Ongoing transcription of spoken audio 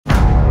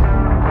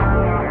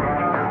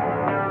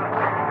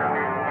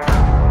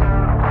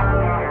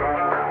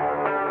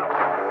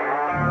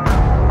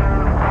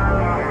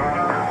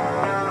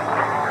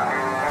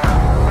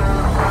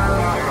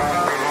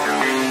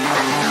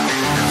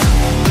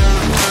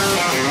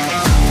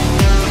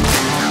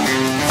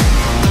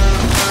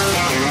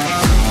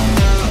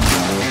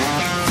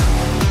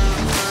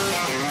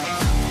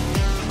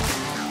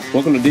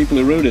Welcome to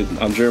Deeply Rooted.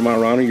 I'm Jeremiah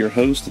Reiner, your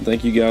host, and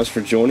thank you guys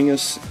for joining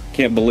us.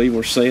 Can't believe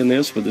we're saying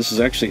this, but this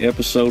is actually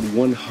episode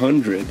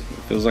 100. It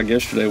feels like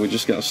yesterday we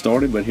just got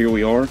started, but here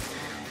we are,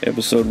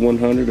 episode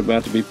 100,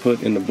 about to be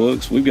put in the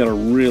books. We've got a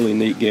really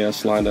neat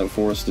guest lined up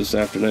for us this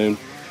afternoon,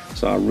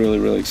 so I'm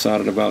really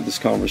excited about this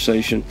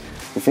conversation.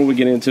 Before we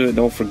get into it,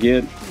 don't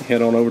forget,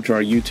 head on over to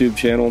our YouTube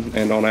channel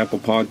and on Apple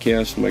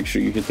Podcasts. Make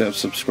sure you hit that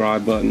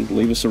subscribe button.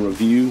 Leave us a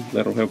review.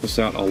 That'll help us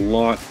out a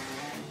lot,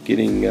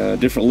 getting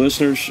different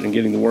listeners and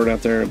getting the word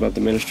out there about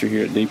the ministry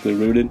here at Deeply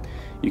Rooted.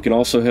 You can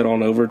also head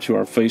on over to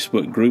our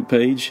Facebook group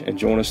page and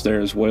join us there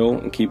as well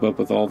and keep up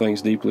with all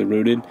things Deeply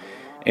Rooted.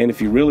 And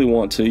if you really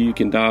want to, you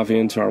can dive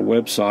into our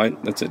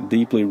website. That's at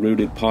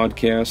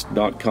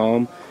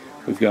deeplyrootedpodcast.com.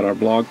 We've got our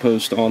blog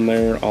post on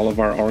there, all of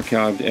our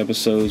archived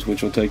episodes,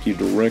 which will take you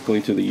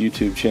directly to the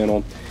YouTube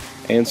channel,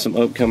 and some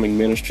upcoming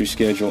ministry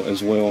schedule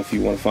as well if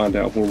you want to find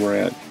out where we're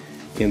at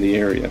in the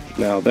area.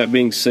 Now, that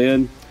being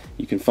said,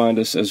 you can find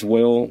us as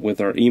well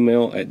with our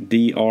email at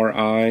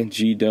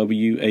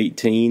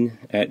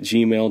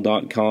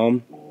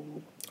drigw18@gmail.com.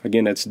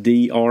 Again, that's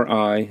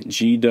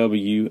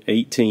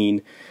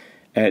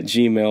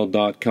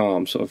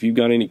drigw18@gmail.com. So if you've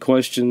got any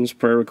questions,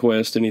 prayer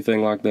requests,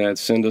 anything like that,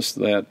 send us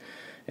that,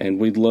 and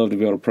we'd love to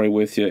be able to pray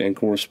with you and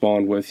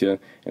correspond with you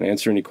and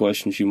answer any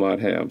questions you might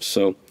have.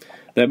 So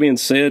that being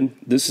said,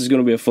 this is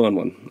going to be a fun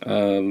one.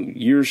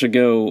 Years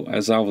ago,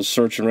 as I was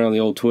searching around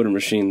the old Twitter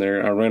machine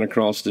there, I ran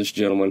across this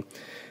gentleman,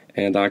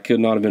 and I could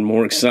not have been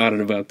more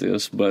excited about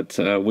this, but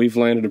we've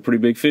landed a pretty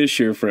big fish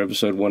here for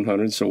episode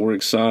 100, so we're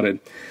excited.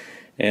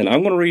 And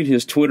I'm going to read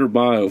his Twitter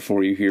bio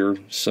for you here.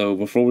 So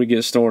before we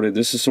get started,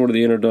 this is sort of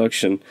the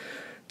introduction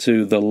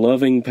to the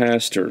Loving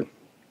Pastor.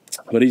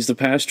 But he's the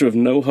pastor of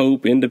No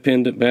Hope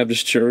Independent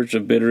Baptist Church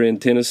of Bitter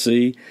End,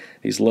 Tennessee.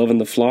 He's loving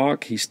the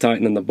flock, he's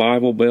tightening the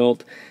Bible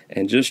belt,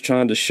 and just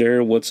trying to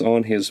share what's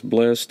on his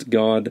blessed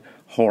God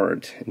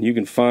heart. And you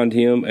can find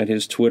him at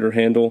his Twitter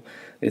handle.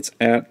 It's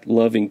at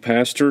Loving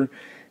Pastor,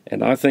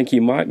 and I think he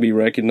might be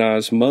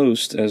recognized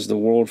most as the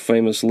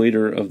world-famous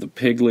leader of the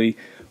Piggly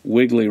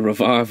Wiggly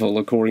Revival,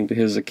 according to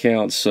his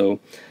account. So,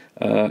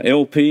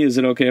 LP, is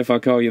it okay if I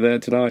call you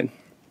that tonight?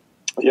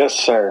 Yes,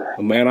 sir.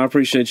 Well, man, I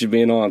appreciate you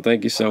being on.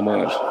 Thank you so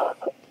much.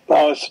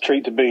 Oh, it's a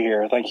treat to be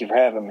here. Thank you for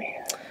having me.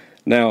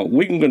 Now,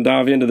 we can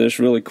dive into this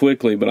really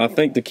quickly, but I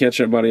think to catch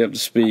everybody up to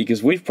speed,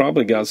 because we've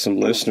probably got some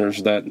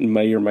listeners that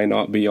may or may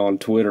not be on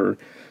Twitter.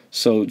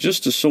 So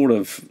just to sort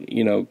of,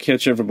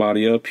 catch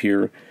everybody up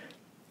here,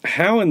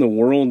 how in the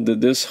world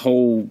did this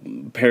whole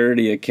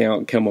parody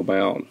account come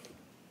about?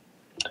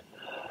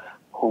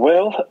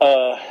 Well,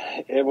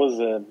 it was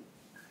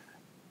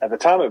at the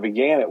time it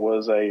began, it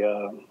was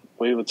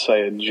we would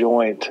say a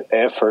joint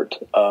effort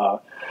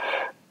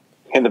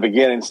in the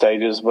beginning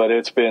stages, but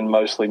it's been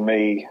mostly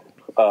me,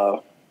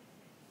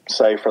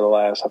 say for the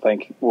last, I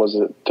think, was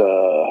it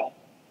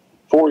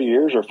 4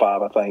 years or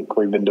 5, I think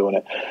we've been doing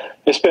it.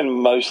 It's been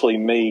mostly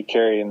me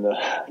carrying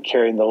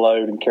the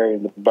load and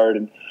carrying the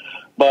burden.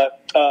 But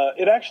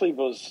it actually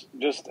was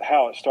just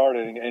how it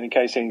started. And in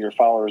case any of your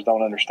followers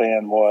don't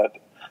understand what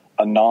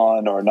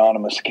anon or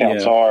anonymous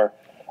accounts are,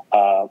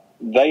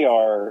 they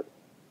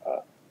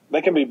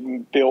can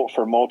be built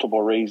for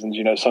multiple reasons.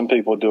 Some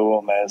people do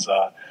them as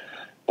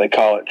they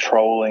call it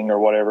trolling or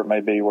whatever it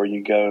may be, where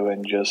you go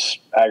and just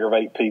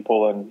aggravate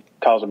people and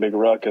cause a big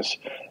ruckus.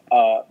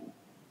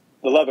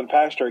 The Loving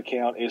Pastor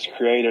account is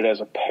created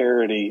as a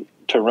parody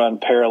to run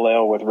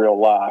parallel with real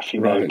life,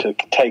 right, to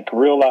take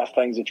real life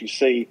things that you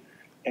see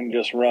and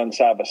just run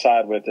side by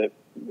side with it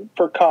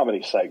for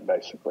comedy's sake,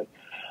 basically.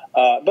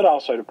 But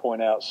also to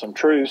point out some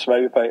truths.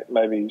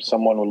 Maybe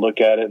someone would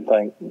look at it and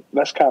think,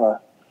 that's kind of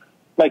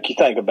make you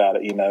think about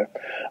it,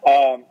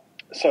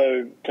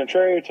 So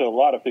contrary to a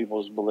lot of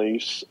people's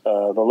beliefs,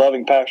 the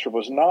Loving Pastor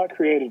was not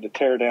created to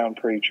tear down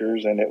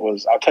preachers, and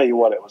I'll tell you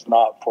what it was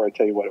not before I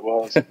tell you what it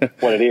was,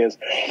 what it is.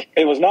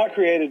 It was not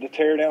created to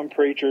tear down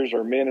preachers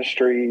or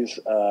ministries.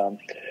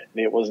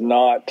 It was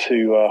not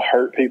to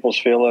hurt people's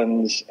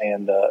feelings,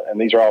 and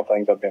these are all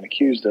things I've been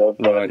accused of.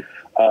 Right.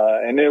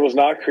 And it was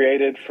not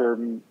created for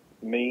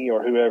me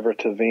or whoever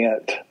to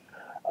vent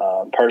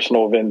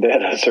personal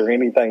vendettas or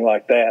anything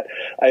like that.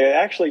 I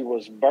actually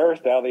was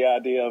birthed out of the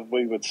idea of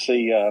we would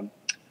see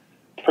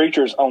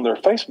preachers on their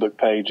Facebook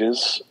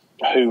pages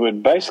who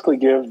would basically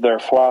give their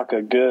flock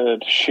a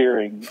good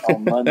shearing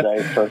on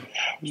Monday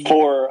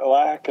for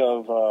lack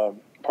of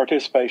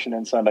participation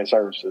in Sunday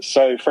services.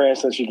 So, for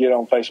instance, you get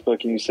on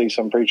Facebook and you see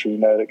some preacher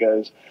that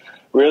goes,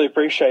 really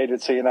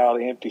appreciated seeing all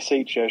the empty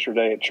seats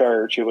yesterday at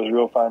church. It was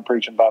real fun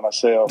preaching by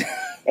myself.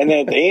 And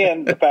then at the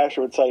end, the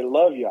pastor would say,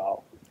 love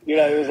y'all.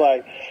 It was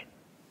like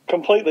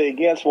completely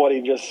against what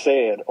he just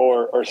said.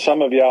 Or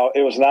some of y'all,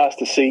 it was nice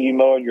to see you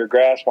mowing your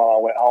grass while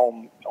I went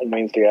home on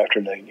Wednesday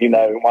afternoon,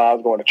 while I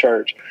was going to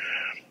church.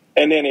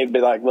 And then he'd be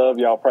like, love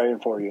y'all, praying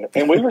for you.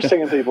 And we were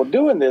seeing people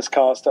doing this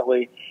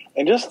constantly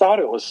and just thought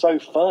it was so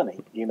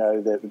funny,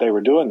 that they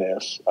were doing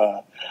this.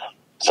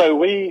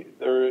 So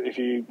if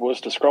you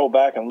was to scroll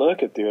back and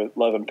look at the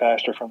Loving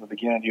Pastor from the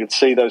beginning, you'd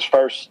see those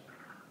first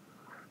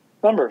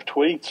number of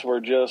tweets were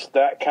just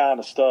that kind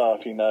of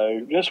stuff,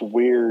 just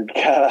weird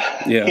kind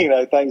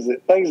of, things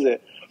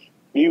that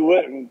you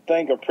wouldn't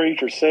think a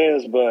preacher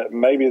says, but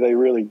maybe they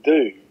really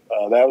do.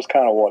 That was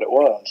kind of what it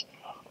was.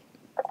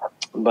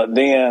 But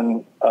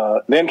then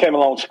came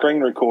along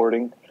screen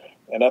recording,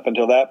 and up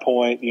until that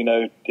point,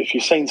 if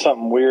you've seen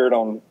something weird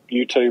on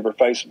YouTube or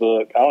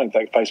Facebook, I don't even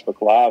think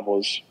Facebook Live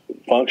was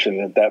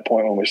functioning at that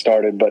point when we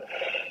started, but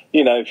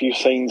if you've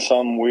seen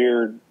something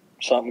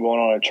going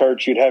on in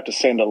church, you'd have to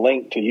send a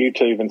link to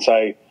YouTube and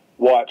say,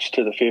 watch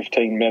to the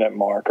 15-minute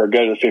mark or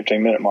go to the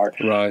 15-minute mark.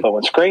 Right. But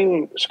when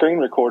screen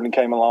recording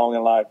came along,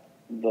 and like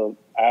the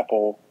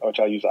Apple,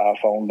 which I use the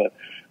iPhone, but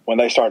when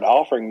they started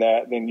offering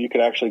that, then you could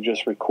actually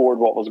just record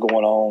what was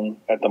going on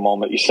at the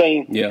moment you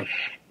seen. Yeah.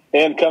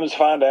 And comes to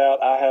find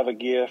out, I have a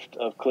gift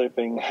of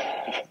clipping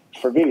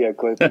for video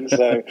clipping.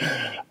 So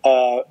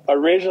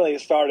originally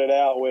it started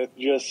out with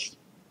just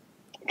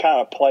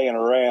kind of playing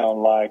around,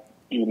 like,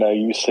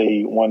 you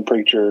see one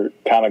preacher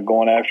kind of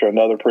going after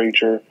another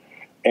preacher.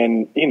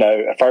 And,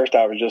 at first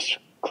I was just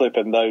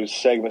clipping those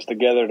segments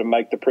together to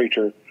make the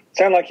preacher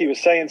sound like he was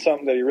saying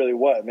something that he really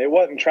wasn't. It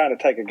wasn't trying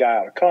to take a guy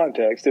out of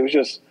context. It was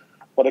just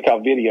what they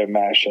call video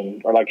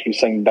mashing, or like if you've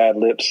seen bad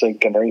lip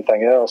syncing or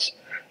anything else.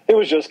 It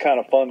was just kind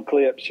of fun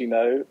clips,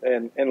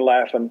 and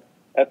laughing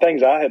at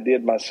things I had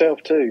did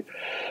myself too.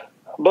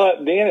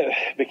 But then it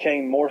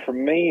became more for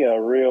me a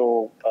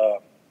real,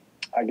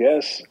 I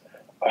guess,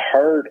 a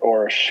hurt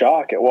or a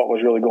shock at what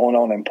was really going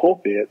on in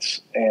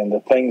pulpits and the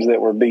things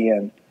that were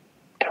being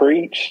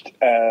preached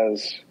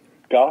as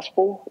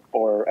gospel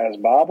or as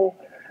Bible.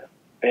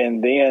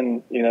 And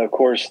then, of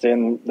course,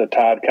 then the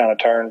tide kind of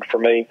turned for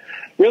me.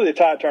 Really, the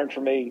tide turned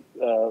for me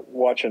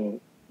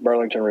watching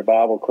Burlington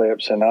Revival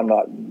clips, and I'm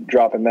not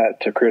dropping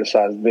that to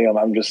criticize them.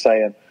 I'm just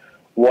saying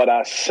what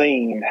I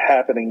seen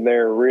happening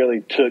there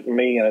really took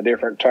me in a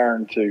different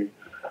turn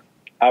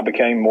I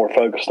became more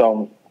focused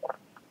on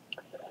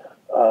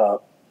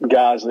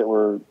guys that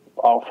were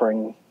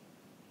offering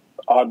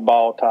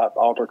oddball type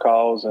altar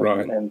calls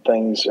and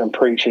things and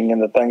preaching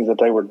and the things that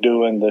they were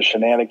doing, the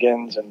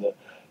shenanigans and the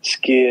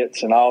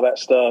skits and all that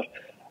stuff.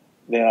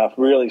 Then I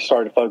really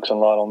started focusing a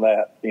lot on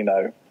that,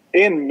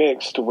 in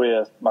mixed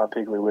with my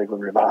Piggly Wiggly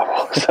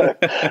revival. So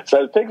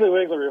the Piggly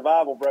Wiggly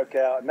revival broke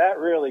out, and that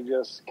really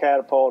just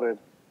catapulted,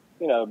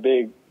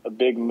 a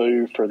big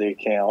move for the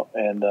account.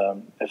 And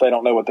if they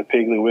don't know what the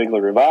Piggly Wiggly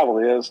revival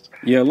is,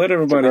 let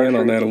everybody in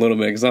on that a little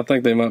bit, because I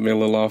think they might be a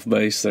little off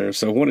base there.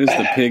 So what is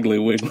the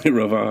Piggly Wiggly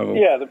revival?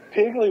 Yeah, the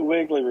Piggly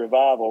Wiggly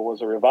revival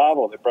was a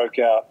revival that broke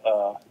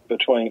out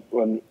between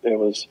when it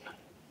was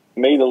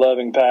me, the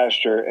loving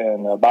pastor,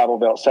 and Bible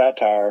Belt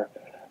Satire.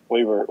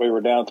 We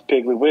were down at the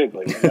Piggly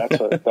Wiggly.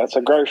 That's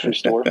a grocery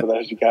store for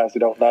those of you guys who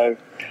don't know.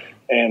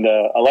 And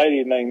a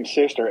lady named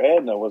Sister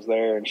Edna was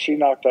there, and she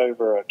knocked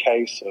over a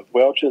case of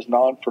Welch's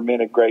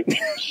non-fermented grape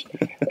juice.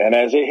 And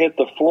as it hit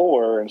the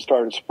floor and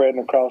started spreading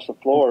across the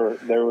floor,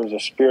 there was a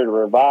spirit of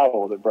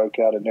revival that broke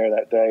out in there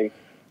that day,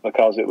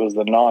 because it was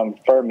the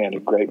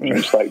non-fermented grape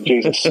juice like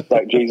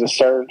Jesus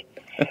served.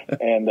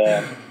 And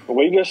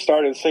we just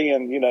started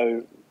seeing,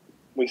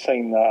 we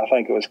seen, I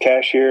think it was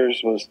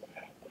cashiers was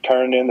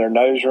turning in their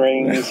nose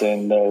rings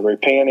and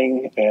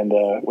repenting, and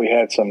we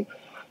had some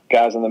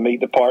guys in the meat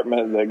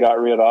department that got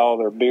rid of all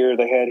their beer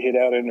they had hid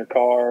out in their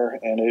car,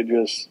 and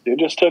it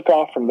just took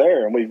off from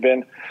there.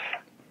 And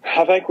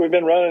I think we've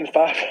been running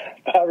 5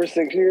 or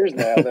 6 years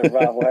now. The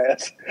revival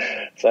has.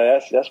 So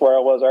that's where I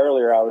was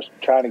earlier. I was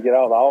trying to get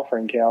all the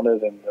offering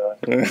counted and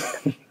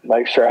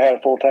make sure I had a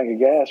full tank of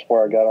gas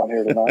before I got on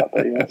here tonight.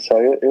 But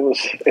so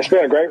it's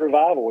been a great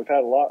revival. We've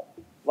had a lot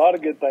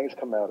of good things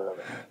come out of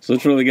it. So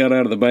it's really got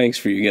out of the banks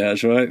for you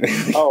guys, right?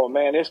 Oh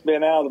man, it's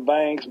been out of the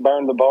banks,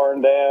 burned the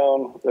barn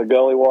down, the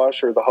gully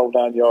washer, the whole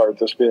 9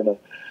 yards. It's been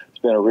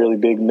a really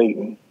big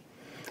meeting.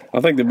 I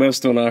think the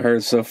best one I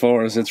heard so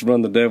far is it's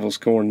run the devil's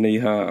corn knee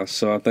high.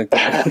 So I think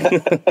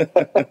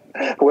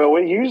well,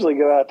 we usually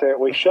go out there.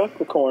 We shuck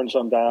the corn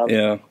sometimes.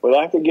 Yeah. We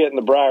like to get in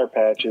the briar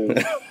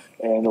patches.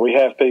 And we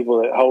have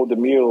people that hold the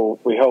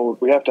mule. We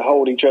have to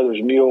hold each other's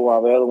mule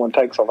while the other one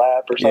takes a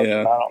lap or something.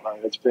 Yeah. I don't know.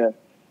 It's been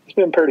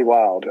pretty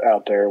wild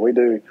out there. We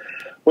do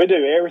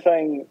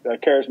everything a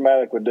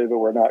charismatic would do, but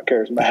we're not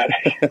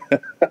charismatic.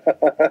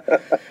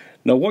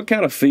 Now, what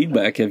kind of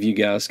feedback have you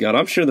guys got?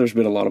 I'm sure there's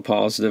been a lot of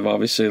positive,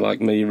 obviously,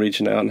 like me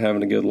reaching out and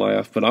having a good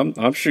laugh, but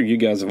I'm sure you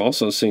guys have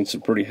also seen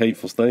some pretty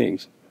hateful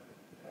things.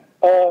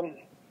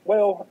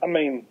 Well, I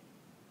mean,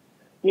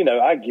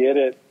 I get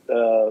it.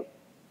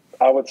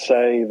 I would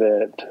say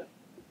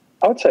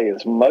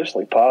it's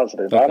mostly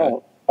positive. Okay.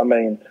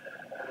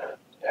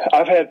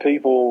 I've had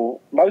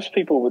most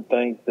people would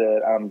think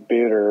that I'm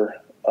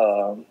bitter.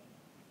 And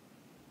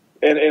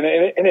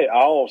it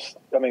all,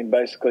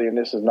 basically, and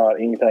this is not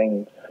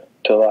anything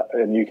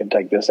and you can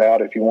take this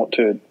out if you want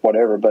to,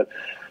 whatever, but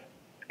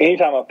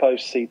anytime I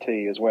post CT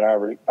is when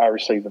I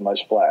receive the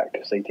most flack,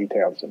 CT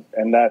Townsend.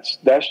 And that's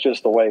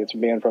just the way it's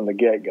been from the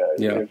get-go.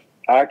 Yeah. If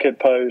I could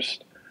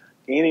post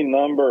any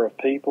number of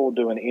people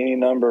doing any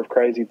number of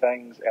crazy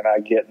things and I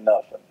get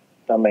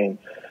nothing.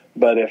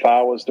 But if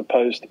I was to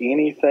post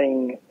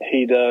anything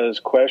he does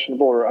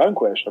questionable or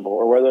unquestionable,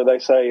 or whether they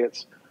say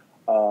it's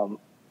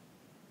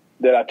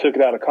that I took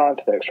it out of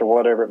context or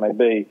whatever it may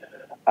be,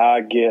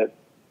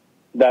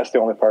 that's the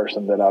only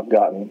person that I've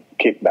gotten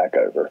kickback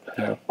over.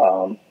 Yeah.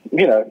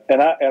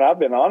 And I've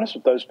been honest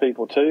with those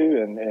people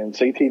too, and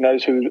CT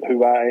knows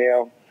who I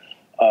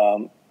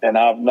am. And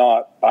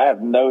I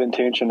have no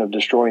intention of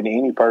destroying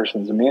any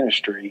person's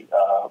ministry.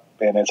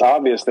 And it's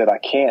obvious that I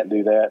can't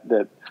do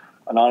that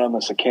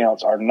anonymous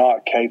accounts are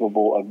not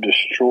capable of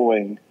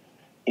destroying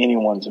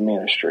anyone's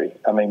ministry.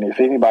 I mean, if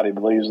anybody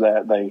believes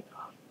that, they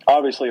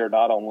obviously are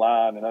not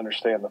online and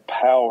understand the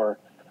power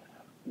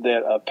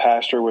that a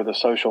pastor with a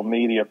social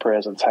media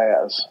presence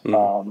has.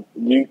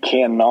 You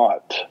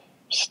cannot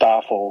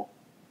stifle,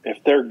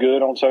 if they're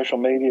good on social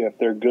media, if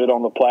they're good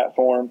on the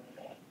platform,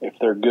 if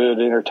they're good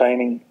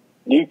entertaining,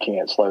 you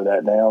can't slow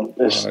that down.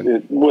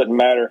 It wouldn't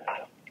matter.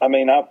 I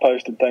mean, I've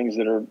posted things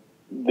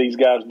these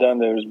guys done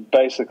that was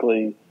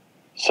basically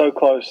so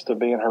close to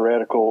being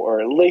heretical,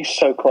 or at least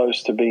so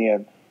close to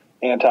being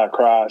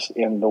antichrist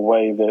in the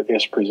way that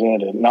it's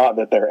presented. Not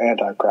that they're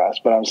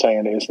antichrist, but I'm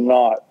saying it's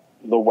not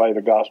the way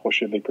the gospel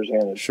should be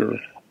presented. Sure.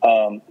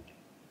 And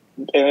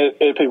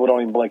people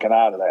don't even blink an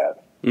eye to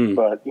that.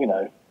 But,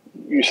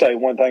 you say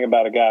one thing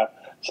about a guy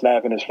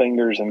snapping his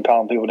fingers and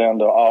calling people down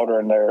to the altar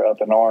and they're up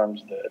in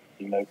arms, that,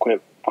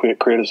 quit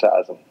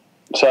criticizing.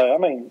 So, I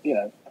mean,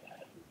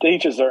 to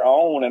each is their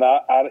own. And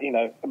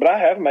but I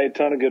have made a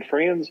ton of good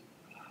friends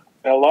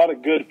and a lot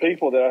of good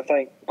people that I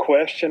think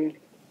question.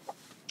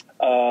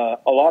 A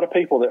lot of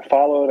people that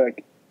follow an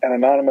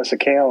anonymous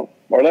account,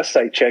 or let's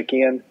say check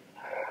in,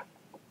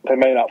 they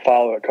may not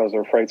follow it because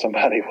they're afraid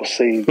somebody will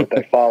see that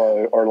they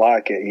follow or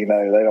like it. They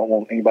don't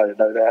want anybody to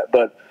know that.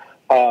 But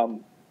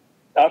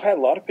I've had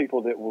a lot of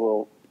people that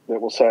will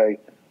say,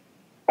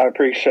 I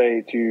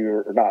appreciate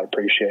you, or not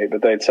appreciate,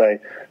 but they'd say,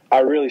 I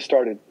really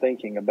started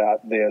thinking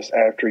about this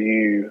after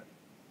you,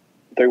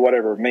 through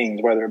whatever it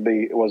means, whether it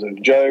be, was it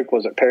a joke,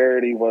 was it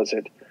parody, was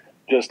it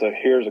just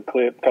here's a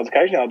clip? Because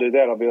occasionally I'll do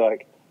that. I'll be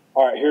like,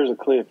 all right, here's a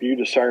clip. You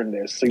discern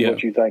this. See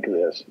what you think of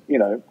this.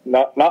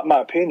 Not my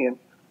opinion.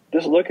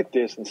 Just look at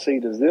this and see,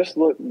 does this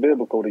look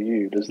biblical to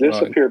you? Does this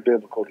appear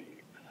biblical to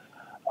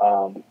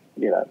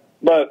you?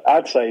 But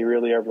I'd say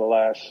really over the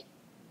last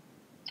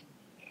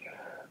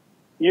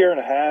year and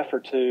a half or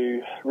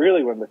two,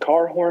 really when the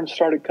car horns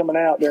started coming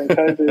out during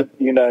COVID,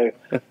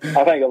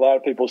 I think a lot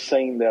of people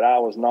seen that I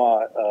was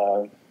not,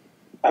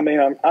 I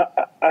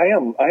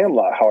am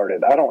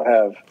lighthearted. I don't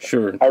have,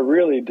 I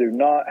really do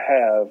not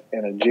have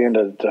an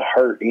agenda to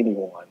hurt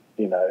anyone,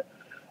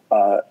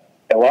 a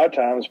lot of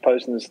times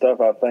posting this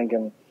stuff, I'm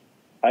thinking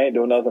I ain't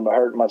doing nothing but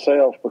hurting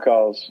myself,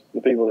 because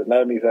the people that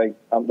know me think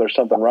there's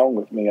something wrong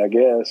with me, I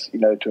guess,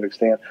 to an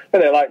extent.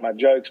 But they like my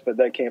jokes, but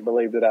they can't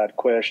believe that I'd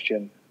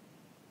question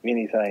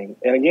anything.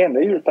 And again,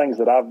 these are things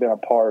that I've been a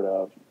part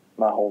of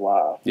my whole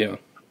life. Yeah.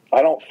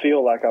 I don't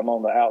feel like I'm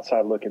on the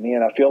outside looking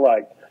in. I feel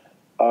like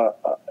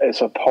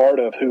it's a part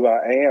of who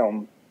I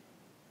am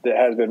that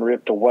has been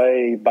ripped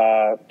away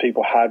by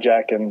people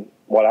hijacking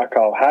what I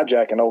call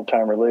hijacking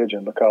old-time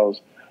religion,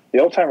 because the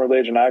old-time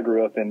religion I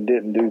grew up in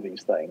didn't do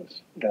these things.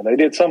 They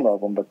did some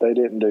of them, but they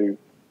didn't do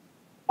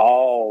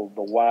all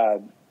the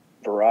wide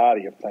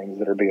variety of things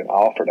that are being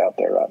offered out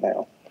there right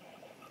now.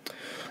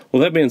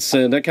 Well, that being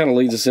said, that kind of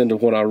leads us into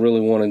what I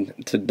really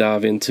wanted to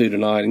dive into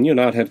tonight. And you and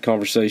I had had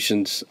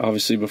conversations,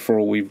 obviously,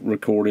 before we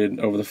recorded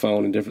over the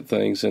phone and different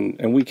things.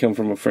 And we come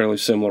from a fairly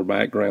similar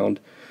background,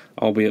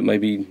 albeit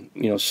maybe,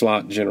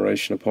 slight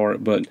generation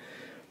apart. But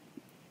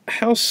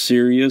how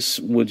serious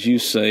would you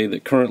say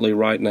that currently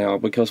right now,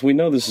 because we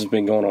know this has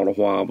been going on a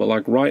while, but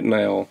like right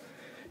now,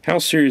 how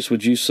serious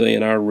would you say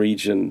in our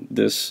region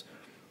this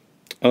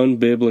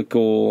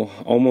unbiblical,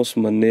 almost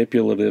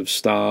manipulative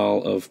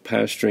style of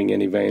pastoring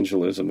and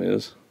evangelism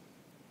is?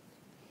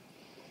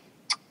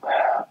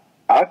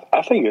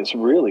 I think it's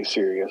really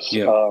serious.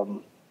 Yeah.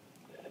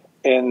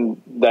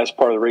 And that's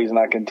part of the reason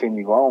I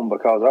continue on,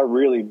 because I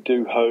really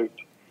do hope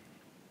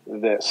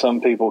that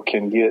some people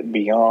can get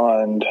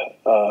beyond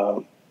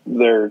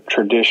their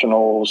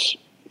traditional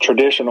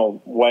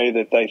way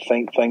that they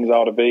think things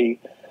ought to be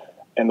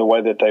and the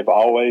way that they've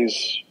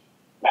always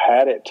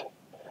had it,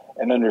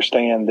 and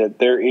understand that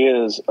there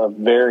is a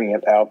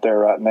variant out there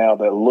right now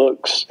that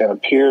looks and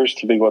appears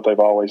to be what they've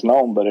always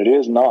known, but it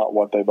is not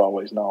what they've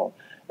always known.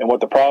 And what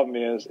the problem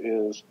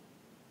is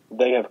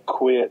they have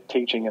quit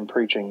teaching and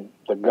preaching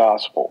the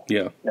gospel.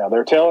 Yeah. Now,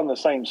 they're telling the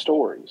same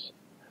stories.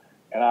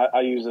 And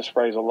I use this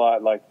phrase a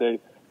lot, like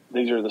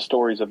these are the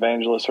stories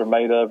evangelists are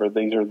made of, or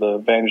these are the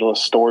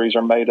evangelist stories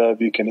are made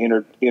of. You can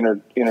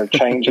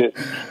interchange it.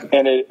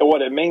 And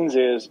what it means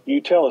is you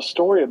tell a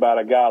story about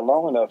a guy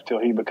long enough till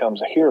he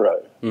becomes a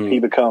hero. He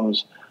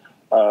becomes,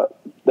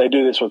 they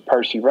do this with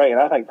Percy Ray. And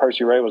I think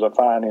Percy Ray was a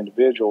fine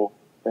individual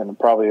and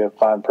probably a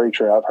fine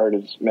preacher. I've heard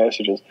his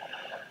messages.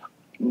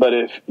 But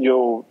if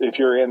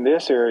you're in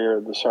this area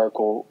of the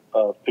circle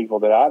of people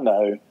that I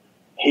know,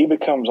 he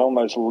becomes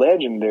almost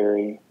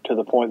legendary to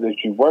the point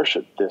that you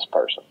worship this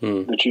person,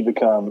 that you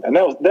become, and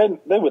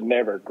they would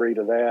never agree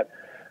to that.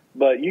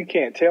 But you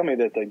can't tell me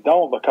that they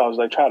don't, because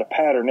they try to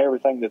pattern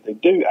everything that they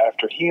do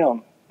after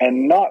him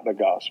and not the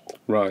gospel.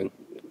 Right.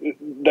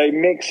 They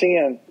mix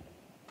in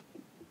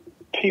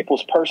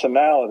people's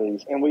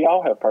personalities, and we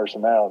all have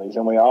personalities,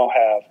 and we all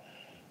have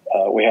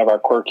our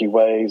quirky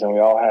ways, and we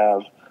all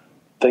have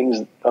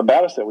things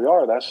about us that we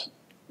are. That's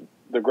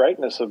the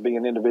greatness of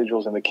being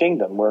individuals in the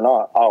kingdom. We're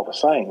not all the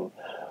same.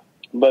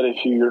 But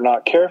if you're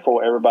not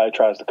careful, everybody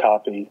tries to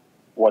copy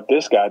what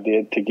this guy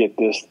did to get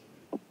this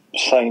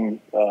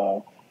same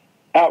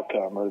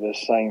outcome, or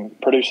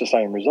produce the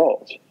same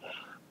results.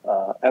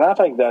 And I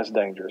think that's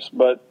dangerous.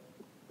 But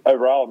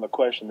overall, in the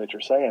question that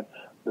you're saying,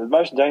 the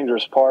most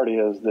dangerous part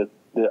is that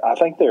I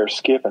think they're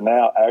skipping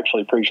out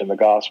actually preaching the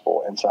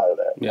gospel inside of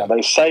that. Yeah. Now,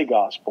 they say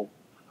gospel,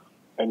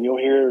 and you'll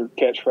hear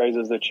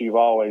catchphrases that you've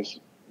always,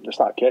 it's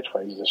not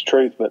catchphrases, it's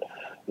truth, but,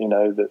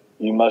 that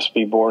you must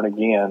be born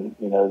again,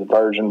 the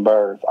virgin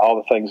birth, all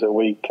the things that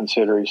we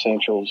consider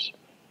essentials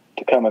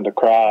to come into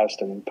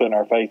Christ and putting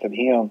our faith in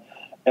him.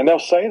 And they'll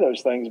say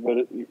those things,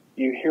 but you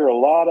hear a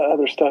lot of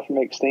other stuff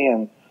mixed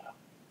in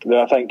that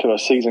I think to a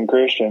seasoned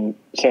Christian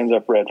sends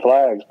up red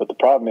flags. But the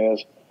problem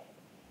is,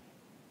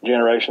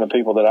 generation of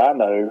people that I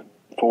know,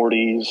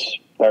 40s,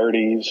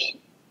 30s,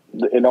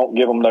 it don't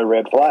give them no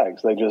red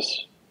flags. They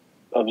just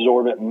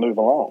absorb it and move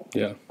along.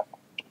 Yeah.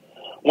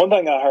 One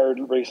thing I heard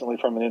recently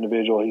from an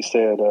individual, he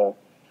said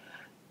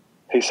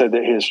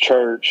that his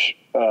church,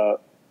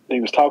 he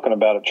was talking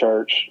about a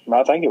church,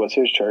 I think it was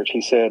his church.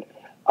 He said,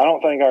 I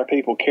don't think our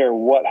people care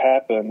what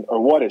happened or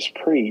what is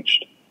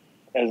preached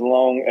as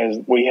long as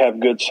we have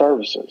good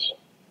services.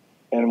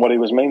 And what he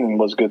was meaning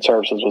was good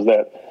services was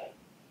that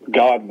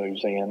God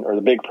moves in, or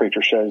the big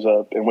preacher shows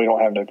up, and we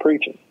don't have no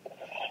preaching.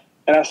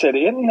 And I said,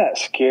 isn't that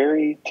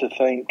scary to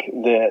think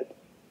that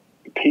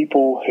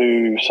people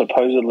who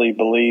supposedly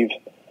believe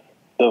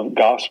the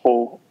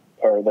gospel,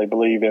 or they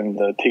believe in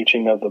the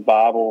teaching of the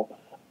Bible,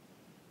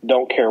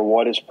 don't care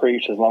what is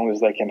preached as long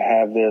as they can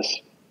have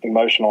this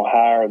emotional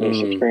high or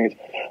this experience?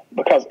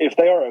 Because if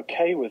they are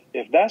okay with,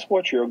 if that's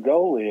what your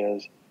goal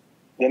is,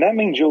 then that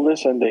means you'll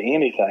listen to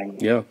anything.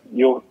 Yeah.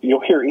 You'll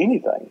hear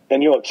anything,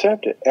 and you'll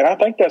accept it. And I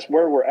think that's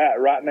where we're at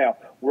right now.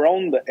 We're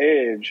on the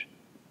edge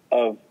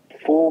of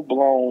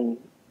full-blown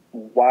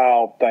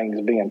wild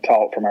things being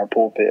taught from our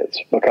pulpits,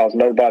 because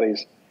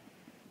nobody's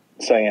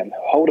saying,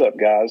 hold up,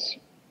 guys,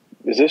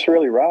 is this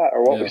really right?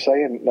 Or what we're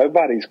saying,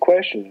 nobody's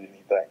questioning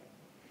anything.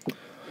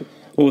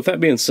 Well, with that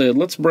being said,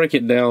 let's break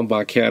it down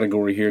by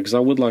category here, because I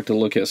would like to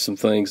look at some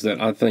things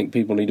that I think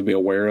people need to be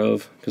aware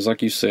of. Because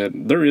like you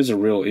said, there is a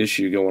real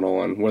issue going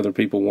on, whether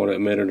people want to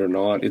admit it or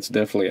not. It's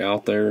definitely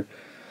out there.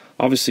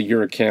 Obviously,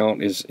 your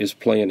account is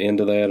playing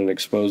into that and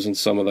exposing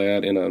some of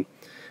that in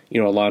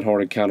a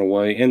lighthearted kind of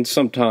way, and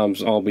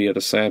sometimes, albeit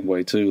a sad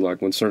way too,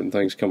 like when certain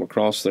things come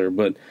across there.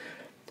 But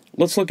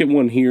let's look at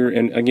one here,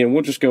 and again,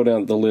 we'll just go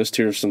down the list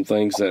here of some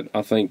things that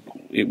I think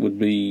it would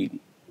be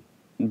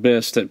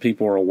best that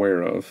people are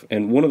aware of.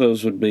 And one of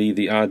those would be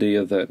the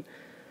idea that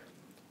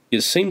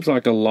it seems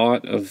like a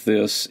lot of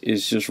this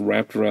is just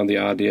wrapped around the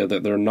idea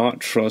that they're not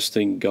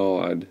trusting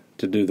God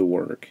to do the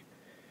work.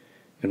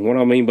 And what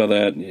I mean by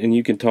that, and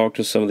you can talk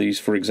to some of these,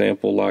 for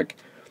example, like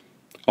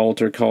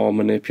altar call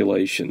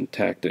manipulation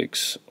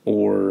tactics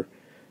or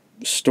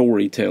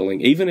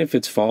storytelling, even if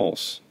it's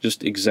false,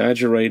 just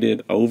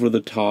exaggerated,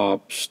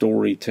 over-the-top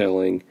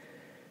storytelling.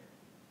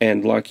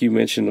 And like you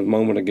mentioned a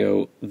moment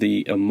ago,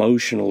 the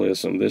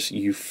emotionalism, this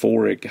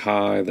euphoric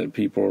high that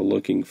people are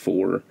looking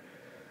for.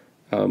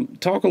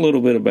 Talk a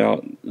little bit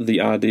about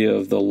the idea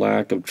of the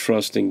lack of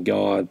trusting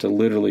God to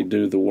literally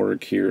do the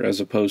work here, as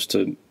opposed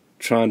to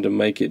trying to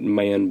make it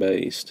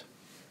man-based.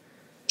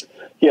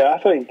 Yeah, I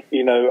think,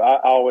 I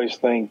always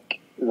think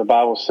the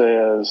Bible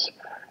says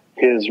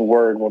his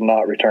word will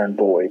not return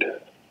void.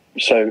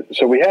 So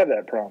we have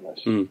that promise.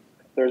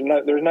 There's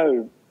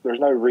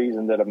no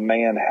reason that a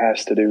man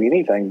has to do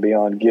anything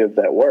beyond give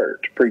that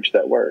word, to preach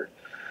that word.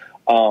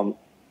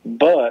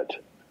 But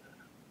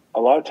a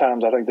lot of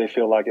times I think they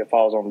feel like it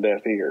falls on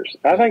deaf ears.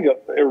 I think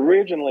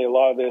originally a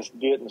lot of this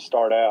didn't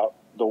start out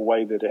the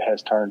way that it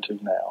has turned to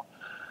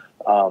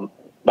now.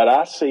 But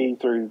I see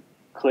through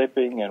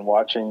clipping and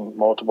watching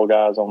multiple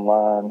guys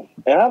online,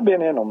 and I've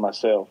been in them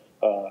myself.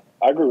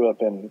 I grew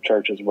up in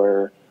churches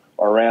or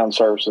around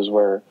services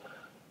where,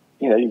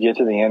 you get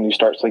to the end, you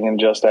start singing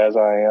Just As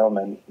I Am,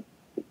 and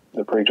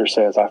the preacher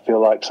says, I feel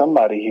like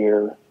somebody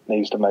here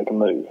needs to make a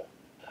move.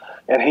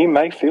 And he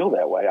may feel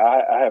that way.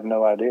 I have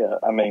no idea.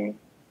 I mean,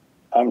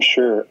 I'm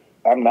sure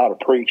I'm not a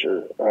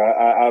preacher.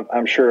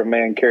 I'm sure a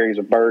man carries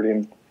a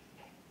burden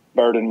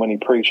when he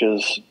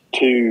preaches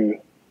to,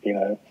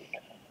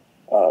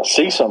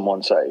 see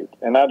someone saved.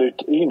 And I do,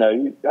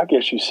 I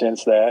guess you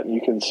sense that.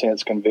 You can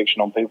sense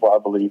conviction on people. I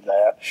believe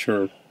that.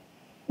 Sure.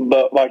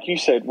 But like you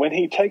said, when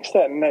he takes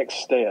that next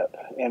step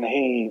and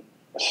he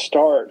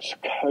starts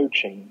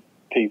coaching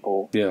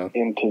people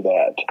into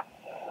that,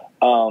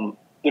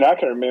 I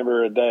can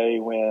remember a day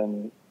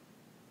when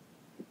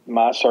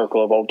my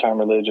circle of old-time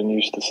religion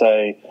used to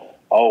say,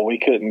 oh, we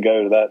couldn't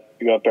go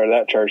up there to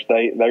that church.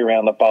 They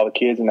round up all the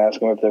kids and ask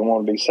them if they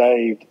want to be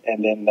saved,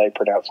 and then they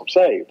pronounce them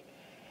saved.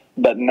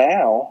 But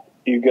now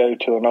you go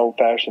to an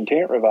old-fashioned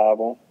tent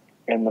revival,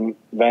 and the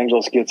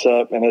evangelist gets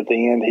up, and at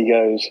the end he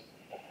goes,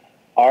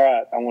 all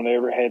right, I want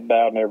every head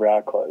bowed and every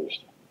eye closed.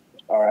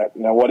 All right,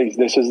 now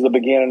this is the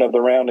beginning of the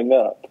rounding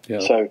up. Yeah.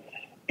 So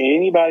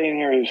anybody in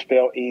here who's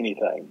felt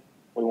anything,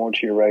 we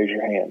want you to raise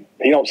your hand.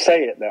 He don't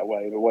say it that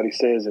way, but what he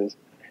says is,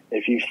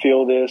 if you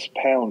feel this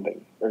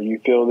pounding, or you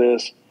feel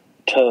this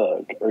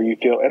tug, or you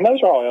feel, and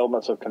those are all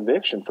elements of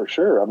conviction for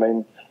sure. I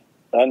mean,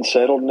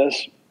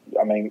 unsettledness,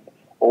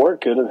 or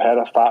it could have had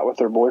a fight with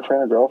their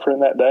boyfriend or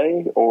girlfriend that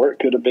day, or it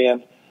could have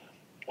been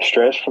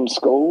stress from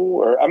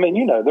school, or,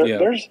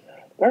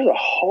 there's a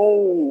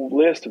whole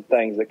list of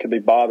things that could be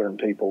bothering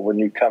people when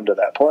you come to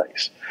that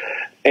place.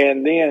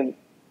 And then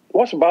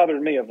what's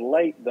bothered me of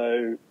late,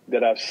 though,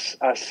 that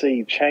I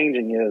see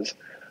changing is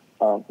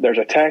there's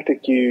a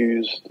tactic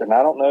used, and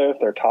I don't know if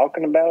they're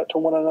talking about it to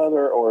one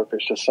another or if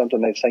it's just something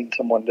they've seen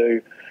someone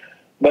do,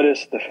 but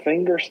it's the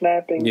finger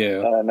snapping.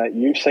 Yeah. That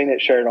you've seen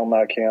it shared on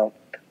my account,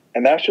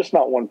 and that's just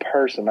not one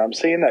person. I'm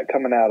seeing that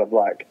coming out of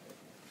like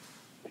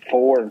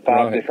 4 and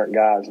 5 different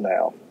guys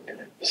now.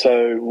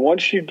 So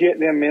once you get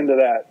them into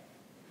that,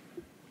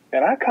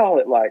 and I call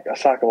it like a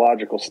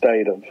psychological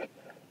state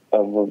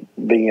of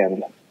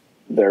being,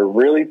 they're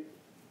really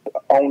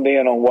honed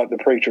in on what the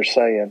preacher's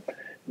saying.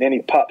 Then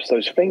he pops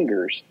those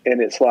fingers, and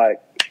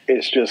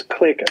it's just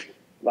clicking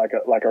like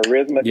a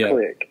rhythmic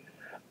click.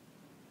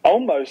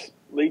 Almost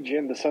leads you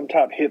into some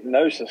type of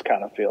hypnosis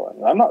kind of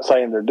feeling. I'm not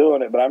saying they're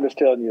doing it, but I'm just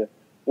telling you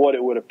what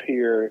it would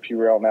appear if you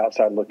were on the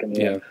outside looking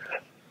in.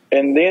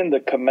 And then the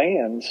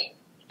commands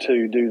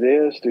to do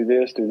this, do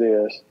this, do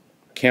this.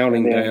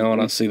 Counting down,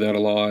 I see that a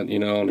lot. On the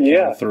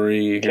count of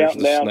 3. Here's the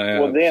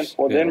snaps.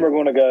 Then we're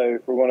going to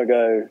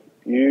go.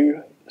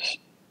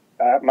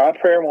 My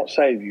prayer won't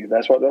save you.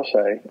 That's what they'll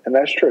say, and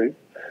that's true.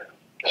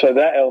 So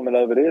that element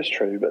of it is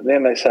true. But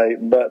then they say,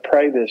 but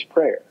pray this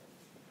prayer.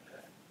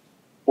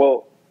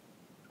 Well,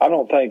 I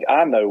don't think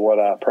I know what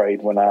I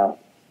prayed when I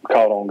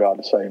called on God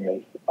to save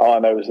me. All I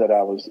know is that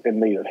I was in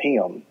need of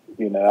Him.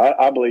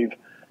 I believe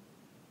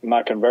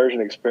my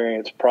conversion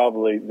experience,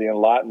 probably the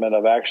enlightenment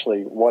of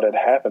actually what had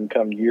happened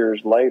come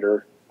years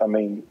later.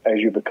 As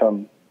you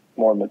become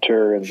more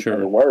mature in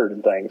the Word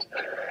and things.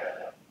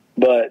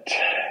 But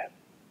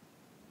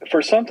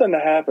for something to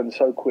happen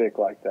so quick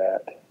like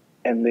that,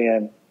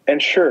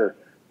 and sure,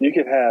 you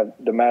can have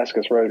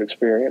Damascus Road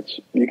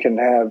experience. You can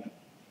have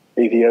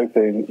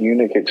Ethiopian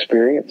eunuch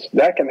experience.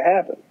 That can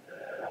happen.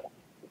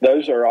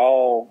 Those are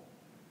all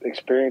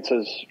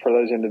experiences for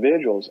those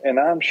individuals. And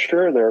I'm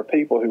sure there are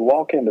people who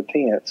walk into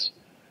tents,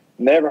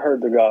 never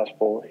heard the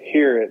gospel,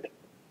 hear it,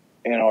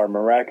 and are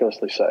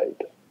miraculously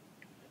saved.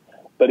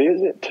 But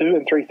is it 2,000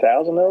 and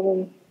 3,000 of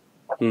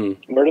them?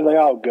 Where do they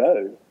all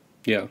go?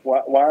 Yeah.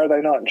 Why are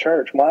they not in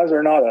church? Why is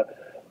there not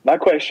my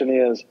question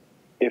is,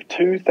 if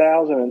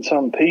 2,000 and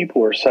some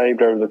people are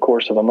saved over the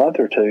course of a month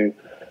or two,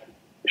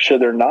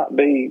 should there not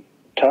be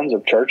tons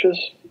of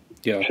churches?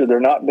 Yeah. Should there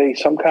not be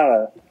some kind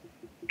of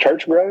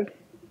church growth?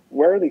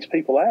 Where are these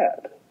people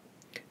at?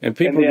 And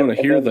people are going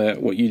to hear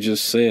what you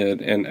just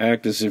said, and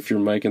act as if you're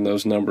making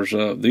those numbers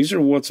up. These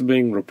are what's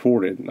being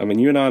reported.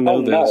 You and I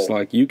know this. No.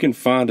 Like, you can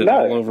find it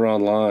all over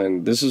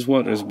online. This is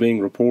what is being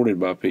reported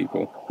by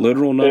people.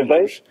 Literal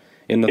numbers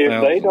in the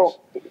thousands. They don't,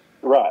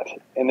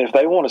 right. And if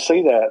they want to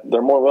see that,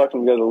 they're more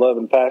welcome to go to Love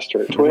and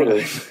Pastor at Twitter.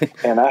 Right.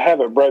 And I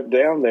have it broke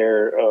down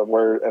there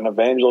where an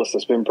evangelist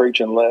that's been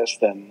preaching less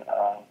than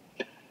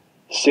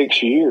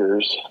 6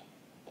 years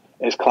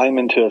is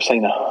claiming to have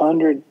seen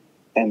 100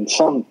 and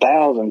some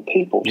thousand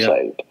people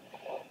saved.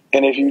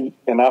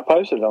 And I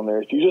posted on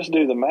there, if you just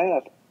do the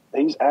math,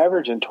 he's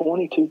averaging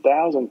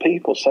 22,000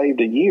 people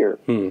saved a year.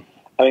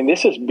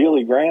 This is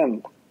Billy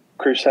Graham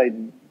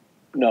crusade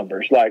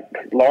numbers, like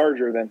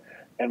larger than,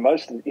 and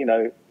most, I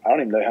don't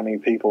even know how many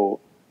people,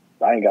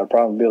 I ain't got a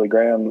problem with Billy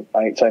Graham.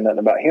 I ain't saying nothing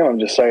about him. I'm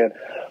just saying,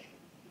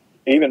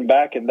 even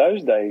back in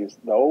those days,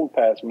 the old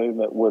past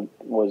movement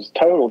was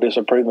total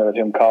disapproval of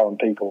him calling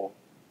people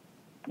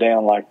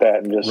down like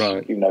that and just,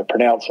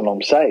 pronouncing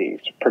them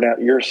saved.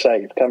 You're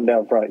saved. Come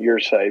down front. You're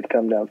saved.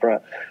 Come down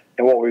front.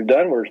 And what we've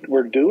done,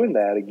 we're doing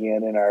that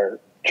again in our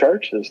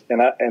churches.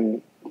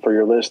 And for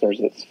your listeners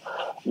that's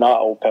not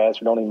old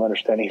past, we don't even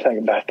understand anything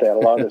about that. A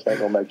lot of this ain't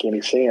going to make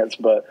any sense.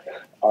 But,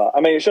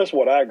 it's just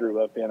what I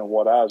grew up in and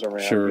what I was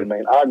around. Sure.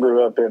 I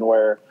grew up in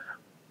where,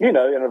 an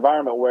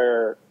environment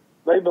where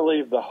they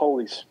believed the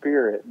Holy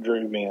Spirit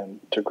drew men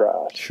to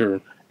Christ.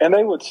 Sure. And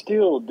they would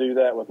still do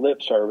that with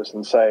lip service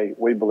and say,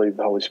 we believe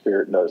the Holy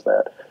Spirit does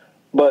that.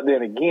 But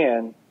then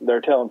again,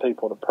 they're telling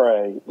people to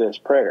pray this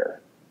prayer.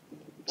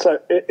 So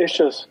it's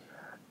just,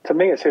 to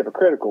me, it's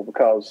hypocritical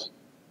because,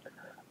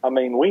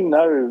 we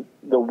know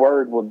the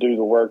Word will do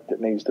the work that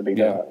needs to be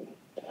done.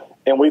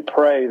 And we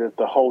pray that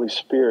the Holy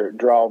Spirit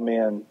draw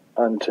men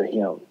unto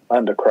Him,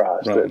 unto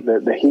Christ,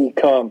 that He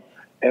come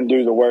and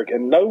do the work.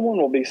 And no one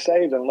will be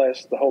saved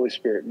unless the Holy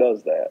Spirit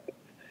does that.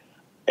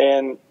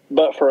 And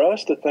But for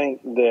us to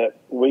think that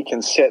we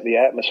can set the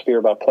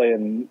atmosphere by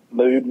playing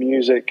mood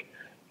music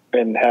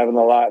and having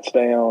the lights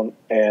down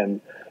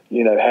and,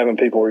 having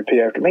people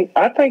repeat after me,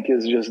 I think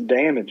is just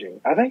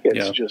damaging. I think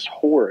it's just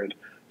horrid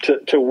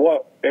to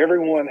what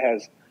everyone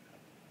has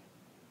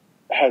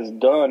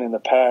done in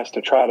the past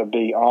to try to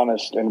be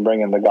honest and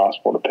bring in the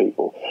gospel to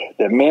people.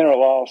 That men are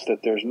lost,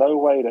 that there's no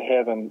way to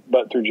heaven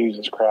but through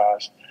Jesus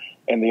Christ.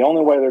 And the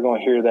only way they're going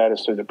to hear that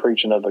is through the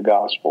preaching of the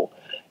gospel.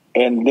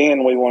 And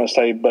then we want to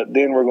say, but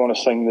then we're going to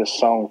sing this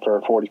song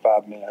for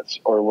 45 minutes,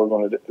 or we're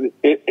going to do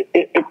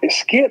it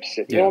skips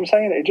it. You know what I'm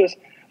saying?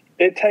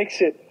 It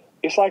takes it.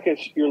 It's like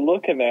you're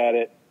looking at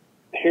it.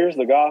 Here's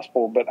the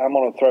gospel, but I'm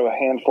going to throw a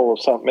handful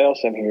of something else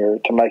in here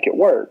to make it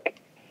work.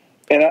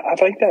 And I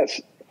think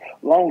that's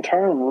long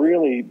term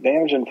really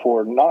damaging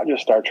for not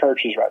just our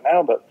churches right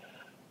now, but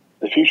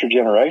the future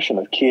generation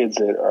of kids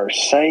that are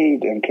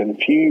saved and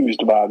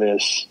confused by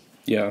this.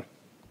 Yeah.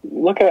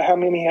 Look at how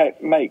many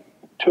make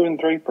 2 and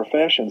 3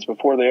 professions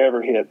before they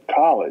ever hit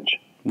college.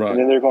 Right. And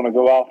then they're going to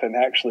go off and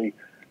actually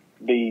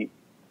be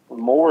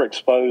more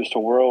exposed to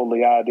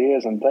worldly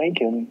ideas and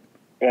thinking.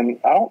 And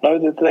I don't know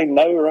that they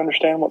know or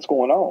understand what's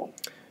going on.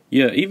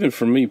 Yeah, even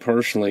for me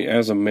personally,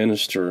 as a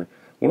minister,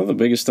 one of the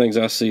biggest things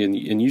I see,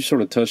 and you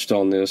sort of touched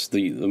on this,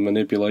 the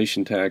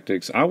manipulation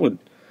tactics, I would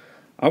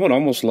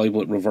almost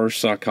label it reverse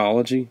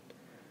psychology.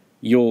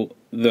 They'll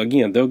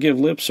give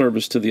lip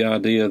service to the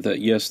idea that,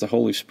 yes, the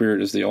Holy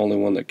Spirit is the only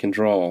one that can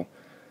draw.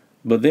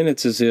 But then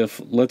it's as if,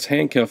 let's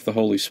handcuff the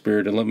Holy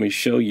Spirit and let me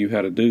show you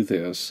how to do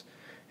this.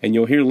 And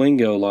you'll hear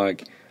lingo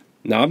like,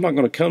 now I'm not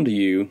going to come to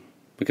you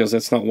because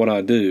that's not what I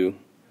do.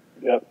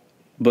 Yep.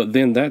 But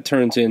then that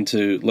turns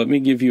into, let me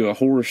give you a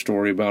horror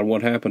story about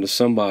what happened to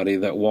somebody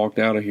that walked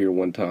out of here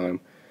one time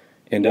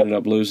and ended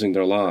up losing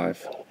their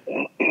life.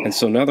 And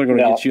so now they're going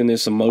to get you in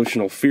this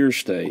emotional fear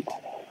state.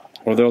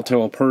 Or they'll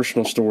tell a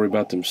personal story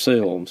about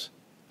themselves.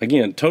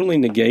 Again, totally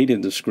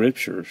negated the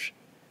scriptures.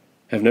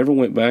 Have never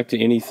went back to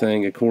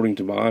anything according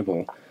to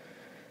Bible.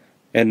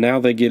 And now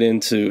they get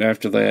into,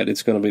 after that,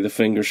 it's going to be the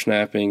finger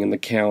snapping and the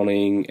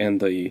counting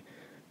and the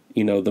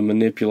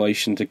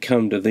manipulation to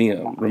come to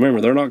them. Remember,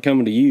 they're not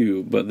coming to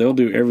you, but they'll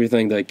do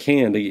everything they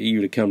can to get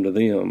you to come to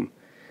them.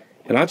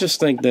 And I just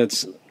think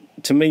that's,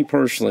 to me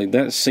personally,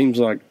 that seems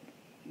like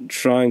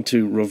trying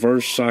to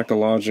reverse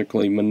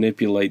psychologically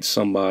manipulate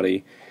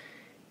somebody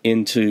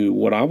into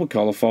what I would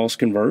call a false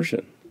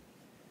conversion.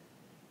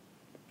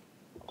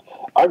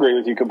 I agree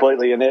with you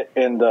completely. One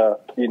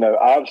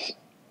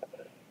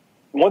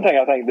thing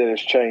I think that has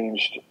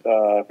changed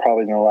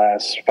probably in the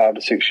last 5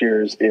 to 6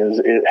 years is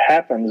it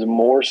happens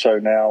more so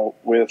now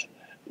with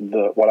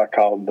what I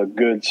call the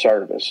good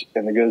service.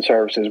 And the good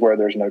service is where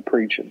there's no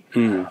preaching,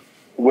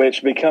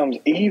 which becomes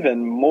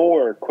even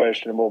more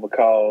questionable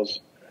because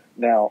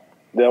now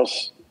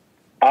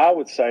I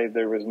would say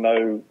there was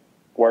no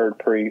word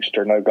preached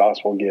or no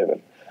gospel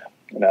given.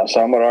 Now,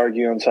 some would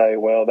argue and say,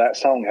 well, that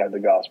song had the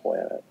gospel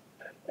in it.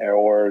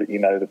 Or,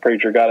 the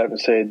preacher got up and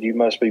said, you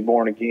must be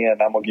born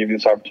again. I'm going to give you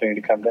this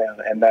opportunity to come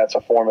down. And that's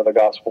a form of the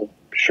gospel.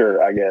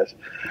 Sure, I guess.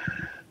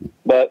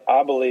 But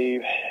I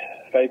believe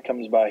faith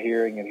comes by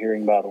hearing and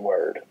hearing by the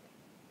word.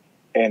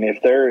 And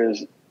if there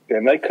is,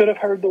 and they could have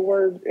heard the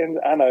word, and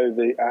I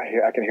know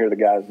I can hear the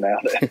guys now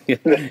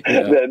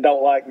that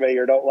don't like me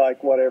or don't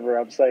like whatever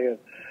I'm saying.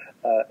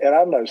 And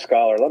I'm no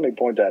scholar. Let me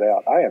point that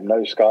out. I am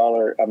no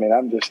scholar. I mean,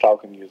 I'm just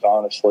talking to you as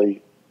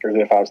honestly as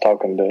if I was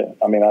talking to, this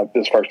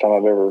is the first time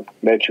I've ever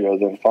met you other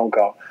than a phone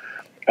call.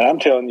 And I'm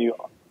telling you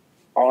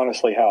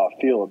honestly how I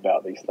feel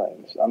about these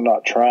things. I'm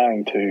not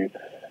trying to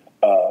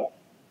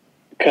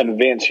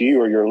convince you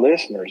or your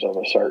listeners of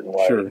a certain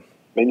way. Sure.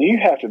 You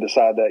have to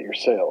decide that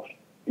yourself.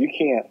 You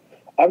can't.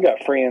 I've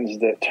got friends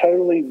that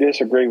totally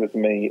disagree with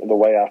me the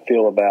way I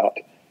feel about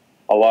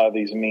a lot of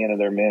these men and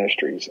their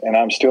ministries. And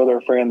I'm still their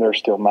friend. They're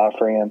still my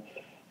friend.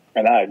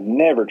 And I've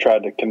never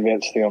tried to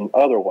convince them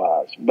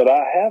otherwise. But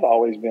I have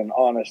always been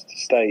honest to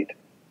state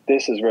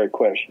this is very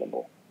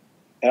questionable.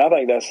 And I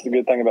think that's the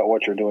good thing about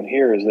what you're doing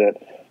here is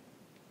that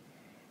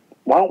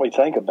why don't we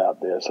think about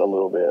this a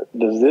little bit?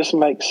 Does this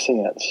make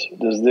sense?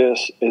 Is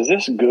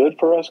this good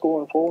for us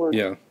going forward?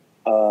 Yeah.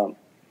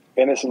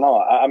 And it's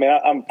not.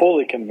 I'm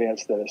fully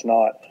convinced that it's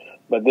not.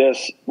 But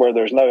this, where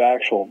there's no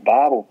actual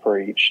Bible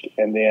preached,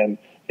 and then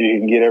you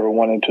can get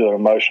everyone into an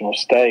emotional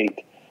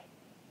state,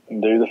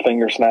 do the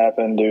finger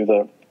snapping, do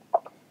the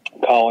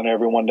calling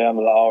everyone down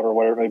to the altar,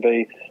 whatever it may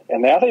be.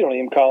 And now they don't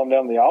even call them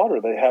down to the altar.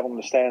 They have them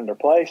to stand in their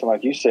place. And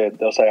like you said,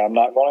 they'll say, I'm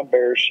not going to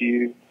embarrass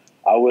you.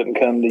 I wouldn't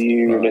come to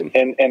you. Right.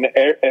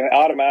 And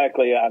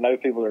automatically, I know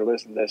people that are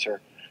listening to this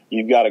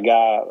you've got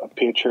a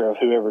picture of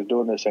whoever's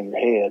doing this in your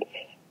head.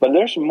 But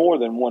there's more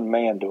than one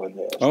man doing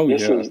this. Oh,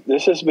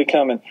 This is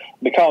becoming,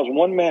 because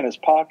one man is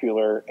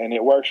popular and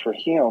it works for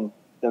him,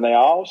 then they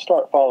all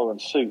start following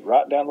suit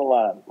right down the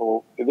line.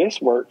 Well, if this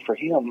worked for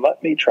him,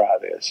 let me try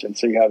this and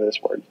see how this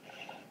works.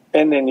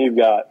 And then you've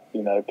got,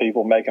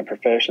 people making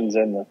professions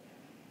in the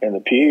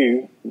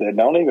pew that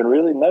don't even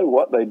really know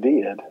what they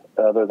did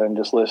other than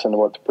just listen to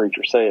what the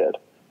preacher said.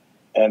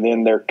 And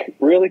then they're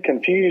really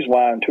confused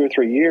why in 2 or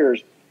 3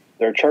 years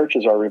their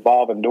churches are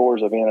revolving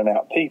doors of in and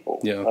out people.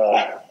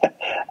 Yeah.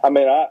 I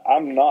mean,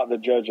 I'm not the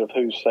judge of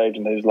who's saved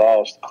and who's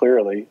lost.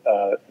 Clearly,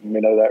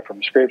 we know that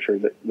from Scripture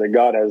that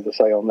God has the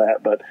say on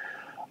that. But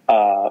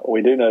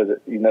we do know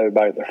that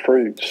by the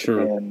fruits,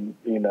 sure. and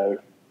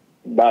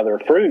by their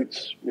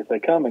fruits, if they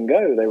come and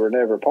go, they were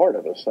never part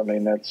of us. I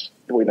mean,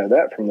 we know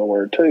that from the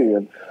Word too,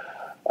 and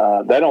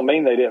that don't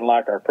mean they didn't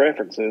like our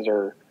preferences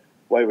or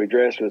the way we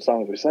dressed or the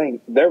songs we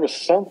sing. There was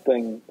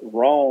something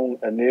wrong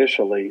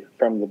initially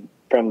from the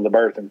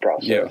birthing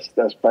process. Yeah.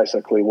 That's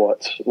basically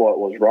what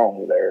was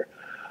wrong there.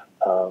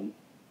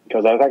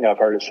 Because I think I've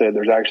heard it said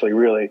there's actually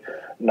really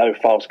no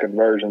false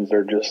conversions.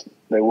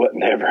 They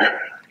wasn't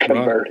ever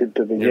converted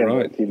to begin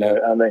with.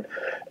 I mean,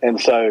 and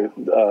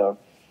so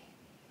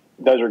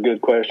those are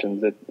good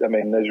questions.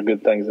 Those are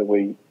good things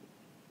that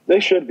they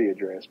should be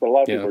addressed. But a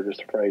lot of people are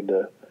just afraid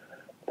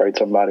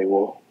somebody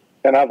will.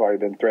 And I've already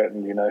been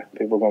threatened.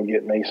 People are going to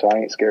get me, so I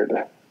ain't scared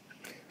to.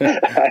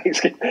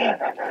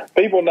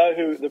 People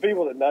know the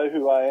people that know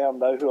who I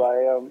am,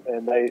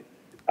 and I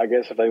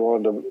guess if they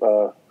wanted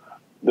to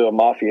do a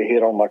mafia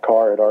hit on my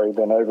car, it had already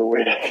been over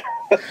with.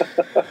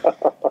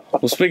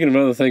 Well, speaking of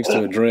other things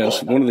to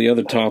address, one of the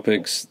other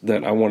topics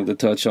that I wanted to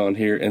touch on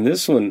here, and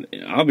this one,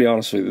 I'll be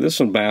honest with you, this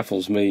one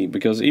baffles me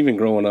because even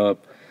growing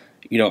up,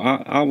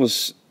 I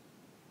was,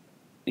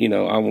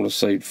 I want to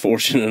say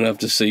fortunate enough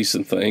to see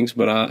some things,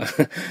 but I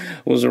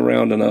was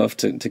around enough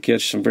to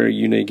catch some very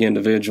unique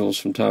individuals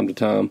from time to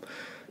time,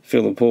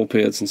 filling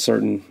pulpits and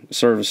certain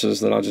services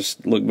that I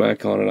just look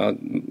back on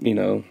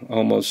and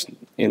almost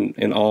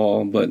in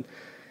awe. But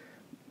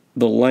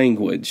the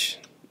language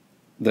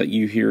that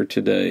you hear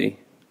today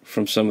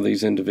from some of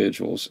these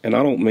individuals, and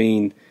I don't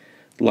mean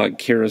like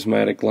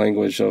charismatic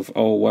language of,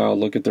 oh, wow,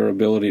 look at their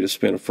ability to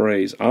spin a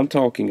phrase. I'm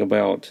talking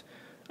about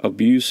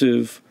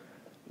abusive,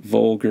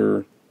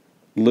 vulgar,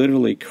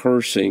 literally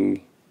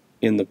cursing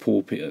in the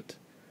pulpit.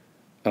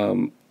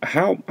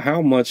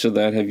 How much of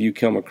that have you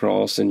come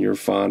across in your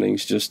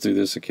findings just through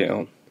this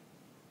account?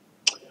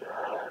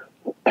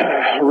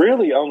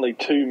 Really, only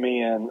two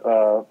men.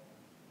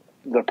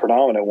 The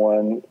predominant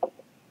one.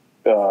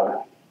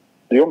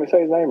 Do you want me to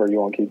say his name, or you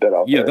want to keep that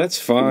off? Yeah, there? that's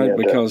fine,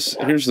 because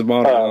here's the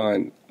bottom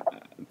line.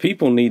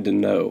 People need to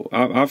know.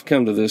 I've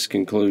come to this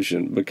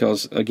conclusion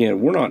because,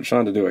 again, we're not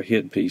trying to do a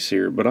hit piece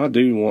here, but I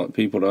do want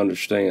people to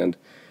understand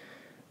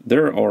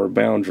there are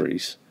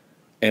boundaries,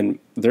 and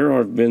there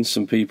have been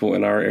some people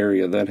in our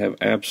area that have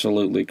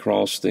absolutely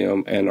crossed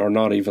them and are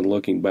not even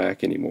looking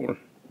back anymore.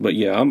 But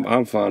yeah,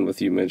 I'm fine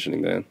with you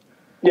mentioning that.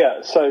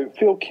 Yeah. So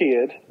Phil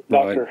Kidd,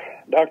 Dr.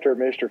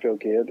 Mr. Phil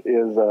Kidd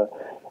is,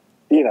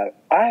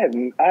 I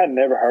had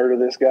never heard of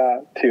this guy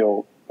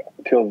till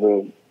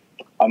the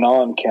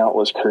Anon count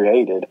was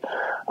created.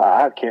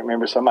 I can't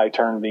remember, somebody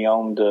turned me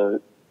on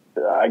to,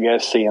 I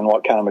guess, seeing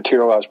what kind of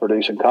material I was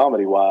producing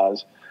comedy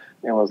wise,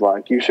 and was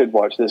like, you should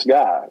watch this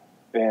guy.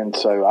 And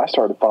so I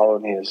started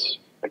following his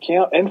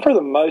account. And for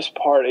the most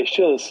part, it's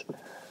just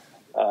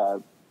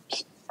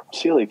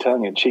silly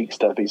tongue-in-cheek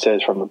stuff he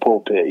says from the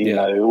pulpit. You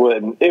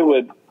know, it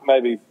would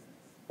maybe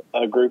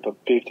a group of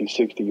 50,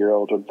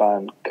 60-year-olds would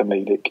find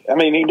comedic. I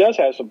mean, he does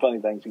have some funny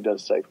things he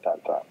does say from time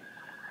to time.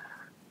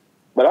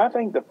 But I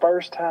think the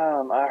first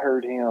time I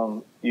heard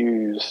him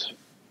use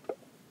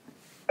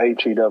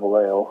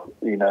H-E-double-L,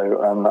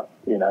 I'm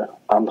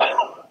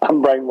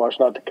brainwashed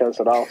not to cuss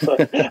it off, so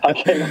I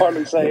can't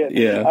hardly say it.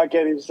 Yeah. I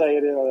can't even say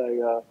it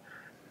in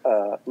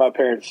my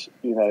parents,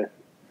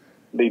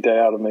 beat that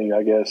out of me,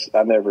 I guess.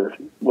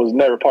 Was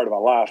never part of my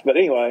life. But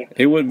anyway.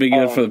 It would be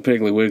good for the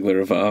Piggly Wiggly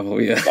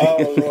revival, yeah.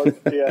 Oh, Lord,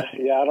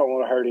 yeah, I don't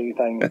want to hurt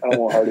anything. I don't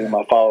want to hurt any of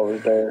my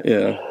followers there.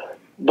 Yeah.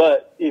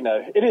 But,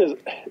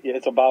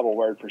 it's a Bible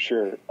word for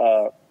sure.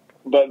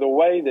 But the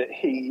way that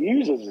he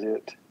uses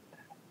it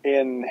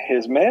in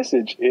his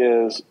message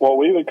is what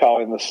we would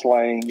call in the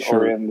slang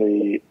or in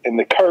the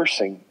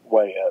cursing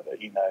way of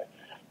it,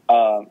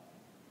 And,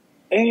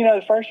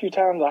 the first few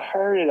times I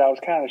heard it, I was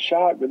kind of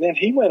shocked. But then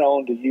he went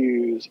on to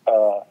use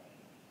a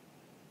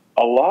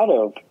lot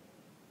of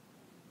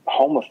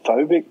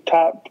homophobic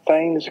type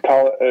things,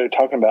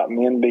 talking about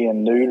men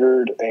being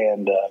neutered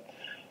and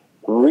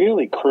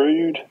really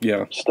crude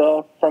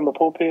stuff from the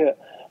pulpit,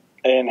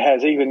 and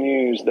has even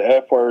used the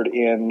F word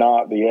in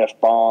not the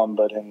F-bomb,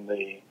 but in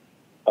the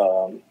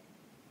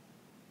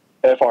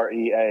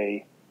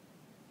F-R-E-A-K-I-N-G,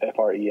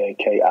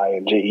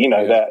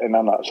 that, and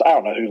I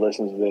don't know who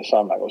listens to this, so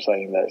I'm not going to say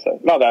any of that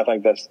stuff. Not that I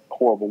think that's a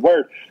horrible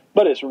word,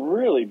 but it's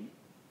really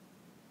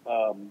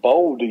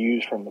bold to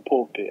use from the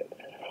pulpit,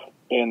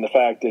 and the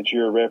fact that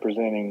you're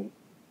representing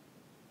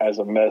as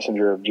a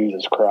messenger of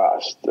Jesus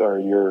Christ, or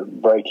you're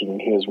breaking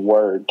his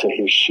word to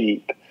his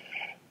sheep,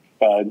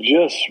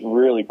 just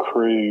really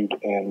crude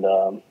and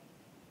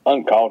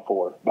uncalled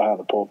for behind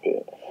the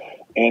pulpit.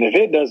 And if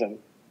it doesn't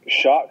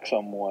shock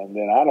someone,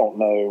 then I don't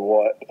know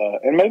what,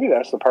 and maybe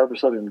that's the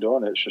purpose of him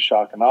doing it, it's just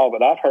shock and awe.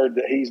 But I've heard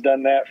that he's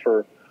done that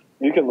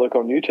you can look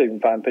on YouTube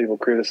and find people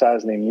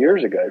criticizing him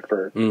years ago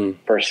for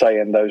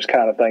saying those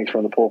kind of things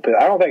from the pulpit.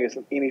 I don't think it's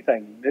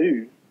anything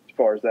new as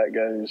far as that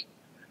goes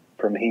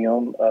from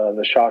him,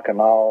 the shock and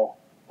awe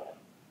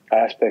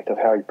aspect of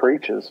how he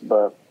preaches.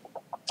 But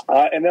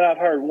and then I've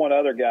heard one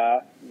other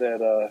guy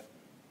that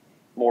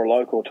more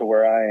local to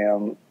where I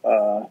am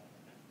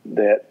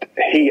that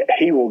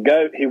he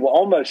will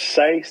almost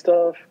say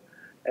stuff,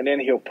 and then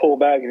he'll pull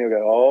back and he'll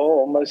go, "Oh,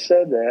 almost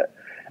said that."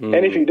 Mm-hmm.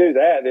 And if you do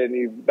that, then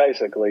you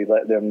basically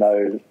let them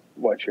know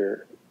what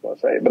you're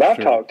saying. But I've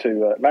talked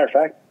to, matter of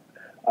fact,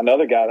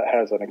 another guy that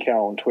has an account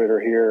on Twitter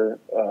here.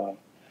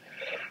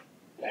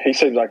 He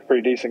seems like a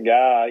pretty decent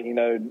guy, you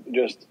know,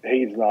 just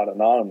he's not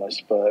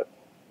anonymous, but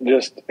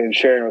just in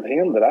sharing with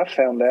him that I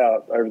found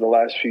out over the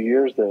last few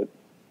years that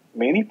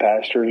many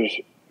pastors,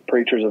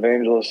 preachers,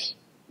 evangelists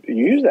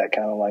use that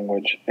kind of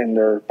language in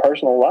their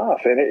personal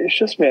life. And it's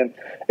just been,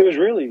 it was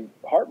really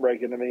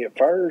heartbreaking to me at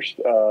first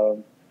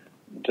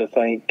to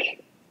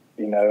think,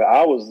 you know,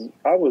 I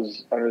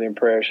was under the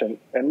impression,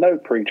 and no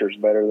preacher's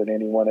better than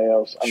anyone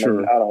else. I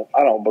mean,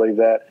 I don't believe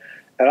that.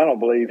 And I don't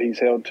believe he's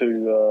held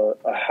to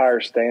a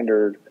higher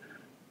standard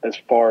as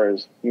far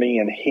as me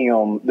and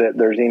him, that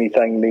there's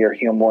anything me or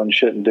him one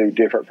shouldn't do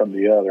different from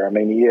the other. I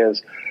mean, he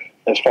is,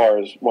 as far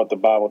as what the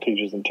Bible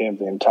teaches in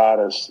Timothy and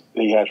Titus,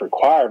 he has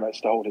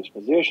requirements to hold his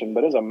position.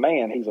 But as a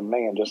man, he's a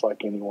man just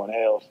like anyone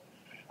else.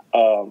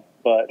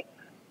 But,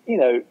 you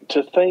know,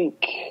 to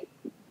think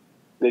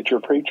that your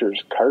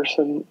preacher's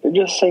cursing, it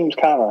just seems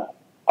kind of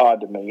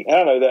odd to me. And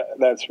I know that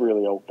that's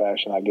really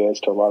old-fashioned, I guess,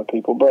 to a lot of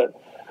people. But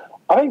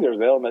I think there's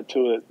an element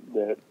to it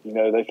that, you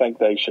know, they think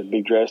they should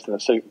be dressed in a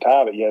suit and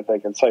tie, but yet they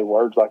can say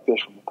words like this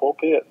from the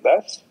pulpit.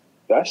 That's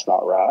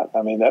not right.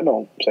 I mean, that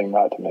don't seem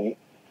right to me.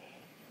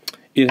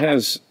 It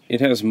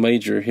has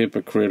major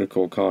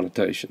hypocritical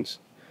connotations.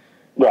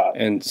 Right.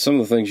 And some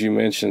of the things you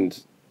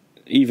mentioned,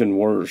 even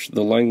worse,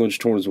 the language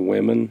towards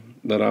women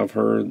that I've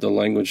heard, the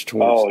language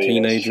towards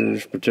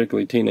teenagers,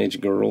 particularly teenage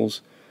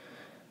girls,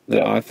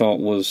 that I thought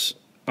was,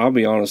 I'll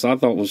be honest, I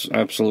thought was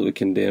absolutely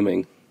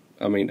condemning.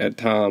 I mean, at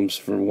times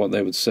for what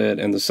they would say.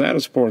 And the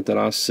saddest part that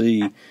I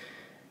see,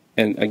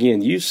 and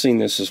again, you've seen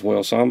this as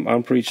well, so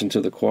I'm preaching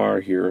to the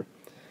choir here,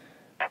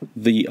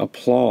 the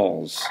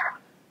applause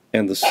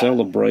and the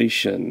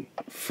celebration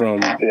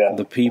from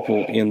the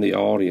people in the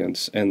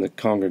audience and the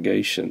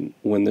congregation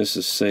when this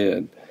is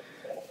said.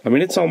 I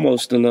mean, it's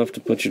almost enough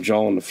to put your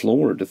jaw on the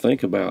floor to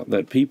think about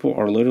that people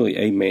are literally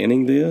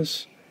amening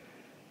this,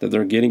 that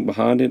they're getting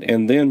behind it,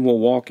 and then we'll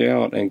walk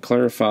out and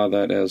clarify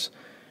that as,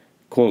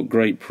 quote,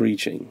 great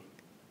preaching.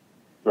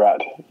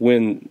 Right.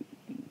 When,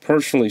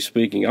 personally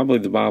speaking, I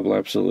believe the Bible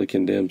absolutely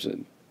condemns it.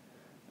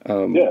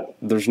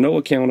 There's no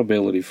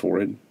accountability for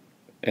it,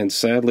 and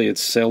sadly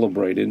it's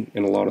celebrated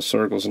in a lot of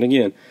circles. And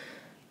again,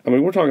 I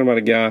mean, we're talking about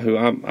a guy who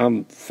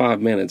I'm 5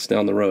 minutes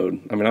down the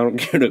road. I mean, I don't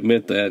care to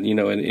admit that, you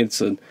know, and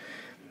it's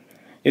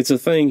a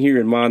thing here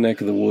in my neck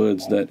of the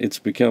woods that it's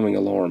becoming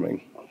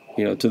alarming,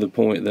 you know, to the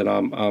point that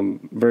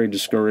I'm very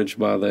discouraged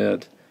by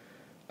that.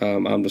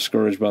 I'm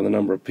discouraged by the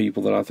number of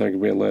people that I think are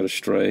being led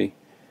astray.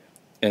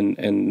 And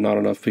not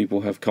enough people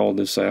have called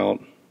this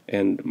out.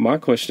 And my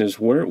question is,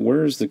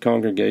 where is the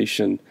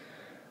congregation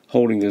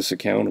holding this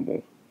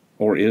accountable?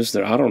 Or is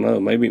there? I don't know.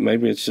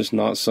 Maybe it's just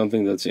not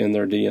something that's in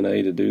their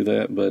DNA to do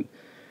that, but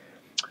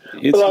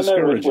it's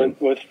discouraging. I know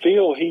with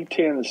Phil, he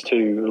tends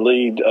to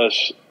lead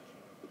us,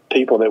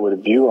 people that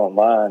would view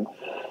online,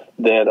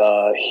 that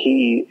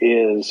he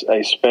is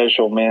a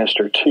special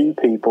minister to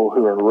people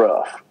who are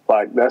rough.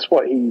 Like, that's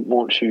what he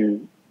wants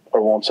you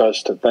or wants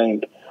us to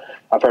think.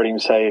 I've heard him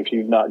say, if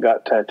you've not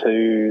got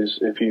tattoos,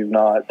 if you've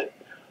not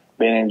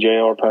been in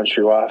jail or punched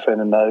your wife in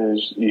the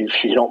nose, you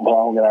don't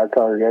belong in our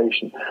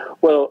congregation.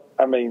 Well,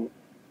 I mean,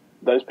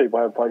 those people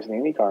have a place in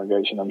any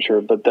congregation, I'm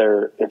sure, but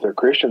if they're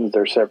Christians,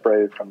 they're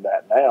separated from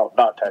that now,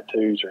 not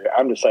tattoos. Or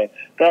I'm just saying,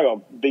 they're not going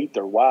to beat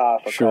their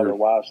wife or call their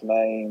wife's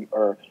name,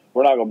 or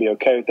we're not going to be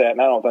okay with that. And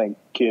I don't think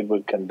Kid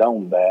would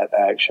condone that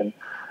action.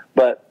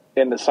 But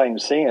in the same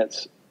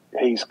sense,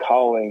 he's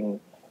calling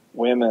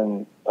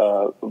women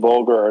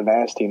vulgar or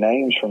nasty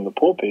names from the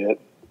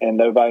pulpit, and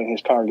nobody in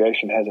his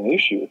congregation has an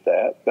issue with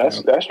that.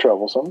 That's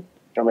troublesome.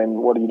 I mean,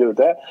 what do you do with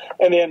that?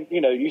 And then,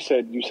 you know, you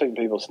said you've seen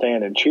people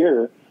stand and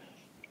cheer,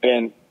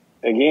 and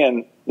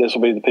again, this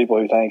will be the people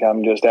who think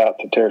I'm just out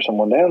to tear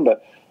someone down,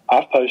 but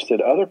I've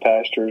posted other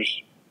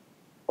pastors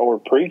or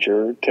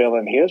preacher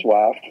telling his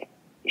wife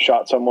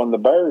shot someone the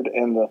bird,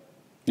 and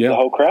the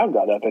whole crowd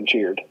got up and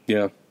cheered.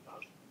 Yeah.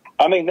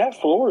 I mean, that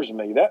floors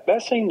me.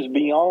 That seems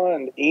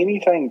beyond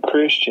anything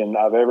Christian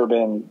I've ever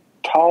been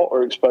taught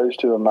or exposed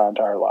to in my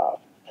entire life.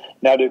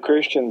 Now, do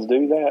Christians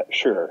do that?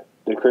 Sure.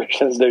 Do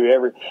Christians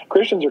do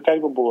Christians are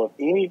capable of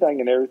anything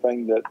and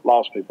everything that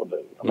lost people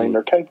do. I mean,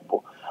 they're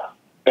capable.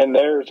 And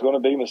there's going to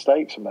be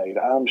mistakes made.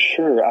 I'm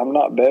sure. I'm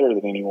not better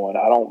than anyone.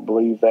 I don't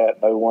believe that.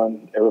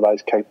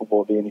 Everybody's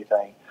capable of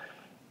anything.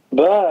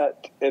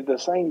 But at the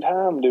same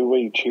time, do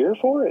we cheer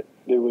for it?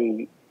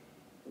 That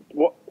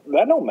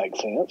don't make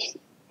sense.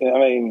 I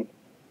mean,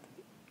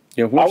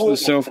 where's the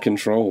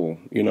self-control?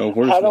 You know,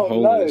 where's the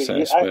holiness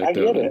aspect I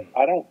get of it.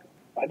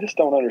 I just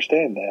don't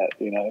understand that.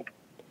 You know,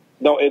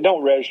 it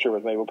don't register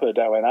with me. We'll put it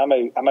that way. And I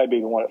may be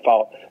the one at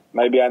fault.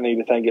 Maybe I need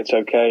to think it's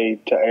okay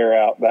to air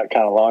out that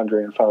kind of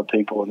laundry in front of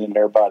people, and then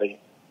everybody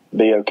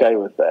be okay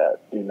with that.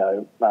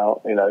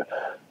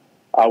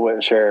 I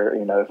wouldn't share,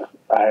 if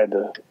I had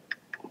to,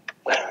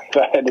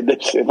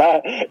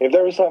 if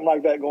there was something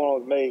like that going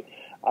on with me,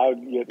 I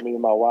would get me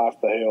and my wife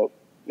to help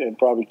and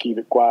probably keep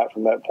it quiet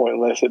from that point,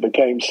 unless it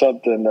became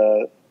something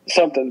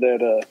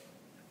that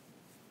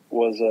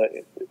was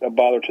a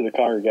bother to the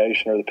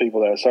congregation or the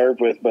people that I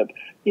served with. But,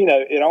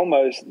 it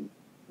almost,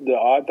 the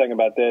odd thing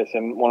about this,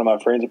 and one of my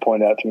friends had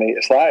pointed out to me,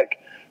 it's like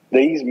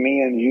these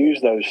men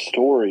use those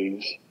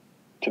stories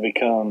to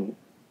become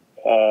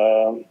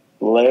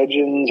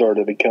legends, or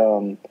to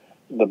become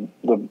the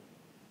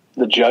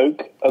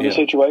joke of the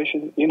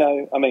situation.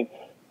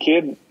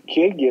 Kid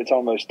gets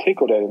almost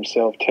tickled at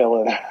himself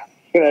telling,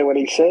 when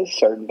he says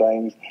certain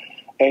things,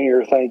 and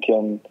you're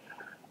thinking,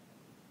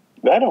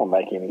 that don't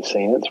make any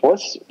sense.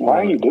 Why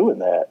are you doing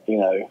that?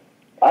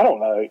 I don't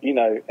know,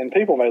 and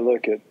people may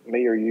look at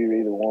me or you,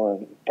 either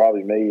one,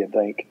 probably me, and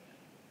think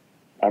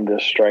I'm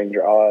just strange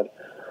or odd.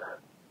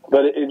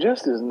 But it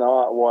just is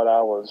not what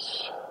I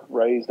was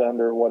raised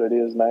under, what it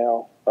is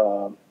now.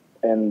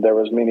 And there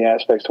was many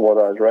aspects to what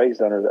I was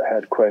raised under that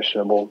had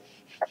questionable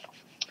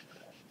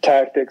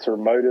tactics or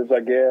motives, I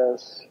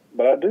guess.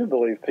 But I do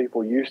believe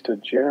people used to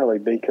generally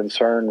be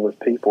concerned with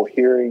people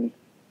hearing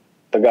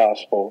the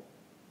gospel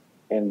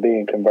and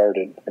being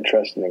converted and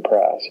trusting in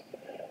Christ.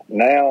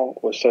 Now,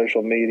 with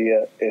social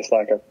media, it's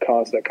like a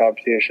constant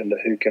competition to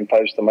who can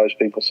post the most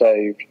people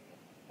saved,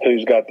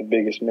 who's got the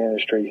biggest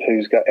ministry,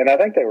 and I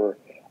think they were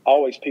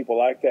always people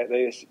like that.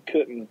 They just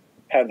couldn't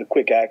have the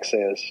quick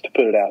access to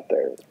put it out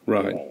there.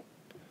 Right.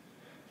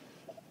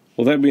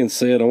 Well, that being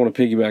said, I want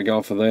to piggyback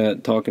off of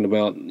that, talking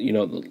about,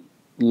 the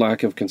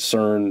lack of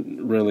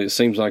concern, really, it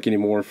seems like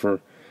anymore, for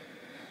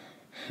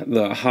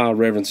the high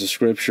reverence of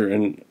Scripture.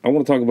 And I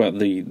want to talk about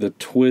the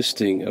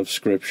twisting of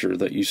Scripture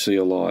that you see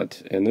a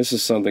lot. And this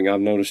is something I've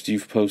noticed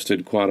you've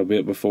posted quite a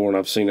bit before, and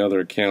I've seen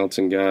other accounts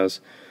and guys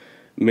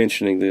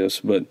mentioning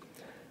this. But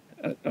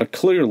a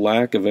clear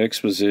lack of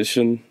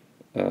exposition,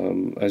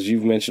 as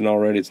you've mentioned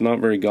already, it's not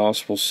very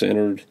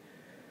gospel-centered.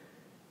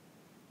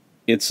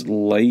 It's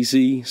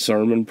lazy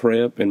sermon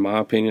prep, in my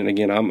opinion.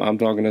 Again, I'm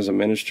talking as a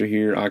minister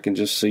here. I can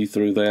just see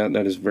through that.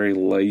 That is very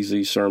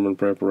lazy sermon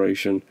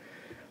preparation.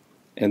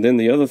 And then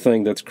the other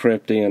thing that's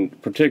crept in,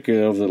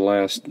 particularly over the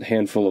last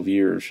handful of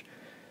years,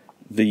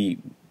 the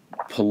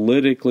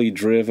politically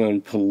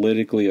driven,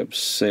 politically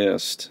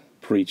obsessed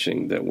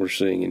preaching that we're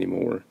seeing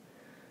anymore,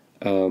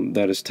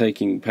 that is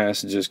taking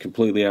passages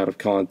completely out of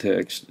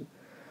context,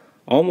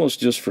 almost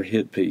just for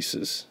hit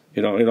pieces.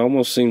 It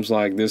almost seems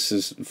like this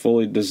is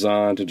fully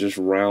designed to just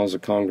rouse a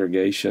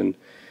congregation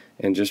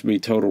and just be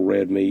total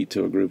red meat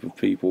to a group of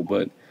people.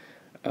 But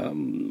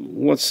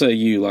what say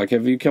you? Like,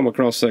 have you come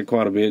across that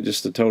quite a bit,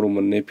 just the total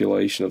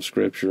manipulation of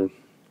Scripture?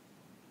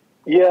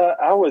 Yeah,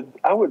 I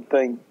would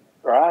think,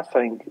 or I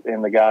think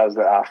in the guys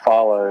that I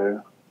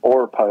follow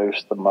or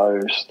post the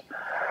most,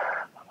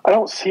 I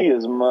don't see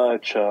as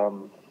much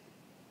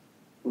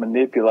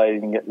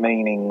manipulating it,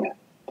 meaning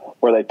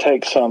where they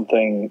take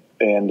something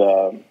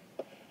and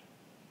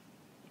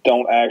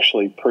don't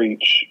actually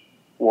preach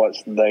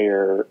what's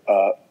there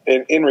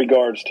in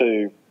regards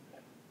to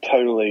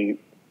totally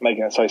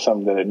making it say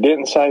something that it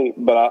didn't say.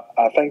 But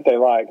I think they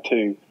like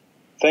to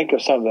think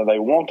of something they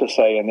want to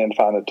say and then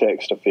find a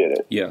text to fit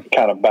it. Yeah.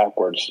 Kind of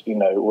backwards,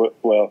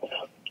 well,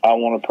 I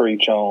want to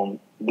preach on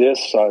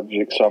this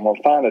subject, so I'm going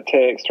to find a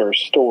text or a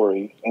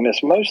story, and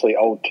it's mostly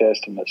Old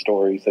Testament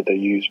stories that they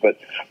use, but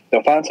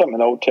they'll find something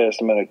in Old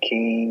Testament, a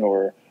king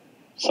or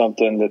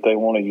something that they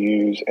want to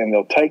use, and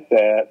they'll take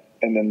that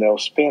and then they'll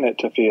spin it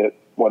to fit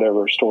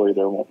whatever story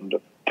they're wanting to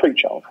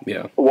preach on.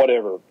 Yeah.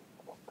 Whatever.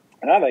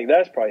 And I think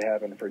that's probably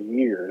happened for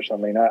years. I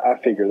mean, I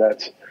figure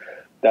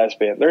there's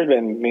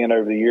been men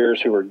over the years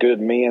who were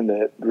good men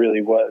that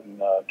really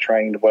wasn't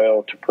trained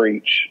well to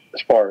preach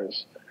as far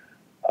as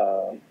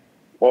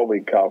what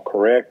we call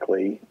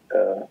correctly,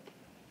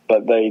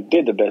 but they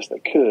did the best they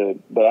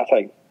could. But I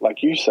think,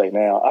 like you say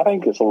now, I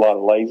think there's a lot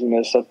of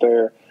laziness up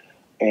there,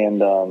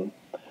 and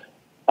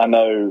I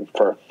know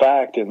for a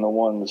fact in the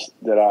ones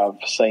that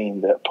I've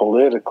seen that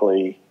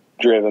politically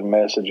driven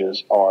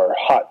messages are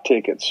hot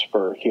tickets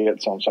for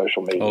hits on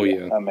social media. Oh,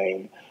 yeah. I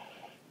mean,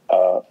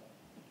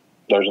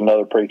 there's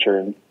another preacher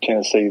in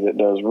Tennessee that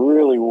does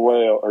really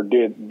well, or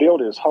did build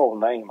his whole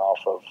name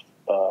off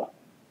of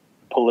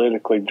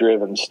politically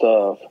driven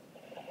stuff.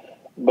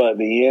 But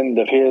the end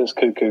of his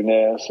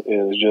cuckoo-ness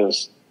is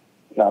just,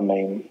 I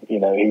mean,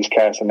 he's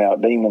casting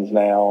out demons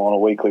now on a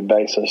weekly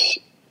basis.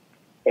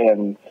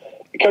 And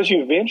because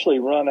you eventually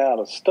run out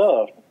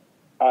of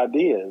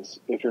ideas,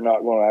 if you're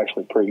not going to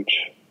actually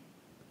preach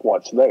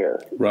what's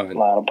there, right,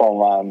 line upon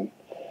line,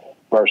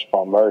 verse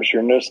upon verse.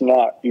 You're just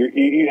not.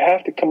 You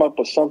have to come up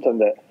with something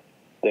that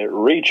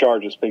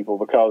recharges people,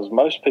 because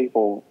most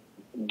people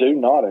do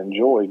not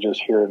enjoy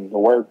just hearing the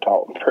word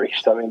taught and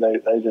preached. I mean,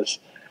 they just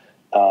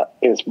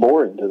it's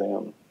boring to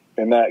them,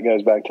 and that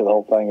goes back to the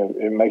whole thing of,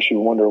 it makes you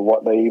wonder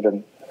what they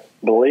even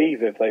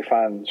believe if they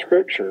find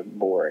Scripture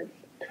boring.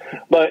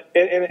 But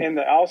and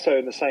also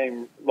in the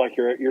same, like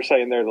you're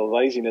saying there, the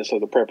laziness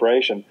of the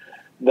preparation.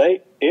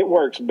 it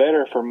works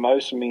better for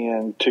most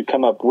men to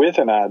come up with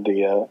an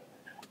idea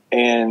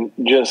and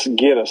just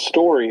get a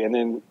story and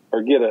then,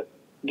 or get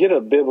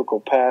a biblical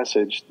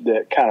passage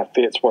that kind of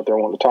fits what they're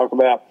wanting to talk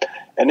about,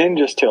 and then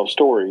just tell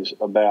stories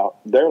about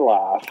their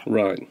life.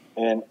 Right.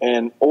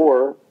 And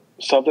or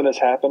something that's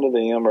happened to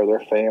them or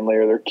their family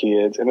or their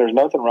kids. And there's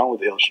nothing wrong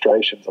with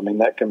illustrations. I mean,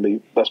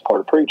 that's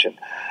part of preaching.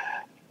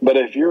 But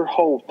if your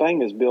whole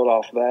thing is built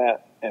off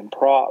that and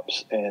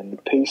props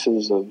and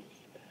pieces of,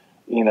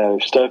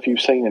 stuff you've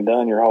seen and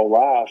done your whole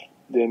life,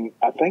 then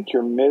I think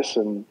you're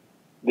missing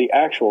the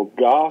actual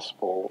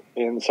gospel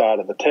inside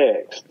of the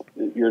text.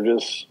 You're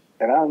just,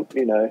 and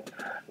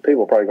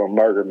people are probably going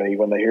to murder me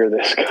when they hear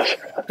this, because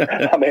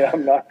I mean,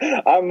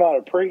 I'm not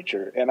a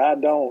preacher, and I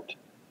don't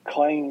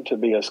claim to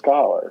be a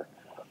scholar,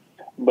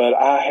 but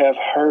I have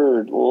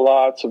heard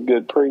lots of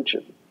good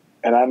preaching,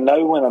 and I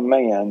know when a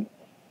man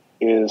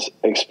is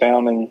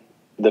expounding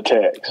the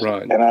text,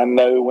 right, and I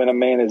know when a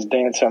man is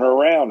dancing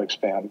around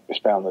expound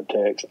the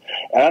text,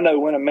 and I know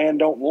when a man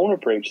don't want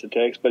to preach the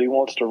text, but he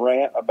wants to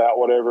rant about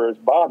whatever is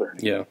bothering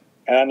him. Yeah.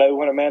 And I know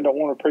when a man don't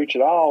want to preach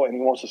at all and he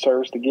wants the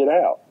service to get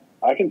out.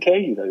 I can tell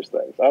you those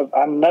things.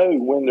 I know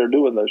when they're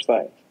doing those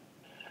things.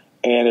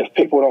 And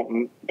if a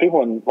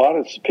lot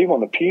of people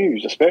in the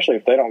pews, especially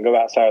if they don't go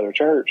outside of their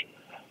church,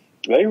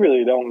 they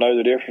really don't know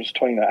the difference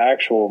between the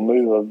actual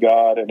move of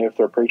God and if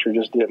their preacher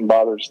just didn't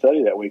bother to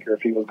study that week, or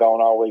if he was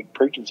gone all week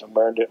preaching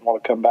somewhere and didn't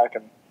want to come back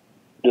and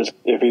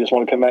if he just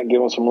want to come back and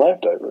give them some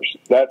leftovers.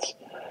 That's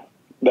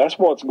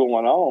what's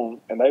going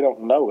on, and they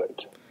don't know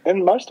it.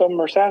 And most of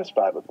them are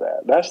satisfied with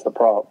that. That's the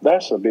problem.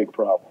 That's a big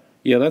problem.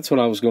 Yeah, that's what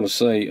I was going to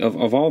say.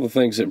 Of all the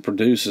things it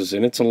produces,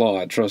 and it's a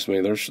lot, trust me,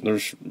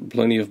 there's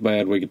plenty of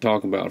bad we could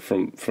talk about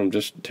from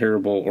just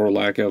terrible or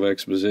lack of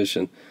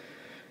exposition.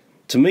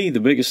 To me, the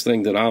biggest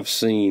thing that I've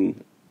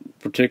seen,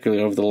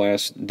 particularly over the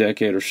last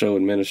decade or so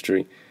in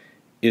ministry,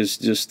 is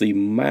just the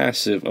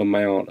massive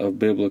amount of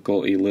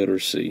biblical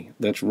illiteracy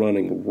that's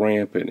running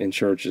rampant in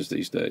churches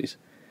these days.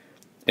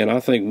 And I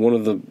think one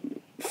of the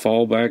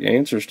fallback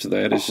answers to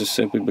that is just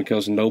simply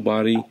because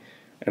nobody,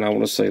 and I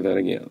want to say that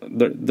again,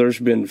 there's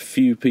been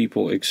few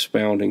people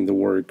expounding the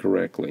word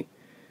correctly.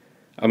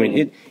 I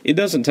mean, it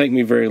doesn't take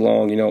me very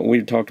long.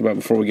 We talked about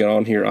before we got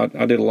on here, I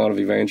did a lot of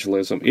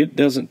evangelism. It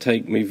doesn't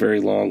take me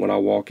very long when I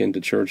walk into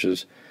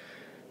churches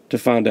to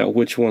find out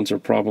which ones are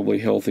probably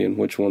healthy and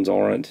which ones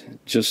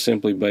aren't, just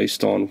simply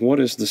based on what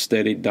is the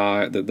steady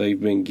diet that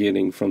they've been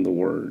getting from the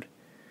Word.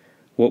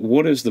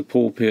 What is the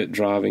pulpit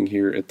driving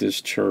here at this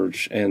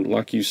church? And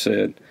like you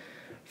said,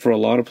 for a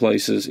lot of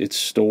places, it's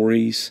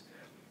stories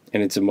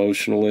and it's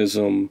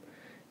emotionalism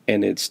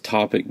and it's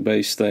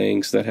topic-based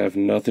things that have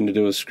nothing to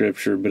do with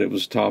Scripture, but it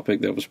was a topic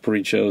that was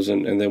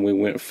pre-chosen, and then we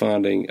went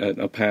finding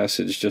a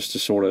passage just to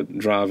sort of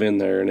drive in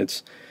there, and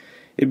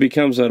it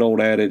becomes that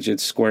old adage,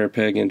 it's square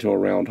peg into a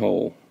round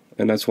hole,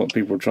 and that's what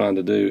people are trying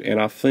to do.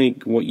 And I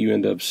think what you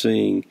end up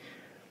seeing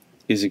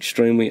is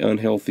extremely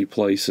unhealthy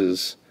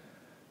places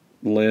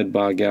led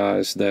by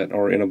guys that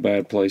are in a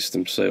bad place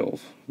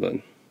themselves. But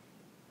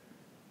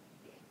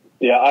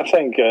yeah, I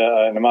think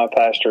and my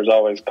pastor's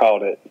always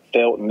called it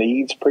felt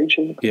needs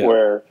preaching,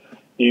 where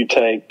you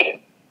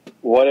take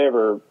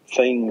whatever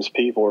things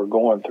people are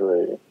going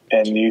through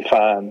and you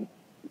find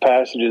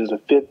passages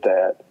that fit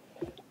that.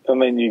 I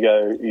mean,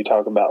 you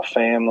talk about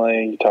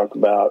family, you talk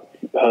about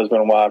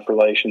husband and wife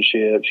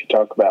relationships, you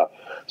talk about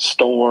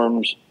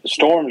storms.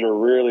 Storms are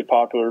really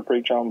popular to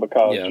preach on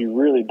because you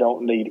really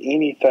don't need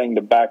anything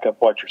to back up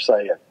what you're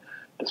saying.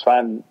 Just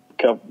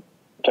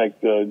take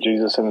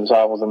Jesus and the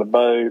disciples in the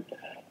boat,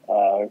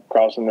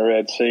 crossing the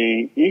Red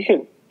Sea.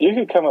 You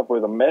could come up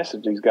with a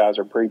message these guys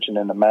are preaching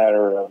in a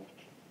matter of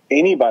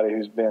anybody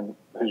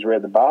who's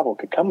read the Bible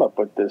could come up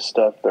with this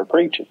stuff they're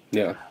preaching.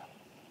 Yeah.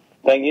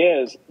 Thing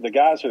is, the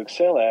guys who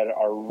excel at it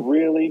are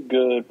really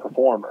good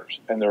performers,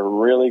 and they're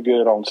really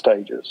good on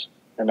stages.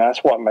 And that's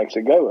what makes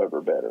it go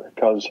over better,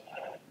 because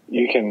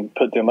you can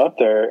put them up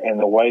there, and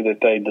the way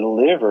that they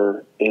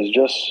deliver is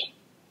just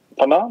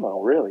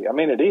phenomenal, really. I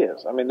mean, it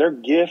is. I mean, they're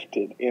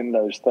gifted in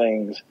those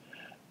things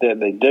that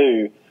they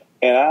do.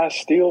 And I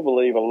still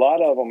believe a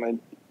lot of them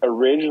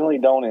originally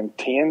don't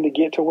intend to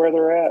get to where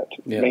they're at,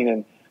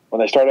 meaning when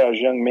they start out as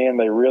young men,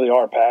 they really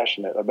are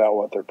passionate about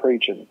what they're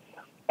preaching.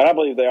 And I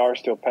believe they are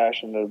still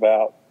passionate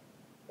about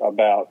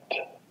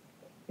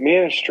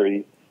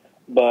ministry.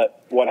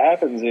 But what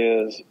happens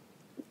is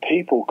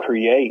people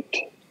create.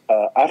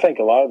 I think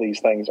a lot of these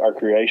things are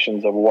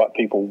creations of what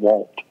people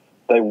want.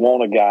 They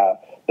want a guy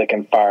that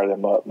can fire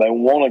them up. They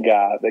want a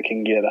guy that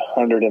can get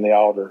 100 in the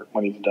altar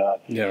when he's done.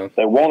 Yeah.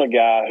 They want a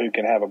guy who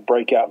can have a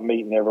breakout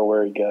meeting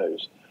everywhere he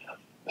goes.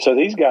 So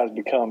these guys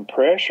become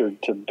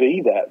pressured to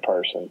be that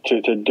person,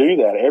 to do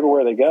that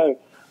everywhere they go.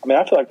 I mean,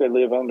 I feel like they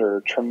live under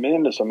a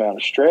tremendous amount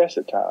of stress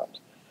at times.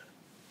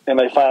 And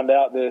they find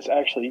out that it's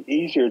actually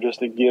easier just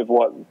to give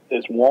what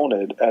is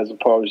wanted as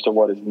opposed to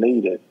what is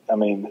needed. I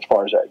mean, as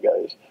far as that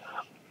goes.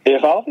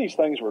 If all these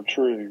things were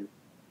true,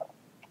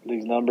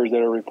 these numbers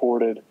that are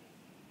reported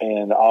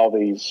and all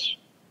these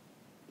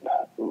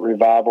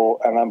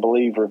revival, and I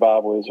believe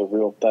revival is a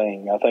real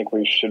thing. I think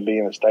we should be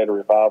in a state of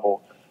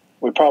revival.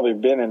 We've probably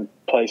been in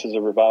places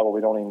of revival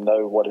we don't even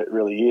know what it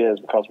really is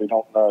because we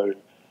don't know.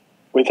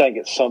 We think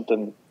it's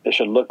something, it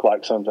should look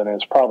like something, and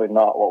it's probably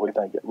not what we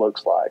think it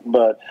looks like.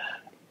 But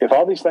if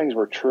all these things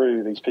were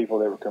true, these people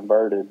that were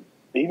converted,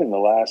 even the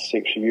last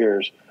 6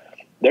 years,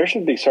 there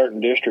should be certain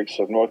districts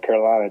of North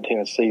Carolina and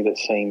Tennessee that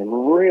seen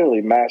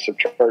really massive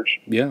church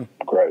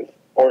growth,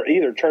 or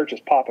either churches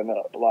popping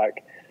up.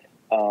 Like,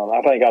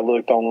 I think I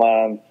looked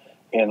online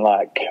in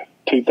like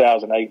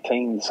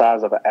 2018, the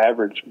size of an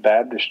average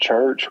Baptist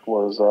church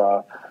was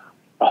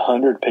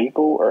 100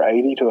 people or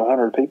 80 to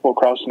 100 people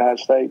across the United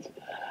States.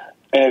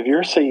 And if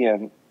you're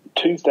seeing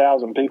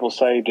 2,000 people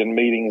saved in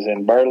meetings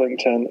in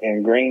Burlington,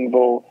 in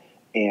Greenville,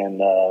 in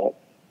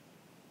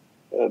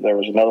there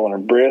was another one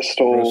in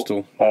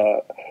Bristol.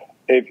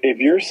 If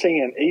you're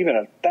seeing even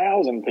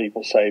 1,000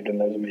 people saved in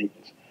those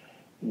meetings,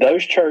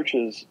 those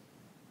churches,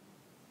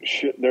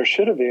 there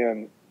should have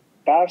been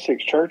 5-6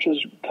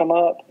 churches come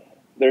up.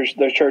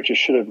 Those churches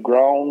should have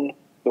grown.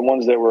 The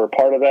ones that were a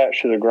part of that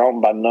should have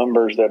grown by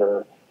numbers that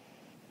are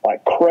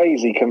like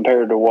crazy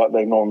compared to what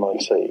they normally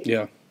see.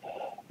 Yeah.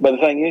 But the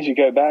thing is, you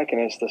go back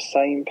and it's the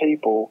same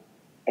people,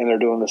 and they're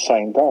doing the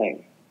same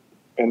thing.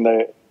 And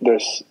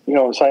there's, you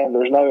know what I'm saying?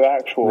 There's no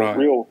actual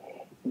real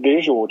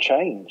visual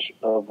change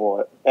of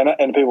what.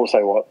 And people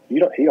say, well, he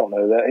don't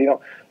know that.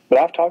 But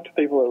I've talked to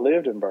people that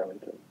lived in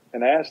Burlington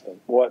and asked them,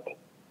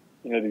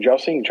 did y'all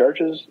see any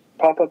churches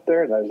pop up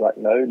there? And they was like,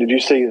 no. Did you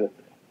see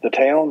the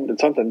town? Did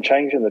something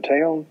change in the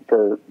town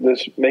for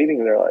this meeting?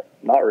 And they're like,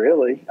 not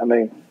really. I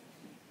mean,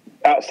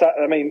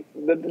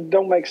 that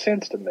don't make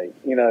sense to me.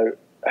 You know,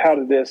 how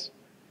did this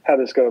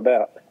go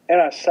about?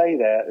 And I say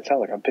that, it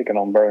sounds like I'm picking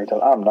on Burlington.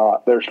 I'm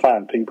not. There's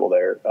fine people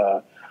there,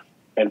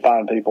 and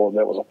fine people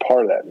that was a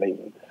part of that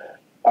meeting.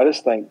 I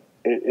just think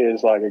it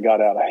is like it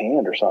got out of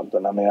hand or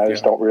something. I mean, I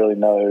just don't really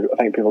know. I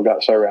think people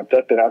got so wrapped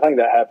up in it. I think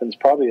that happens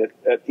probably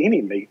at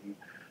any meeting.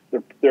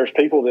 There's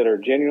people that are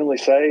genuinely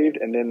saved,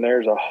 and then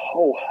there's a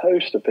whole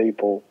host of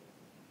people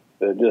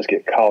that just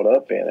get caught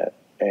up in it.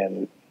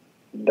 And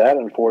that,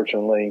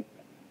 unfortunately,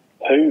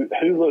 who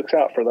looks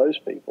out for those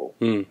people?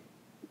 Who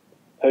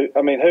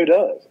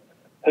does?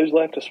 Who's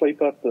left to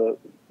sweep up the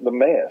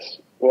mess?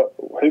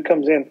 Who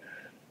comes in?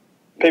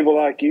 People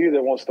like you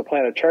that wants to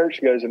plant a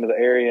church goes into the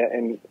area,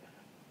 and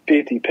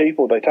 50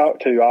 people they talk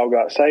to all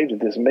got saved at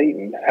this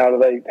meeting. How do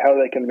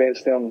they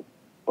convince them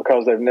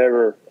because they've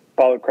never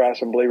followed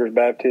Christ in believer's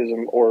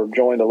baptism or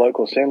joined a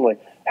local assembly?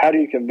 How do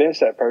you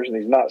convince that person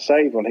he's not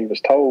saved when he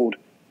was told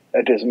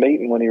at this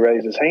meeting when he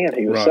raised his hand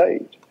he was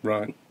saved?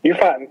 Right. You're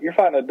fighting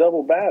a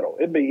double battle.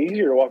 It'd be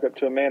easier to walk up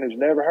to a man who's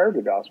never heard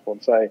the gospel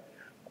and say,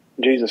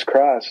 Jesus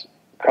Christ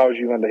calls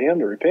you unto him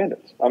to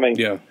repentance. I mean,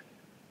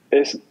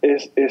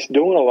 it's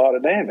doing a lot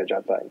of damage,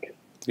 I think.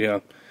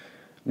 Yeah.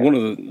 One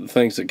of the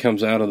things that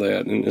comes out of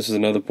that, and this is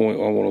another point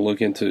I want to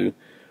look into,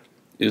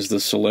 is the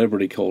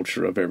celebrity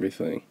culture of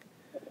everything.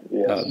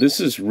 Yes.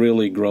 This is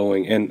really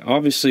growing, and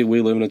obviously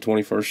we live in the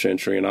 21st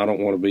century, and I don't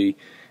want to be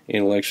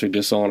intellectually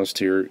dishonest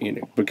here,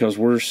 because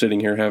we're sitting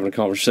here having a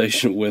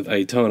conversation with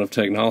a ton of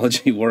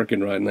technology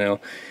working right now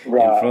in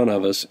front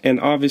of us, and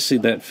obviously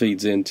that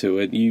feeds into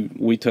it.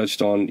 We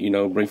touched on,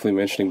 briefly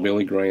mentioning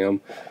Billy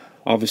Graham.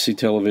 Obviously,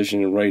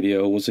 television and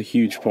radio was a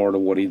huge part of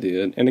what he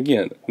did, and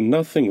again,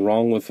 nothing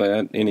wrong with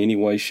that in any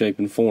way, shape,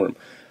 and form.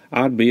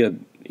 I'd be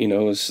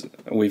as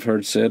we've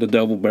heard said, a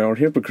double-barreled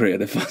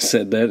hypocrite if I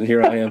said that, and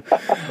here I am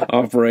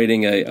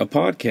operating a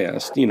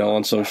podcast,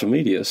 on social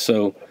media.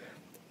 So,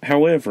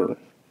 however,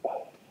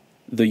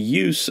 the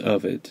use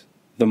of it,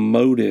 the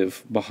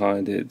motive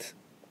behind it,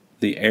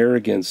 the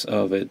arrogance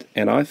of it,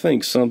 and I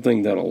think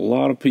something that a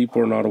lot of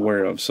people are not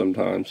aware of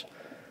sometimes,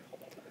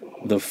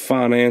 the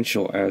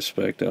financial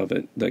aspect of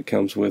it that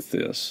comes with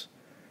this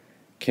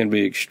can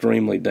be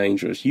extremely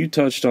dangerous. You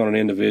touched on an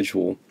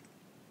individual,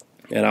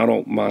 and I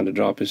don't mind to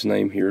drop his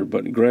name here,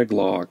 but Greg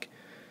Locke,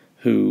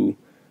 who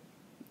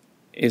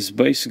is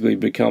basically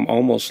become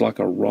almost like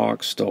a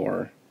rock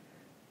star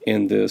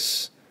in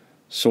this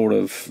sort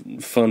of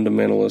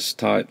fundamentalist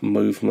type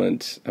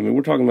movement. I mean,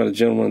 we're talking about a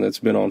gentleman that's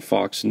been on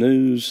Fox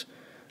News,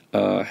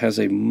 has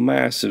a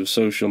massive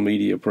social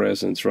media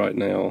presence right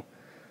now,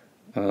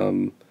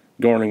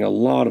 garnering a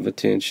lot of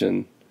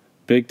attention,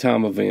 big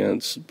time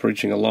events,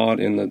 preaching a lot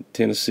in the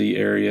Tennessee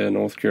area,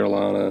 North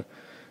Carolina,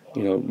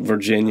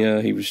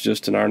 Virginia. He was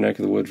just in our neck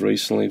of the woods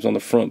recently. He was on the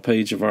front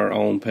page of our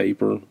own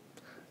paper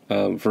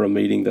for a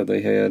meeting that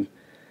they had.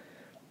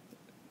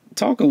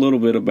 Talk a little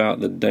bit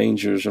about the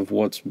dangers of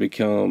what's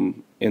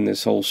become in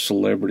this whole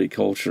celebrity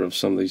culture of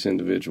some of these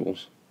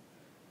individuals.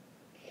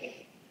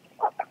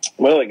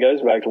 Well, it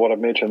goes back to what I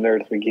mentioned there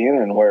at the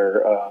beginning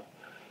where,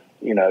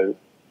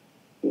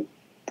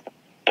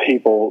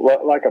 people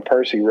like a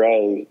Percy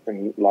Rowe,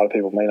 and a lot of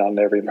people may not have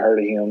never even heard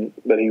of him,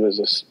 but he was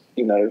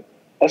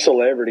a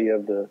celebrity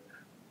of the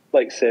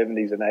late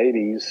 70s and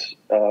 80s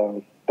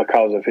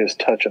because of his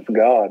touch of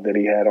God that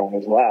he had on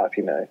his life,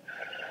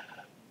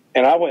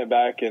 And I went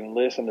back and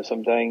listened to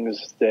some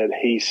things that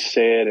he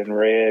said and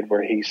read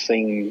where he's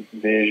seen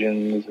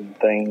visions and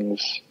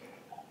things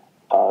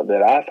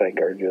that I think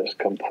are just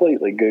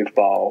completely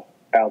goofball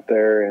out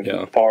there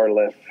and far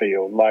left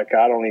field. Like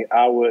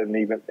I wouldn't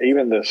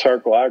even the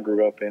circle I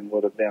grew up in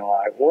would have been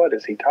like, what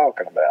is he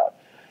talking about?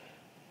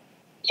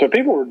 So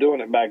people were doing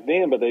it back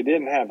then, but they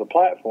didn't have the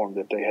platform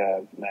that they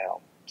have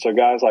now. So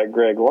guys like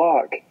Greg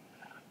Locke,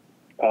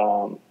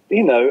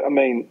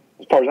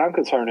 as far as I'm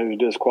concerned, he was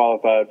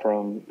disqualified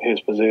from his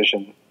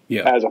position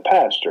as a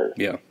pastor.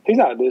 Yeah. He's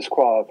not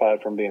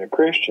disqualified from being a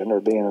Christian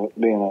or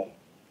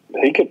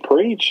he could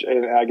preach,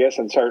 I guess,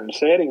 in certain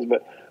settings,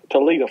 but to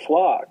lead a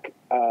flock,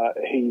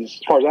 he's,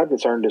 as far as I'm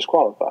concerned,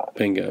 disqualified.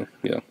 Bingo.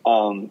 Yeah.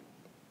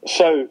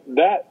 So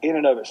that in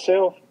and of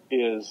itself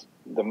is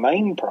the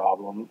main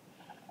problem.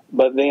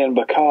 But then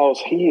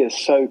because he is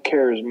so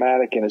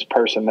charismatic in his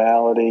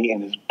personality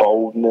and his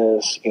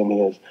boldness and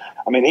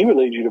he would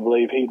lead you to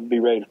believe he'd be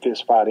ready to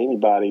fist fight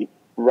anybody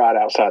right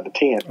outside the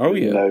tent. Oh,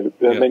 yeah.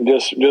 I mean,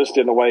 just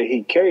in the way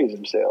he carries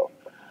himself.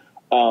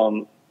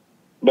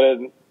 But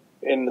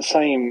in the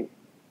same,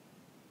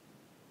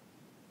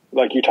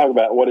 like you talk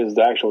about what is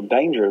the actual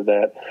danger of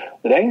that,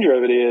 the danger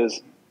of it is,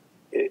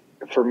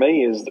 for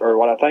me, or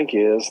what I think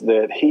is,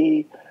 that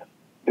he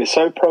is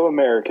so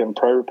pro-American,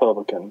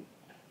 pro-Republican,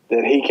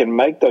 that he can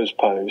make those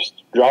posts,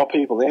 draw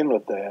people in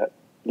with that,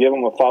 give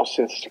them a false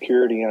sense of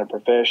security in a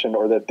profession,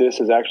 or that this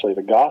is actually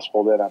the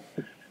gospel.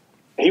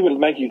 He would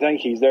make you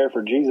think he's there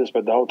for Jesus,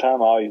 but the whole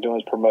time all he's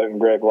doing is promoting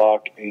Greg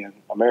Locke in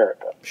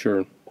America.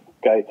 Sure.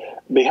 Okay.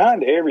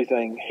 Behind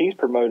everything, he's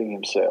promoting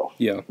himself.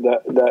 Yeah.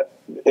 But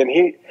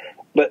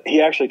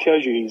he actually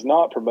tells you he's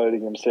not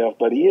promoting himself,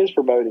 but he is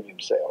promoting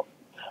himself.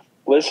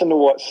 Listen to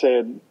what's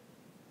said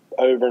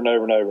over and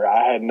over and over.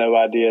 I had no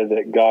idea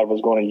that God was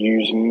going to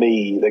use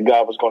me, that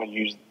God was going to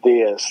use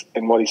this.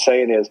 And what he's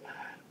saying is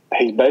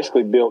he's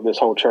basically built this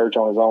whole church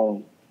on his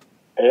own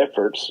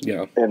efforts,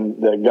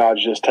 and that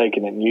God's just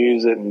taking it and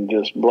using it and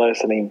just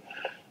blessing him.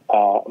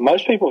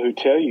 Most people who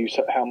tell you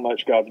how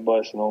much God's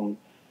blessing them,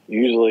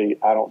 usually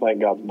I don't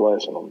think God's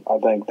blessing them. I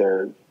think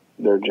they're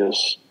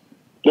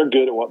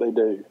good at what they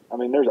do. I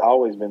mean, there's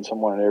always been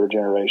someone in every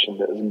generation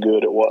that is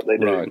good at what they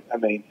do. Right. I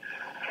mean,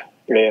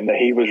 and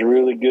he was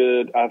really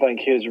good. I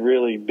think his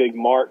really big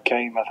mark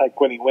came, I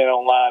think, when he went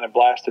online and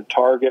blasted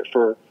Target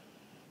for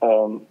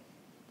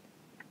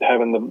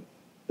having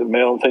the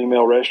male and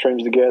female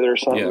restrooms together or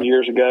something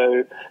years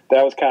ago.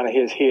 That was kind of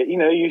his hit. You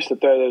know, he used to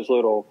throw those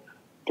little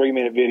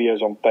 3-minute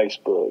videos on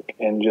Facebook,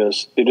 and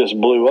it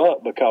just blew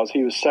up because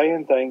he was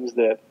saying things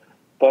that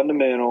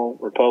fundamental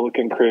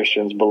Republican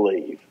Christians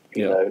believe.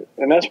 You know,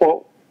 and that's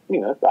what,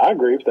 I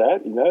agree with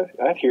that.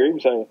 I hear him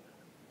say,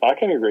 I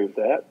can agree with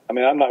that. I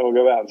mean, I'm not going to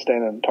go out and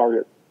stand in the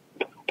Target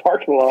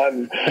parking lot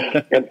and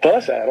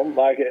fuss at them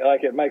like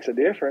it makes a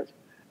difference.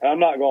 And I'm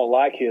not going to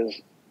like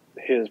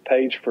his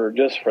page for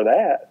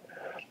that.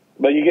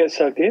 But you get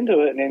sucked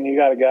into it, and then you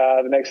got a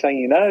guy, the next thing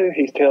you know,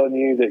 he's telling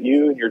you that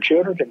you and your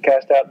children can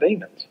cast out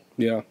demons.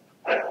 Yeah.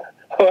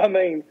 Well, I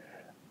mean,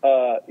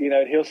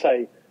 he'll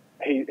say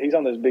he's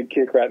on this big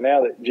kick right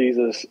now that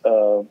Jesus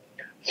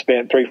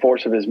spent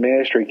 3/4 of his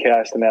ministry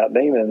casting out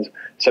demons,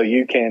 so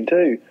you can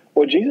too.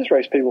 Well, Jesus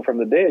raised people from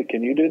the dead.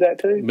 Can you do that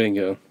too?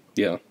 Bingo.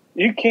 Yeah.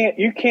 You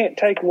can't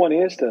take one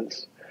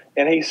instance,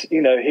 and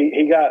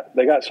they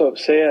got so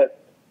upset.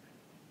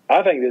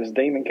 I think this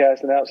demon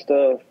casting out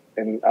stuff,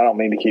 and I don't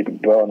mean to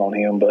keep dwelling on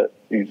him, but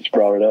you just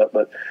brought it up.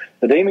 But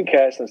the demon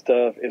casting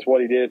stuff is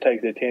what he did to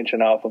take the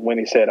attention off of when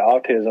he said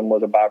autism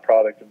was a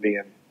byproduct of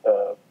being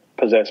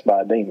possessed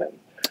by a demon.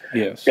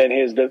 Yes. And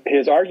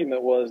his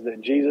argument was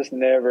that Jesus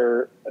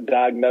never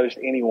diagnosed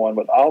anyone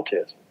with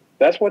autism.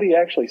 That's what he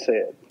actually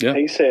said. Yeah.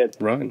 He said,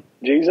 right.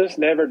 Jesus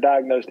never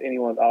diagnosed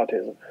anyone with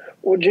autism.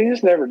 Well,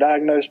 Jesus never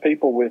diagnosed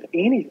people with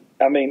any.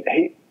 I mean,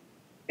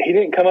 he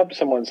didn't come up to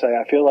someone and say,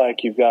 I feel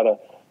like you've got a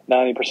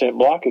 90%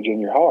 blockage in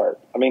your heart.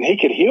 I mean, he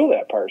could heal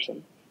that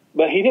person,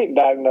 but he didn't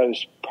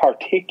diagnose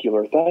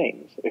particular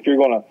things. If you're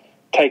going to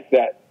take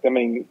that, I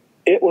mean,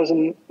 it was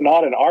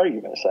not an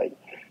argument sake.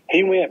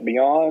 He went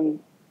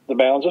beyond the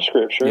bounds of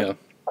Scripture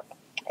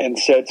and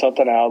said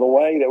something out of the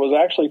way that was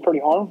actually pretty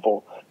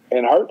harmful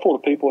and hurtful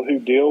to people who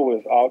deal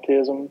with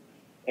autism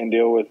and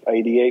deal with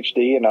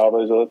ADHD and all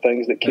those other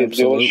things that kids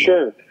deal with.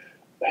 Sure,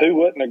 who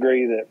wouldn't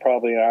agree that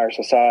probably in our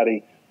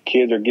society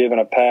kids are given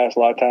a pass a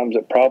lot of times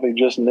that probably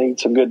just need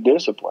some good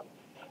discipline.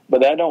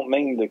 But that don't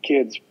mean the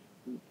kid's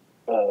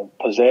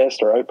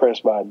possessed or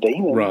oppressed by a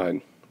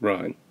demon.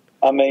 Right.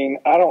 I mean,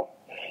 I don't,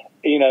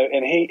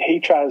 and he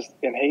tries,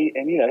 and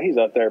he's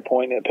up there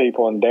pointing at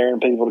people and daring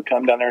people to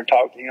come down there and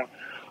talk to him.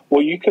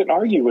 Well, you couldn't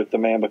argue with the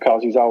man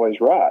because he's always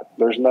right.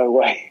 There's no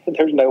way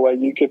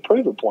you could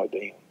prove a point to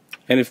him.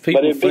 And if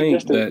people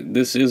think that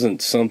this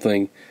isn't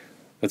something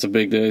that's a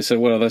big deal, they say,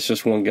 well, that's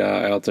just one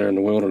guy out there in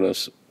the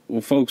wilderness. Well,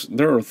 folks,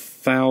 there are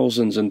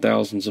thousands and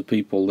thousands of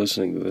people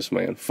listening to this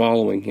man,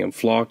 following him,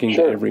 flocking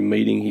to every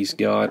meeting he's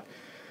got.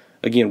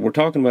 Again, we're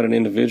talking about an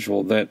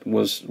individual that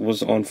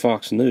was on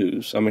Fox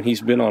News. I mean,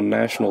 he's been on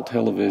national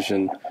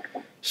television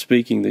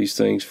speaking these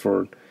things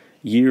for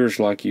years,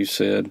 like you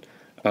said,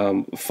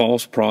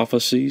 false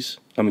prophecies.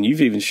 I mean,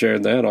 you've even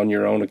shared that on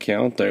your own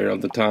account there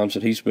of the times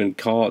that he's been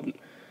caught,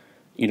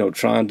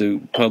 trying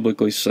to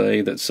publicly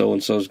say that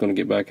so-and-so is going to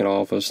get back in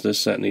office,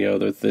 this, that, and the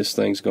other, this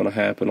thing's going to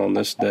happen on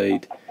this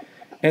date,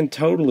 and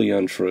totally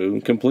untrue,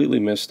 completely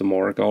missed the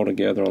mark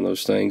altogether on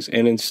those things.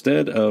 And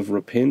instead of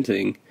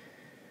repenting,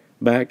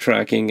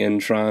 backtracking and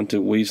trying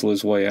to weasel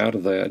his way out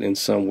of that in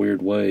some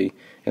weird way.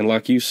 And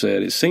like you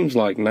said, it seems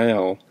like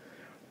now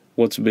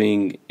what's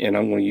being, and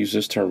I'm going to use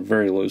this term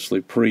very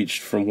loosely,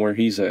 preached from where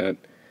he's at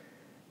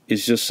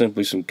is just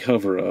simply some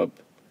cover-up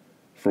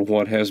for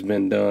what has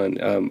been done.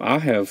 I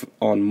have,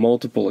 on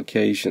multiple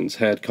occasions,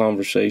 had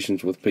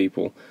conversations with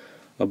people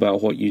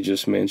about what you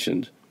just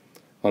mentioned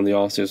on the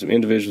autism.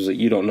 Individuals that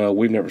you don't know,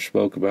 we've never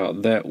spoke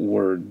about, that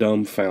were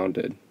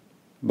dumbfounded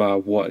by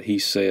what he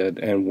said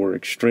and were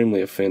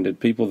extremely offended.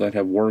 People that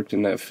have worked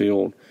in that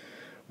field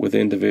with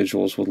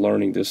individuals with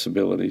learning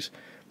disabilities.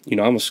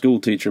 I'm a school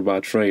teacher by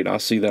trade. I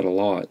see that a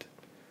lot.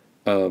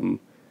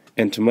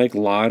 And to make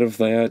light of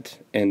that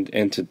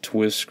and to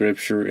twist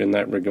Scripture in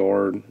that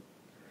regard,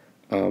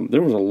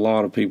 there was a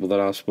lot of people that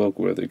I spoke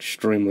with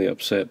extremely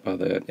upset by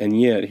that.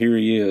 And yet, here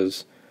he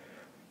is,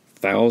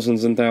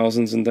 thousands and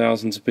thousands and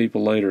thousands of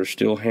people later,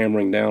 still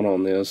hammering down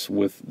on this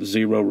with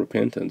zero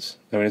repentance.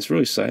 I mean, it's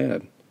really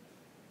sad.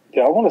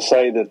 Yeah, I want to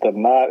say that the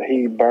night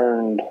he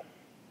burned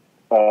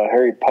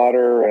Harry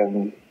Potter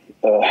and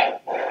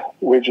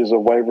Witches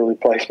of Waverly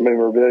Place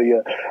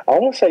memorabilia, I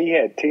want to say he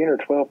had 10 or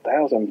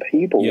 12,000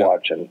 people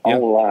watching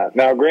online.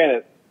 Now,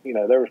 granted,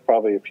 there was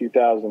probably a few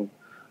thousand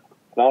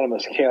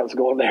anonymous accounts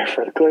going there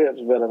for the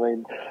clips, but I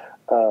mean,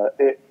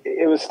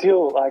 it was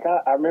still like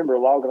I remember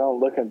logging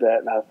on, looking at that,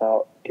 and I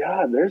thought,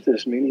 God, there's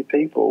this many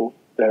people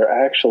that are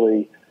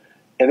actually,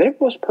 and it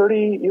was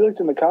pretty. You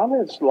looked in the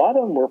comments, a lot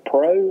of them were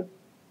pro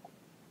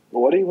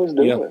what he was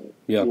doing.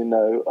 Yeah.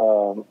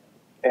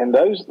 And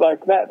those,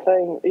 like that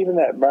thing, even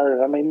that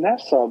burn, I mean,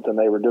 that's something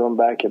they were doing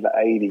back in the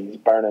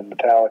 80s, burning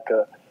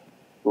Metallica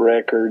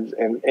records.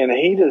 And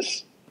he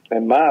just,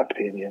 in my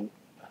opinion,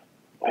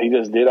 he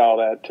just did all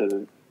that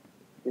to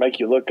make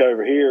you look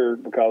over here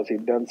because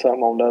he'd done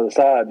something on the other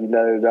side,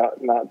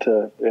 not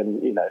to,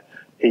 and,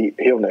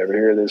 he'll never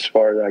hear this as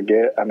far as I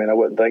get. I mean, I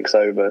wouldn't think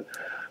so, but,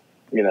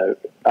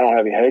 I don't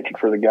have any hatred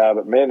for the guy,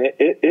 but man,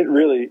 it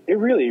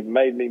really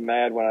made me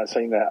mad when I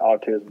seen that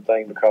autism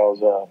thing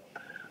because,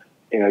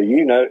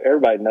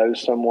 everybody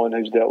knows someone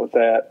who's dealt with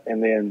that,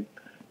 and then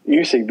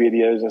you see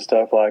videos and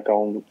stuff like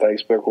on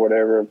Facebook or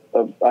whatever.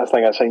 I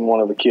think I seen one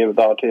of the kid with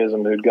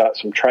autism who'd got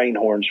some train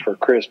horns for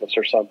Christmas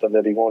or something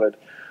that he wanted,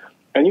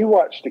 and you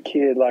watched a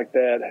kid like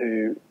that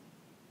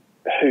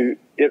who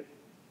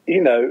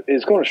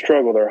is going to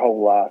struggle their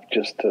whole life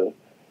just to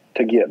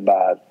get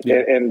by,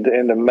 and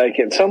to make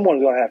it.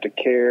 Someone's going to have to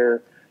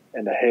care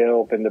and to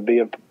help and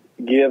to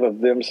give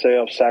of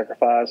themselves,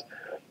 sacrifice.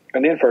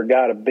 And then for a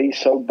guy to be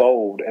so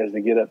bold as to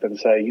get up and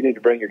say, you need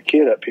to bring your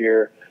kid up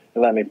here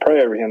and let me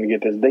pray over him to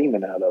get this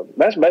demon out of him.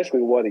 That's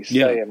basically what he's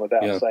saying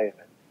without saying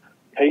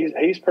it.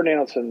 He's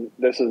pronouncing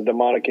this is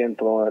demonic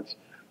influence.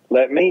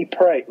 Let me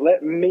pray.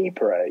 Let me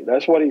pray.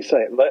 That's what he's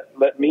saying.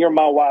 Let me or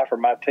my wife or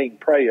my team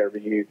pray over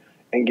you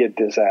and get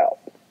this out.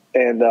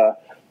 And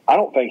I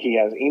don't think he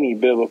has any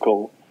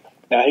biblical.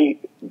 Now,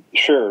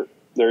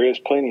 there is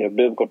plenty of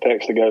biblical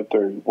text to go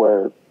through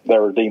where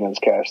there were demons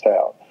cast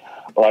out.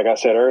 But like I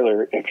said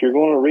earlier, if you're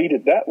going to read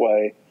it that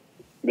way,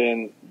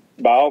 then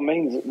by all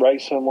means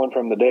raise someone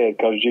from the dead,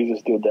 because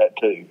Jesus did that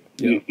too.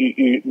 Yeah.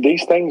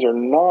 These things are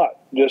not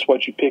just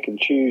what you pick and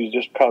choose.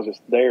 Just because it's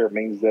there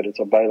means that it's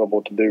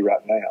available to do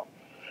right now.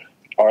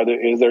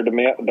 Is there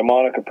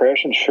demonic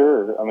oppression?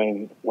 Sure. I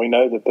mean, we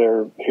know that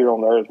they're here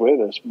on the earth with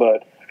us,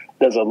 but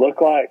does it look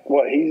like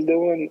what he's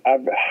doing? I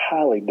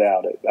highly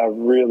doubt it. I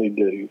really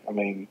do. I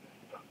mean,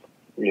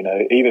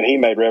 even he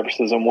made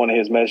references in one of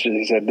his messages.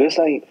 He said, this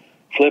ain't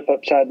flip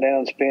upside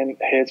down,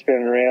 head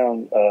spinning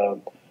around,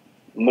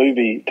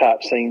 movie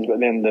type scenes. But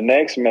then the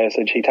next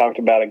message, he talked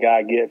about a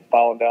guy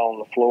falling down on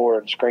the floor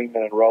and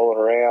screaming and rolling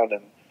around,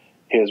 and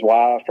his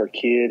wife or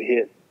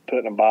kid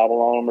putting a Bible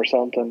on him or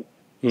something.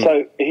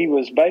 So he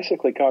was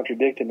basically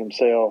contradicting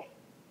himself,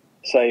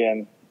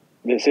 saying,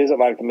 this isn't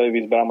like the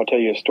movies, but I'm going to tell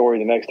you a story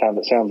the next time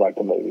that sounds like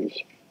the movies.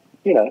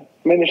 I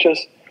mean, it's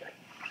just,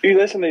 you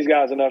listen to these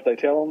guys enough, they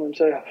tell on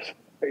themselves.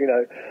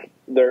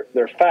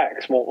 Their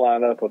facts won't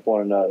line up with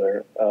one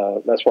another.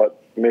 That's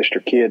what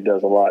Mr. Kidd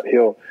does a lot.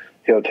 He'll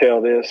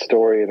tell this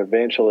story, and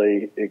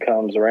eventually it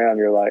comes around.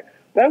 You're like,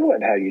 that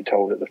wasn't how you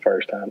told it the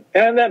first time.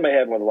 And that may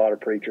happen with a lot of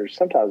preachers.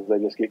 Sometimes they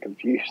just get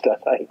confused, I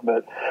think.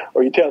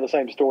 Or you tell the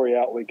same story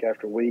out week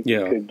after week,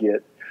 you could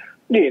get,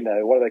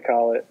 what do they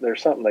call it?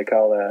 There's something they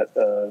call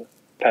that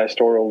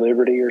pastoral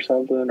liberty or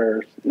something,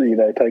 or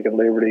taking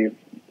liberty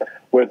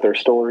with their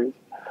stories.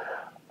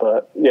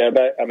 But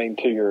to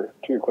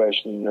your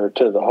question, or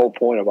to the whole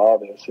point of all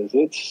this, is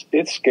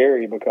it's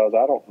scary because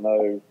I don't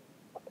know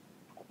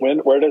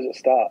where does it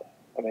stop.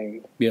 I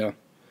mean,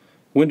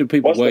 when do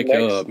people wake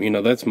up?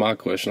 That's my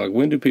question. Like,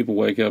 when do people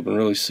wake up and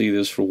really see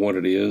this for what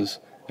it is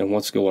and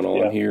what's going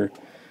on here?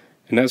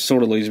 And that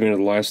sort of leads me to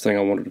the last thing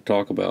I wanted to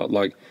talk about.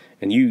 Like,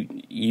 and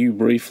you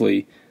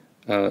briefly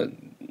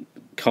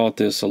caught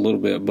this a little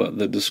bit, but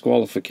the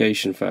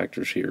disqualification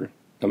factors here.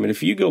 I mean,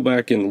 if you go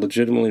back and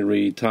legitimately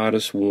read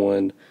Titus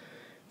 1,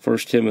 1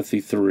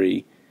 Timothy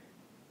 3,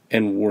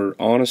 and were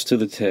honest to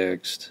the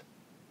text,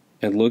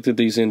 and looked at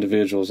these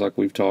individuals like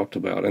we've talked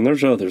about, and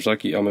there's others,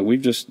 like, I mean,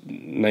 we've just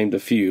named a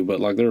few, but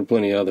like there are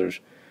plenty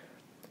others.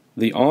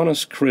 The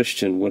honest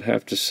Christian would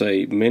have to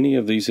say many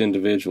of these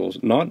individuals,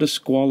 not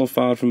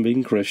disqualified from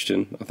being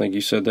Christian, I think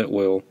you said that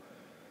well,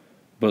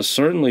 but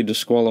certainly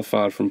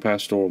disqualified from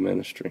pastoral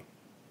ministry.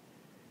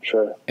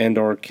 Sure. And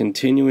are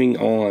continuing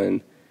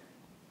on,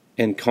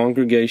 and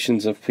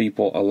congregations of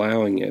people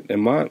allowing it.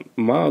 And my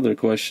other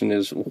question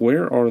is,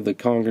 where are the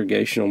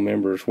congregational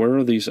members? Where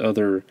are these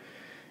other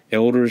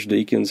elders,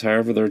 deacons,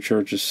 however their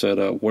church is set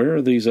up? Where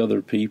are these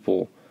other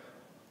people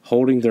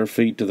holding their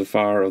feet to the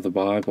fire of the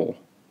Bible?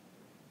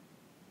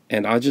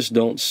 And I just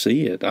don't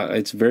see it.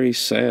 It's very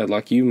sad.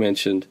 Like you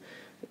mentioned,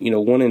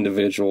 one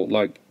individual,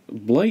 like,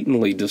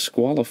 blatantly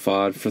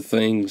disqualified for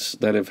things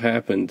that have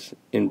happened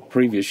in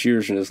previous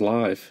years in his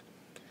life.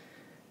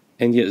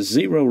 And yet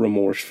zero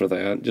remorse for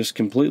that, just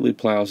completely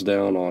plows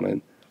down on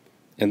it.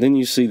 And then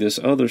you see this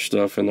other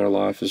stuff in their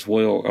life as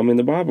well. I mean,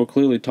 the Bible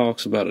clearly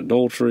talks about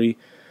adultery,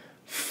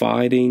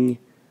 fighting,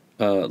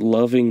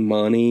 loving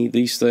money,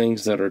 these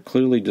things that are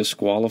clearly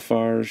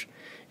disqualifiers.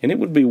 And it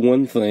would be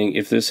one thing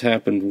if this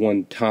happened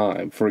one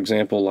time. For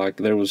example, like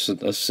there was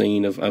a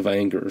scene of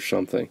anger or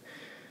something.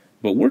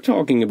 But we're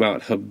talking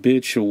about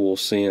habitual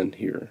sin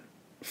here.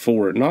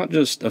 For not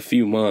just a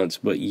few months,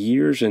 but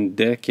years and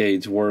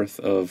decades worth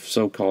of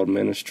so-called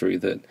ministry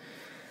that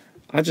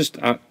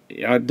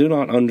I do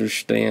not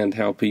understand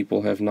how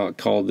people have not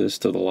called this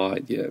to the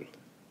light yet.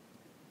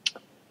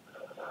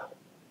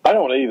 I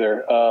don't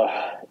either.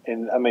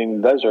 And I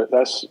mean, that's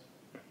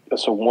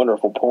a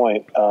wonderful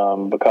point,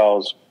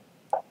 because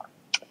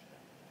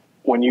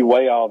when you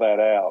weigh all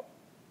that out,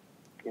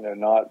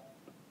 not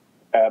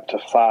apt to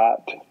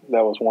fight.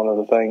 That was one of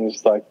the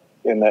things, like,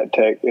 in that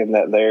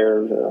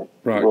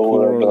right,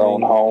 ruler of their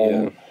own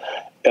home.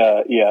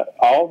 Yeah.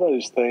 All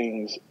those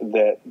things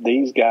that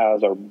these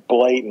guys are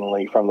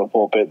blatantly from the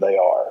pulpit, they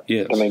are.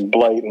 Yes. I mean,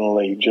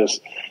 blatantly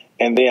just.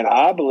 And then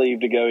I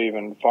believe to go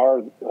even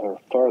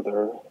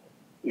further,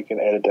 you can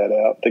edit that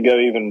out, to go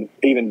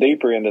even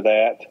deeper into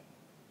that.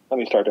 Let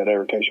me start that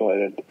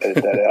education.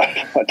 Edit that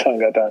out. My tongue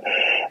got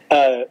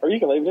tied. Or you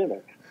can leave it in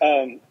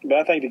there. But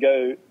I think to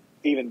go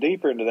even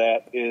deeper into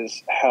that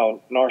is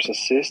how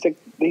narcissistic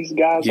these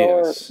guys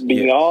are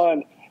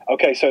beyond.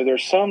 Okay, so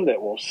there's some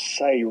that will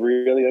say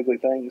really ugly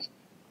things,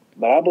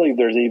 but I believe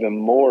there's even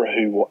more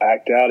who will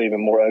act out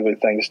even more ugly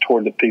things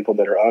toward the people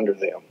that are under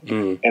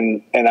them.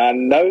 And I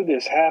know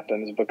this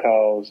happens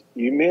because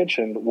you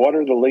mentioned, what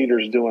are the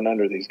leaders doing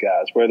under these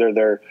guys, whether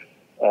they're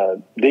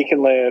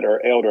deacon-led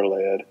or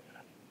elder-led.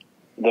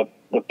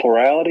 The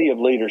plurality of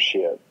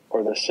leadership,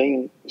 or the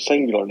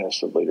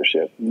singularness of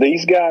leadership.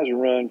 These guys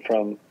run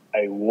from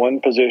a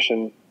one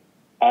position,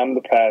 I'm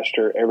the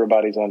pastor,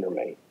 everybody's under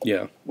me.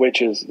 Yeah.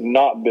 Which is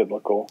not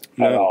biblical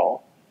at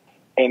all.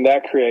 And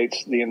that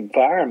creates the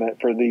environment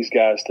for these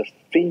guys to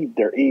feed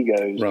their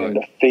egos and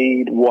to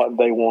feed what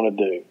they want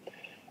to do.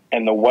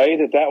 And the way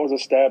that was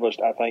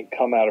established, I think,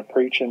 come out of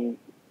preaching.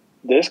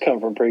 This come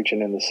from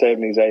preaching in the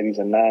 70s, 80s,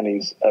 and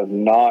 90s of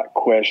not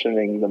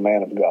questioning the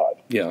man of God.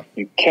 Yeah.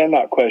 You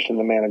cannot question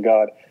the man of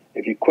God.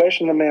 If you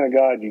question the man of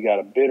God, you got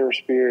a bitter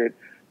spirit.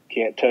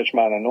 Can't touch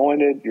mine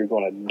anointed. You're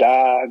going to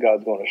die.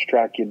 God's going to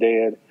strike you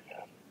dead.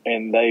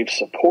 And they've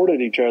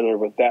supported each other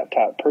with that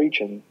type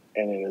preaching,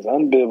 and it is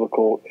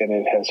unbiblical, and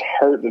it has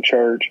hurt the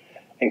church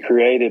and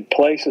created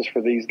places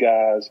for these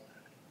guys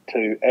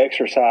to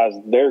exercise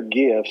their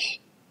gifts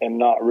and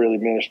not really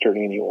minister to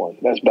anyone.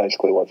 That's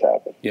basically what's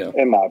happened,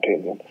 in my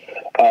opinion.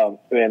 And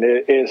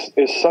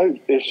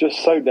it's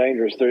just so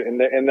dangerous.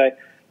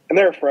 And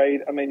they're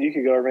afraid. I mean, you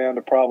could go around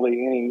to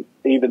probably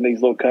even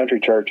these little country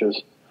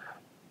churches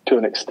to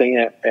an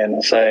extent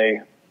and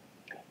say,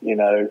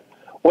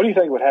 what do you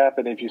think would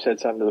happen if you said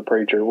something to the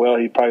preacher? Well,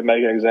 he'd probably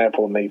make an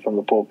example of me from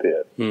the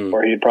pulpit,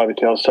 or he'd probably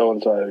tell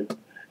so-and-so.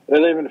 They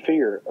live in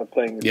fear of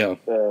things,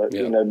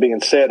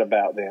 being said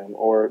about them,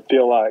 or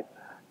feel like,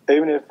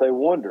 even if they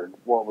wondered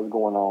what was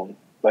going on,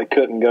 they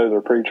couldn't go to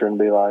their preacher and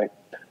be like,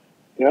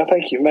 I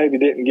think you maybe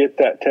didn't get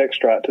that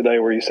text right today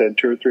where you said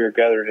 2 or 3 are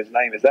gathered in his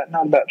name. Is that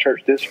not about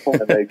church discipline?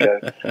 And they go,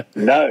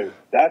 no,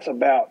 that's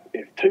about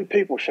if 2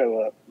 people show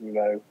up,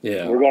 we're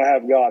going to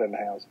have God in the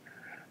house.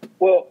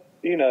 Well,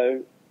 he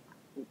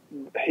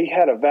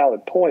had a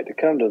valid point to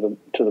come to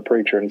the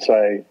preacher and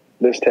say,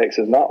 this text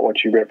is not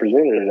what you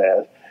represented it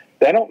as.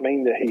 That don't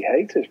mean that he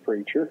hates his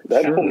preacher.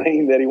 That don't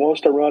mean that he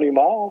wants to run him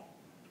off.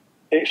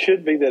 It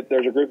should be that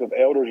there's a group of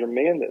elders or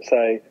men that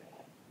say,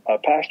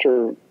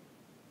 Pastor,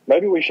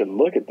 maybe we should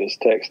look at this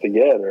text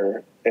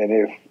together, and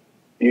if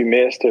you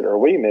missed it or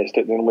we missed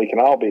it, then we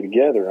can all be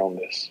together on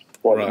this,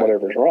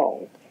 whatever's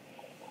wrong.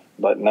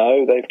 But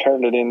no, they've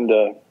turned it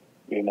into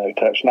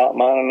touch not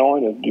mine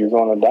anointed, you're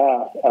going to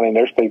die. I mean,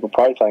 there's people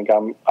probably think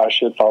I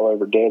should fall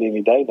over dead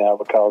any day now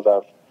because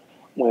I've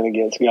went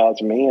against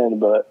God's men.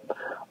 But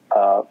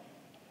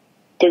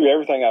through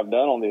everything I've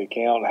done on the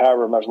account,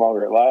 however much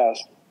longer it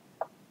lasts,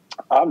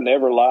 I've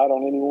never lied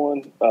on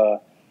anyone.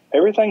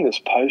 Everything that's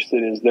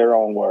posted is their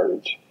own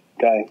words.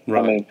 Okay.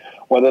 Right. I mean,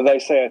 whether they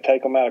say I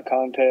take them out of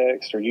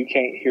context or you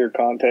can't hear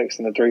context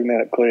in the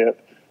 3-minute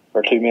clip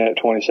or 2-minute,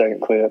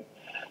 20-second clip.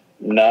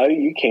 No,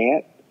 you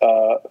can't.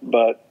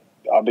 But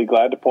I'll be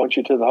glad to point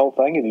you to the whole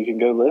thing and you can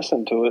go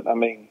listen to it. I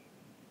mean,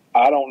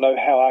 I don't know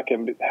how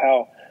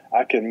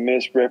I can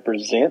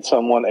misrepresent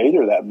someone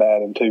either that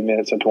bad in 2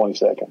 minutes and 20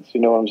 seconds.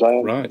 You know what I'm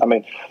saying? Right. I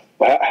mean,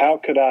 how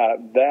could I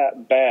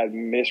that bad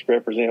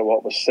misrepresent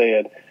what was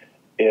said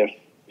if,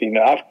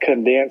 I've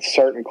condensed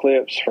certain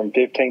clips from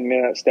 15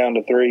 minutes down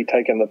to 3,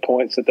 taking the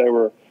points that they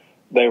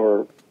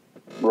were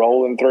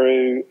rolling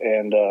through.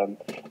 And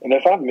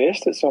if I've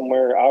missed it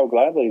somewhere, I'll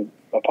gladly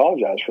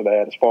apologize for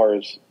that as far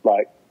as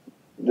like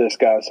this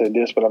guy said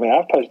this. But I mean,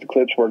 I've posted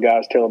clips where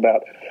guys tell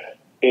about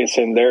it's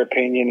in their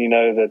opinion,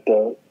 that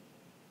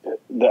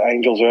the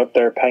angels are up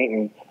there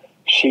painting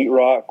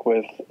sheetrock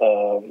with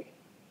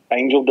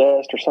angel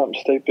dust or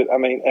something stupid. I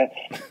mean,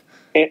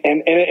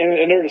 and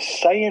they're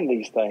just saying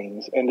these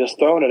things and just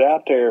throwing it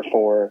out there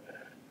for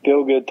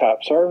feel-good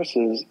type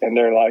services, and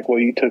they're like, well,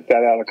 you took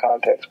that out of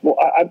context. Well,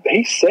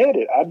 he said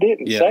it. I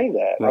didn't say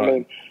that. Right. I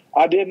mean,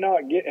 I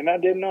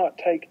did not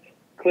take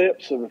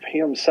clips of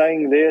him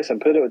saying this and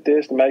put it with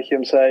this to make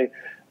him say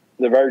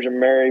the Virgin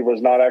Mary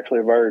was not actually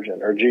a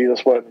virgin or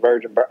Jesus wasn't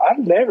virgin. I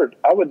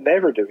would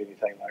never do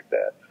anything like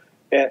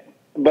that.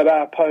 But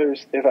I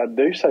oppose if I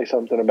do say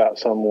something about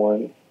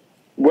someone,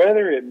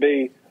 whether it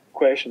be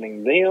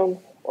questioning them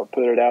or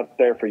put it out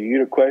there for you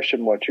to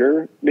question what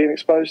you're being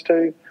exposed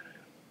to,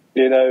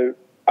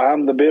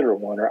 I'm the bitter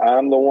one, or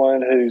I'm the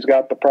one who's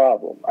got the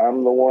problem.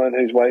 I'm the one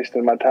who's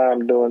wasting my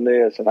time doing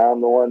this, and I'm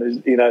the one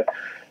who's,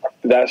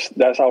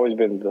 that's always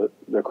been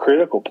the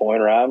critical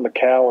point, or I'm the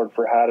coward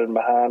for hiding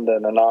behind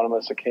an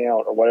anonymous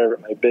account or whatever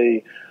it may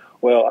be.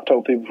 Well, I've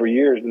told people for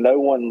years, no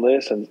one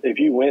listens. If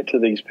I went to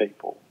these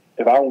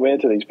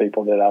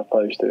people that I've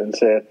posted and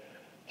said,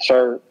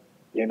 sir,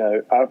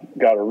 I've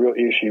got a real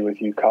issue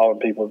with you calling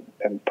people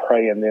and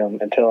praying for them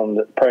and telling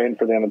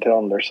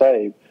them they're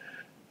saved,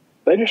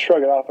 they just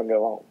shrug it off and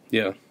go on.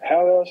 Yeah.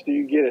 How else do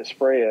you get it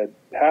spread?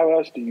 How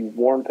else do you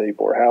warn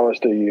people, or how else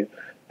do you?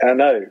 And I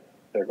know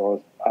they're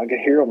going. I can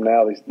hear them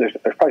now. There's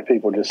probably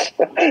people just.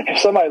 If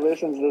somebody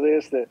listens to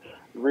this that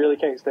really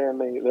can't stand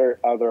me, they're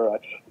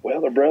like, well,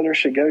 the brother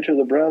should go to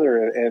the brother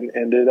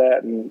and do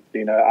that. And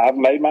I've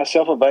made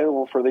myself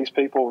available for these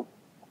people,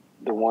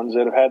 the ones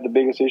that have had the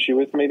biggest issue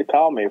with me, to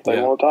call me if they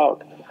want to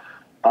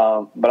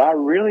talk. But I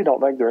really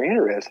don't think they're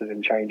interested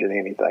in changing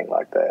anything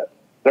like that.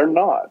 They're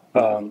not.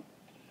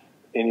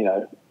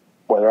 And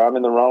whether I'm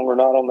in the wrong or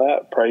not on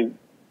that, pray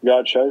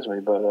God shows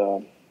me.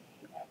 But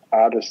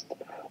I just,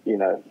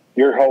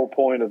 your whole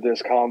point of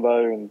this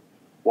combo and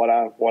what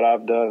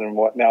I've done and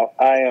what now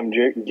I am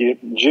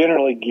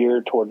generally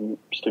geared toward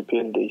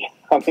stupidity.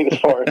 I mean, as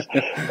far as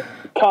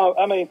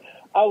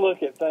I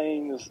look at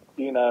things,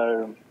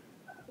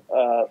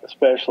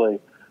 especially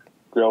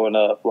growing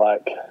up,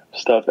 like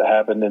stuff that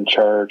happened in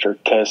church or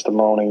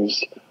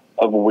testimonies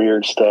of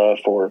weird stuff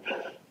or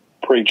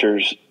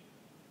preachers.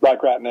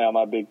 Like right now,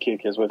 my big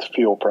kick is with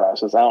fuel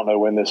prices. I don't know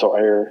when this will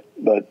air,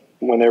 but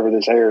whenever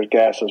this airs,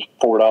 gas is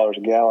 $4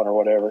 a gallon or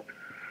whatever.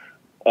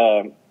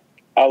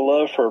 I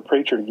love for a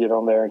preacher to get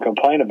on there and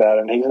complain about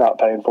it, and he's not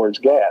paying for his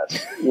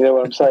gas. You know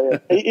what I'm saying?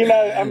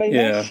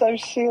 That's so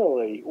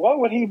silly. What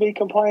would he be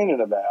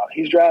complaining about?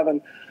 He's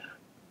driving,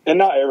 and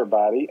not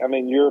everybody. I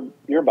mean, you're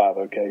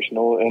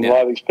bivocational, and a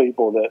lot of these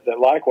people that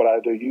like what I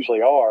do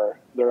usually are.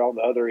 They're on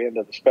the other end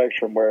of the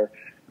spectrum where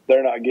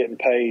they're not getting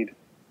paid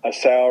a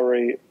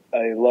salary,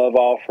 a love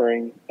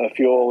offering, a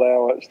fuel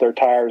allowance, their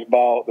tires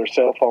bought, their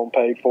cell phone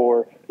paid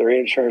for, their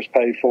insurance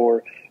paid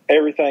for.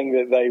 Everything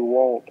that they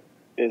want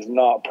is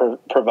not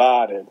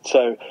provided.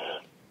 So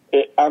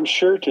I'm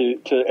sure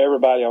to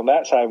everybody on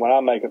that side, when I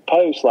make a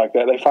post like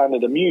that, they find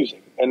it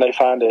amusing and they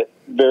find it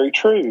very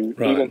true.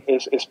 Right. Even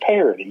it's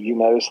parody.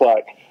 It's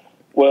like,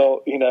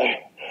 well,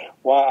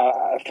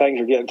 why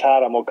things are getting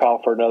tight, I'm gonna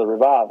call for another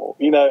revival.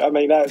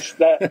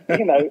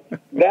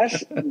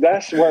 That's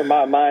that's where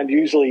my mind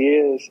usually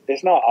is.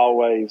 It's not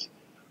always.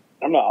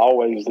 I'm not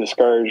always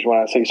discouraged when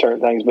I see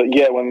certain things, but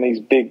yet when these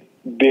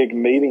big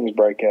meetings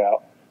break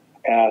out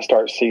and I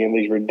start seeing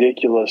these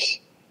ridiculous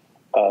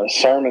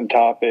sermon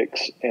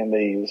topics and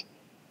these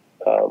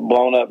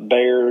blown up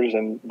bears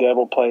and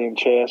devil playing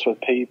chess with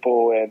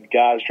people and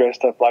guys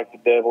dressed up like the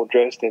devil,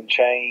 dressed in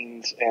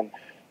chains, and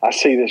I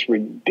see this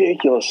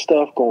ridiculous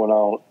stuff going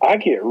on, I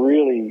get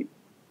really,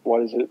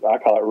 I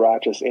call it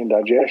righteous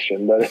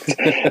indigestion, but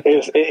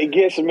it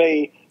gets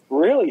me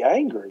really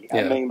angry.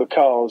 Yeah. I mean,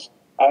 because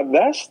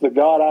that's the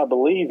God I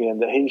believe in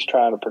that he's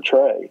trying to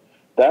portray.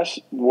 That's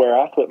where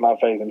I put my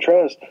faith and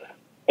trust.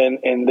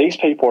 And these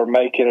people are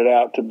making it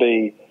out to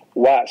be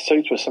white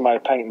suits with somebody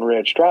painting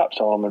red stripes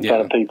on them in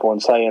front of people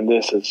and saying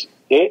this is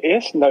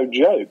it's no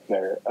joke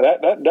there.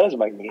 That does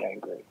make me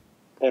angry.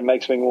 It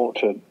makes me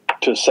want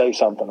to say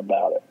something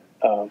about it.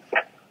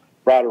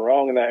 Right or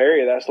wrong in that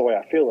area, that's the way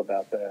I feel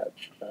about that.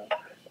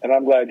 And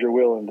I'm glad you're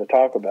willing to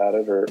talk about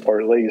it,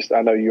 or at least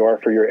I know you are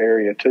for your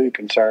area too,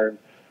 concerned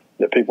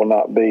that people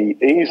not be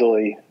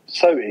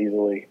so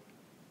easily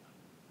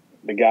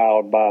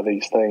beguiled by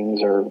these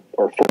things or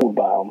fooled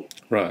by them.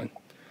 Right.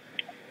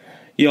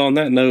 Yeah, on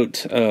that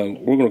note,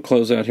 we're going to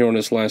close out here on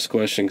this last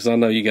question because I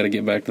know you got to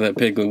get back to that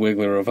Piggly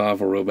Wiggly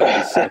revival real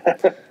bad. So,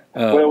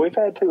 well, we've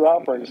had 2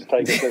 offerings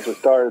taken since we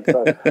started,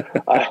 so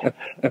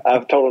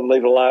I've told them to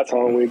leave the lights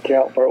on and we'd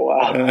count for a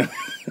while.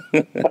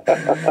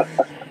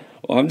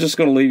 Well, I'm just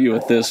going to leave you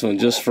with this one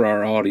just for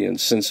our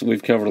audience since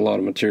we've covered a lot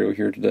of material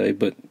here today.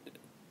 But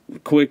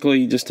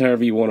quickly, just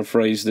however you want to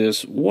phrase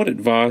this, what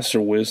advice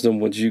or wisdom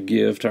would you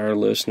give to our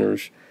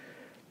listeners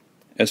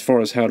as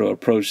far as how to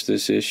approach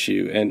this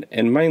issue?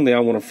 And mainly I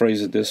want to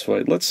phrase it this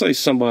way. Let's say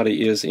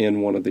somebody is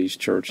in one of these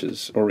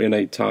churches or in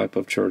a type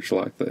of church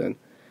like that.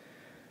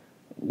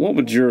 What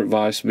would your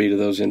advice be to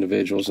those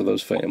individuals or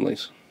those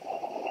families?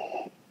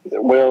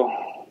 Well,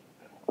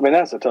 I mean,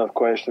 that's a tough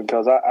question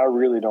because I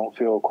really don't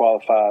feel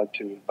qualified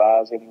to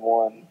advise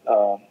anyone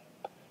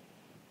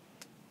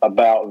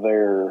about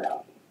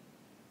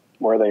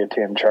where they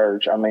attend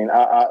church. I mean,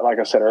 I like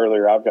I said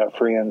earlier, I've got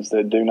friends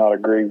that do not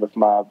agree with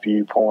my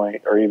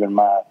viewpoint or even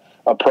my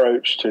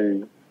approach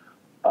to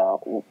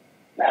how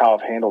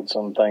I've handled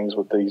some things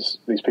with these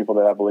people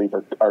that I believe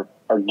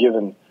are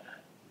given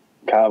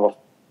kind of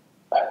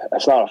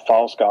it's not a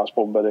false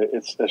gospel, but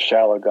it's a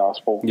shallow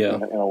gospel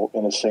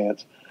in a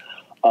sense.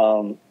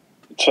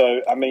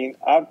 So, I mean,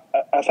 I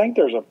think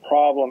there's a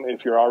problem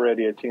if you're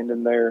already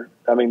attending there.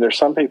 I mean, there's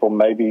some people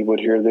maybe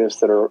would hear this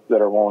that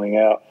are wanting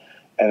out.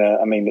 And,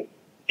 I mean,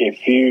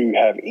 if you've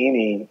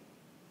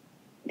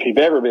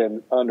ever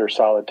been under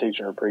solid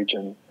teaching or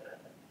preaching,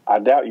 I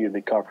doubt you'd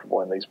be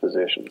comfortable in these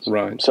positions.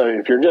 Right. So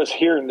if you're just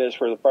hearing this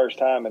for the first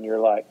time and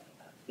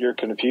you're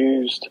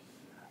confused,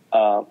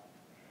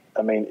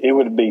 I mean, it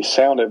would be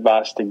sound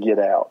advice to get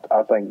out.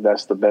 I think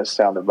that's the best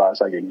sound advice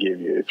I could give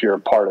you if you're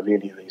a part of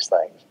any of these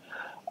things.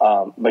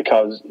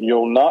 Because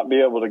you'll not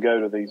be able to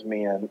go to these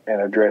men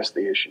and address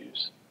the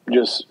issues.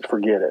 Just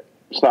forget it.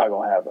 It's not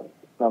going to happen.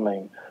 I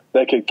mean,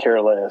 they could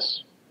care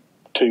less.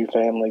 2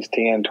 families,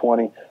 10,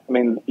 20. I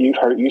mean,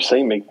 you've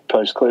seen me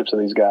post clips of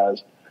these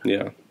guys.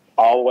 Yeah.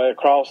 All the way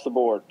across the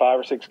board. 5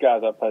 or 6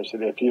 guys I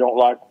posted. If you don't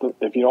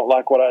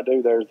like what I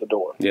do, there's the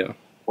door. Yeah.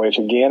 Which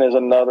again is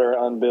another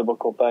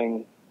unbiblical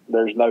thing.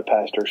 There's no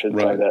pastor should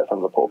say that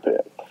from the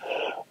pulpit,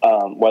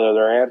 whether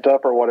they're amped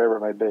up or whatever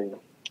it may be.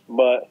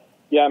 But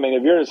yeah, I mean,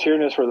 if you're just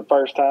hearing this for the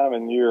first time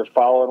and you're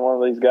following one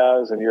of these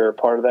guys and you're a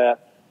part of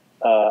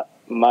that,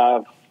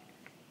 my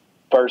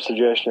first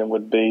suggestion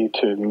would be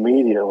to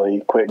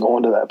immediately quit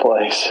going to that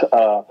place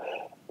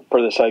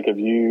for the sake of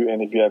you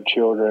and if you have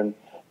children,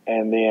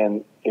 and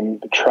then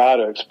try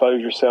to expose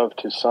yourself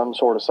to some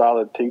sort of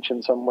solid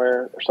teaching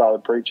somewhere or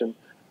solid preaching.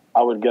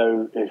 I would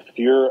go,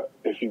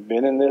 if you've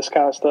been in this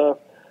kind of stuff,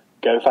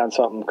 go find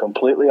something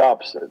completely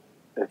opposite.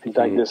 If you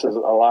think this is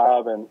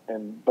alive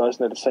and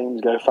buzzing at the seams,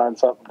 go find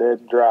something dead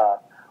and dry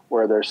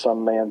where there's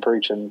some man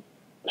preaching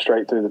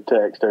straight through the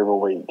text every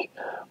week.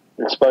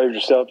 Expose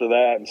yourself to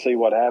that and see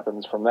what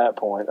happens from that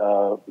point,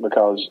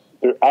 because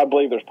I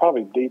believe there's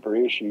probably deeper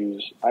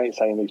issues. I ain't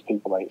saying these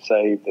people ain't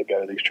saved that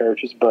go to these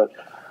churches, but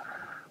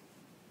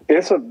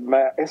it's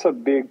a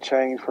big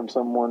change from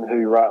someone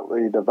who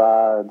rightly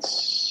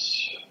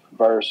divides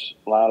verse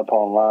line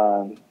upon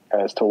line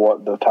as to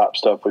what the top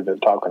stuff we've been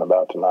talking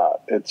about tonight.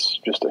 It's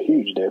just a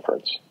huge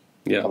difference.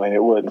 Yeah. I mean,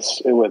 it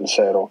wouldn't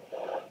settle.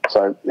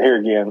 So here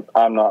again,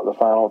 I'm not the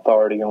final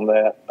authority on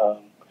that,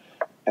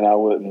 and I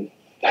wouldn't.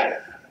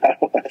 I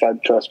don't know if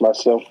I'd trust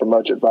myself for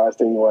much advice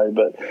anyway,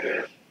 but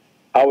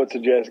I would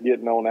suggest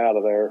getting on out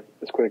of there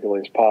as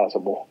quickly as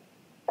possible,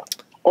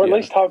 or at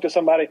least talk to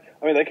somebody.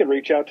 I mean, they could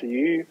reach out to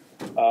you,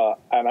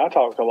 and I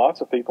talk to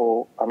lots of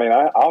people. I mean,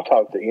 I'll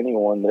talk to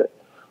anyone that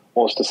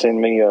wants to send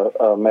me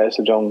a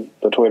message on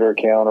the Twitter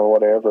account or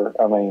whatever.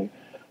 I mean,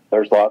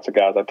 there's lots of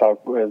guys I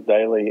talk with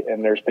daily,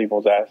 and there's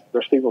people that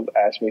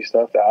ask me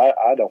stuff that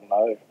I don't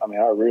know. I mean,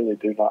 I really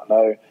do not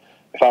know.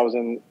 If I was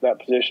in that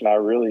position, I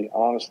really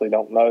honestly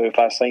don't know. If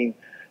I seen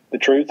the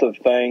truth of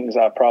things,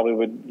 I probably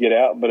would get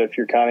out. But if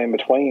you're kind of in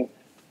between,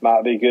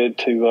 might be good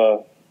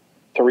to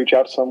reach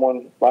out to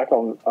someone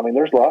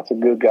there's lots of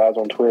good guys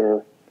on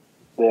Twitter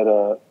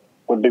that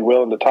would be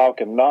willing to talk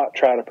and not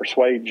try to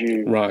persuade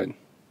you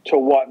to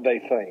what they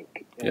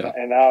think. Yeah.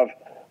 And I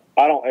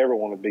don't ever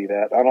want to be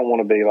that. I don't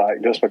want to be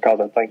like, just because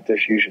I think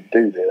this, you should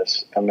do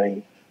this. I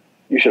mean,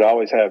 you should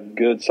always have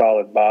good,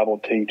 solid Bible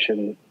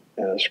teaching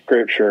and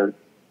scripture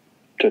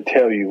to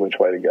tell you which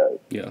way to go.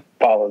 Yeah.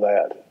 Follow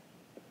that.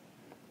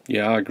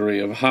 Yeah, I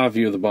agree. A high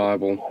view of the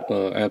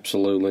Bible,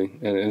 absolutely,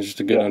 and just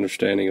a good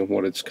understanding of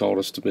what it's called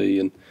us to be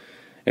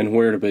and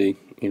where to be,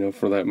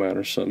 for that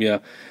matter. So, yeah.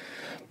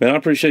 Man, I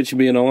appreciate you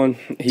being on.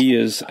 He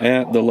is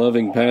at The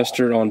Loving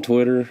Pastor on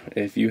Twitter.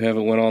 If you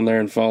haven't went on there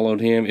and followed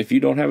him, if you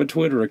don't have a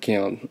Twitter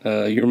account,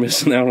 you're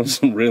missing out on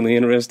some really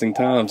interesting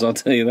times, I'll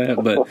tell you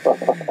that. But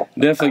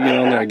definitely get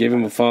on there, give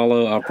him a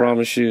follow. I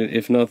promise you,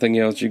 if nothing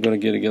else, you're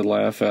going to get a good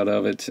laugh out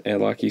of it.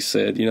 And like he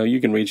said, you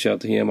can reach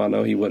out to him. I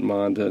know he wouldn't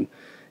mind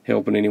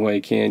help in any way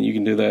he can. You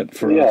can do that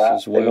for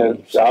us as well.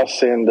 So. I'll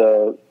send,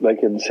 they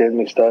can send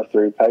me stuff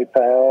through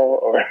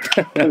PayPal or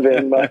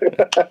Venmo.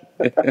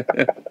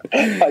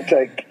 I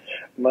take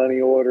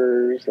money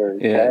orders or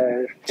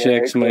cash.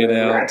 Checks made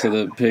out to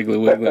the Piggly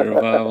Wiggly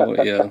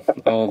Revival. Yeah,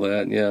 all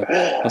that.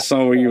 Yeah. I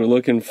saw where you were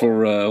looking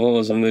for,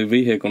 a new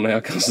vehicle now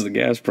because of the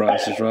gas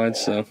prices, right?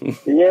 So.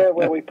 Yeah,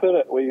 well, we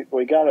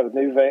got a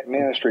new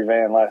ministry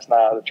van last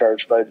night. The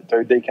church voted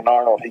through Deacon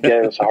Arnold. He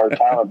gave us a hard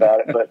time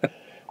about it, but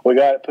we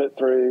got it put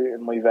through,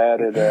 and we've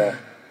added an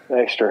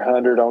extra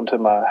 100 onto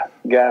my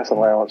gas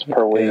allowance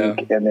per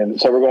week. And then,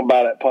 so we're going to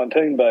buy that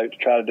pontoon boat to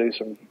try to do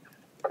some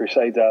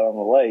crusades out on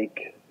the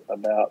lake.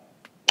 About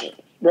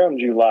around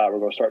July, we're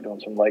going to start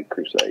doing some lake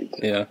crusades.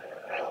 Yeah.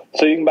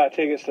 So you can buy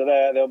tickets to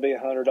that. They'll be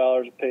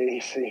 $100 a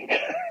piece. You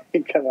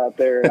can come out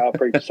there, and I'll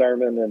preach a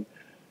sermon and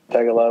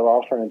take a love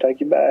offering and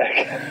take you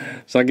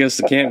back. So I guess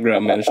the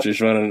campground ministry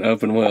is running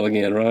up and well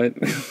again, right?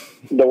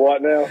 The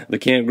what now? The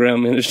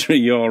campground ministry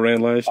you all ran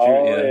last year.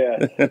 Oh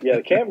yeah.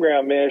 The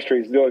campground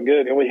ministry is doing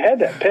good, and we had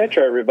that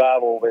Petro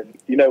revival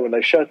when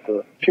they shut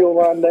the fuel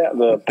line down,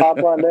 the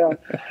pipeline down.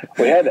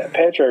 We had that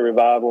Petro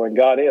revival and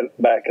got it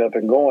back up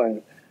and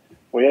going.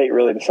 We ain't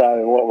really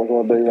decided what we're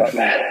going to do right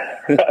now.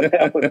 Right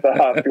now with the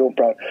high fuel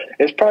price,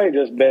 it's probably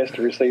just best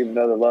to receive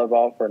another love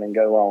offering and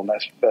go on.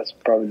 That's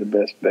probably the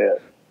best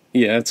bet.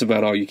 Yeah, that's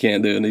about all you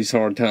can do in these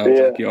hard times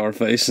like you are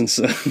facing.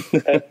 So.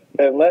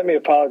 and let me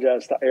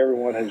apologize to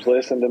everyone who's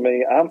listened to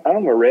me. I'm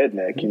a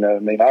redneck,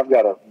 I've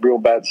got a real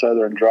bad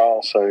Southern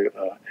drawl. So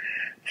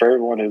for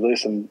everyone who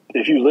listened,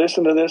 if you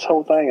listen to this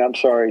whole thing, I'm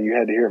sorry you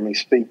had to hear me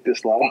speak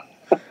this long.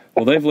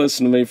 Well, they've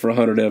listened to me for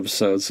 100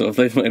 episodes, so if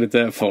they've made it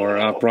that far,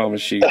 I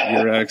promise you,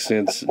 your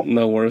accent's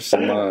no worse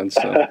than mine.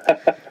 So,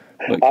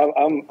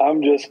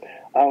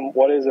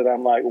 what is it?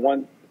 I'm like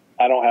one.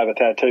 I don't have a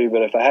tattoo,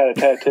 but if I had a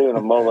tattoo and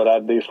a mullet,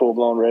 I'd be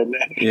full-blown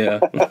redneck. Yeah.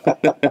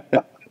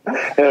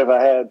 And if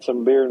I had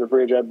some beer in the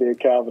fridge, I'd be a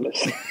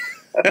Calvinist.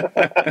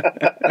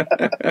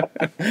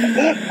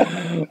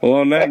 Well,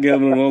 on that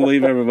good one, we'll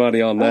leave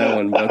everybody on that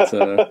one. But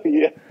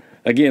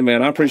again,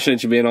 man, I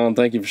appreciate you being on.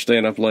 Thank you for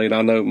staying up late.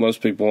 I know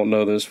most people won't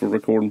know this. We're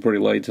recording pretty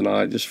late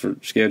tonight just for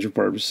schedule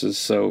purposes.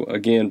 So,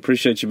 again,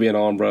 appreciate you being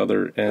on,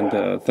 brother.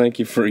 And thank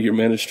you for your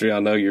ministry. I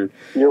know you're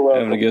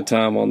having a good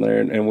time on there,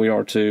 and we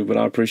are too. But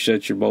I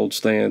appreciate your bold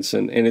stance,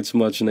 and it's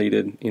much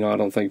needed. I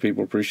don't think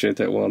people appreciate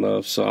that well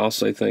enough. So I'll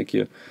say thank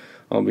you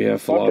on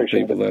behalf of a lot of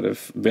people that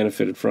have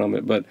benefited from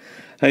it. But,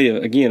 hey,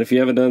 again, if you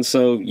haven't done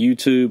so,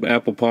 YouTube,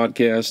 Apple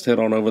Podcast, head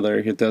on over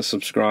there, hit that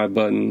subscribe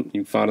button.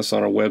 You can find us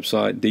on our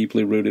website,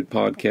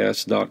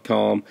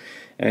 deeplyrootedpodcast.com,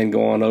 and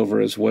go on over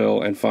as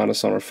well and find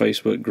us on our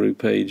Facebook group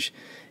page.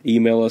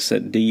 Email us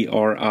at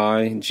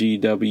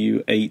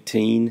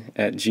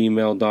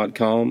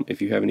drigw18@gmail.com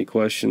if you have any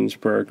questions,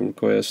 prayer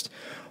requests,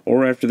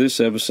 or after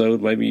this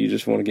episode, maybe you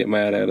just want to get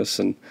mad at us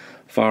and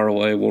fire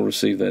away. We'll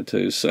receive that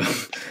too. So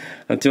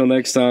until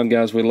next time,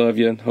 guys, we love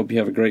you. Hope you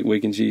have a great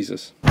week in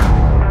Jesus.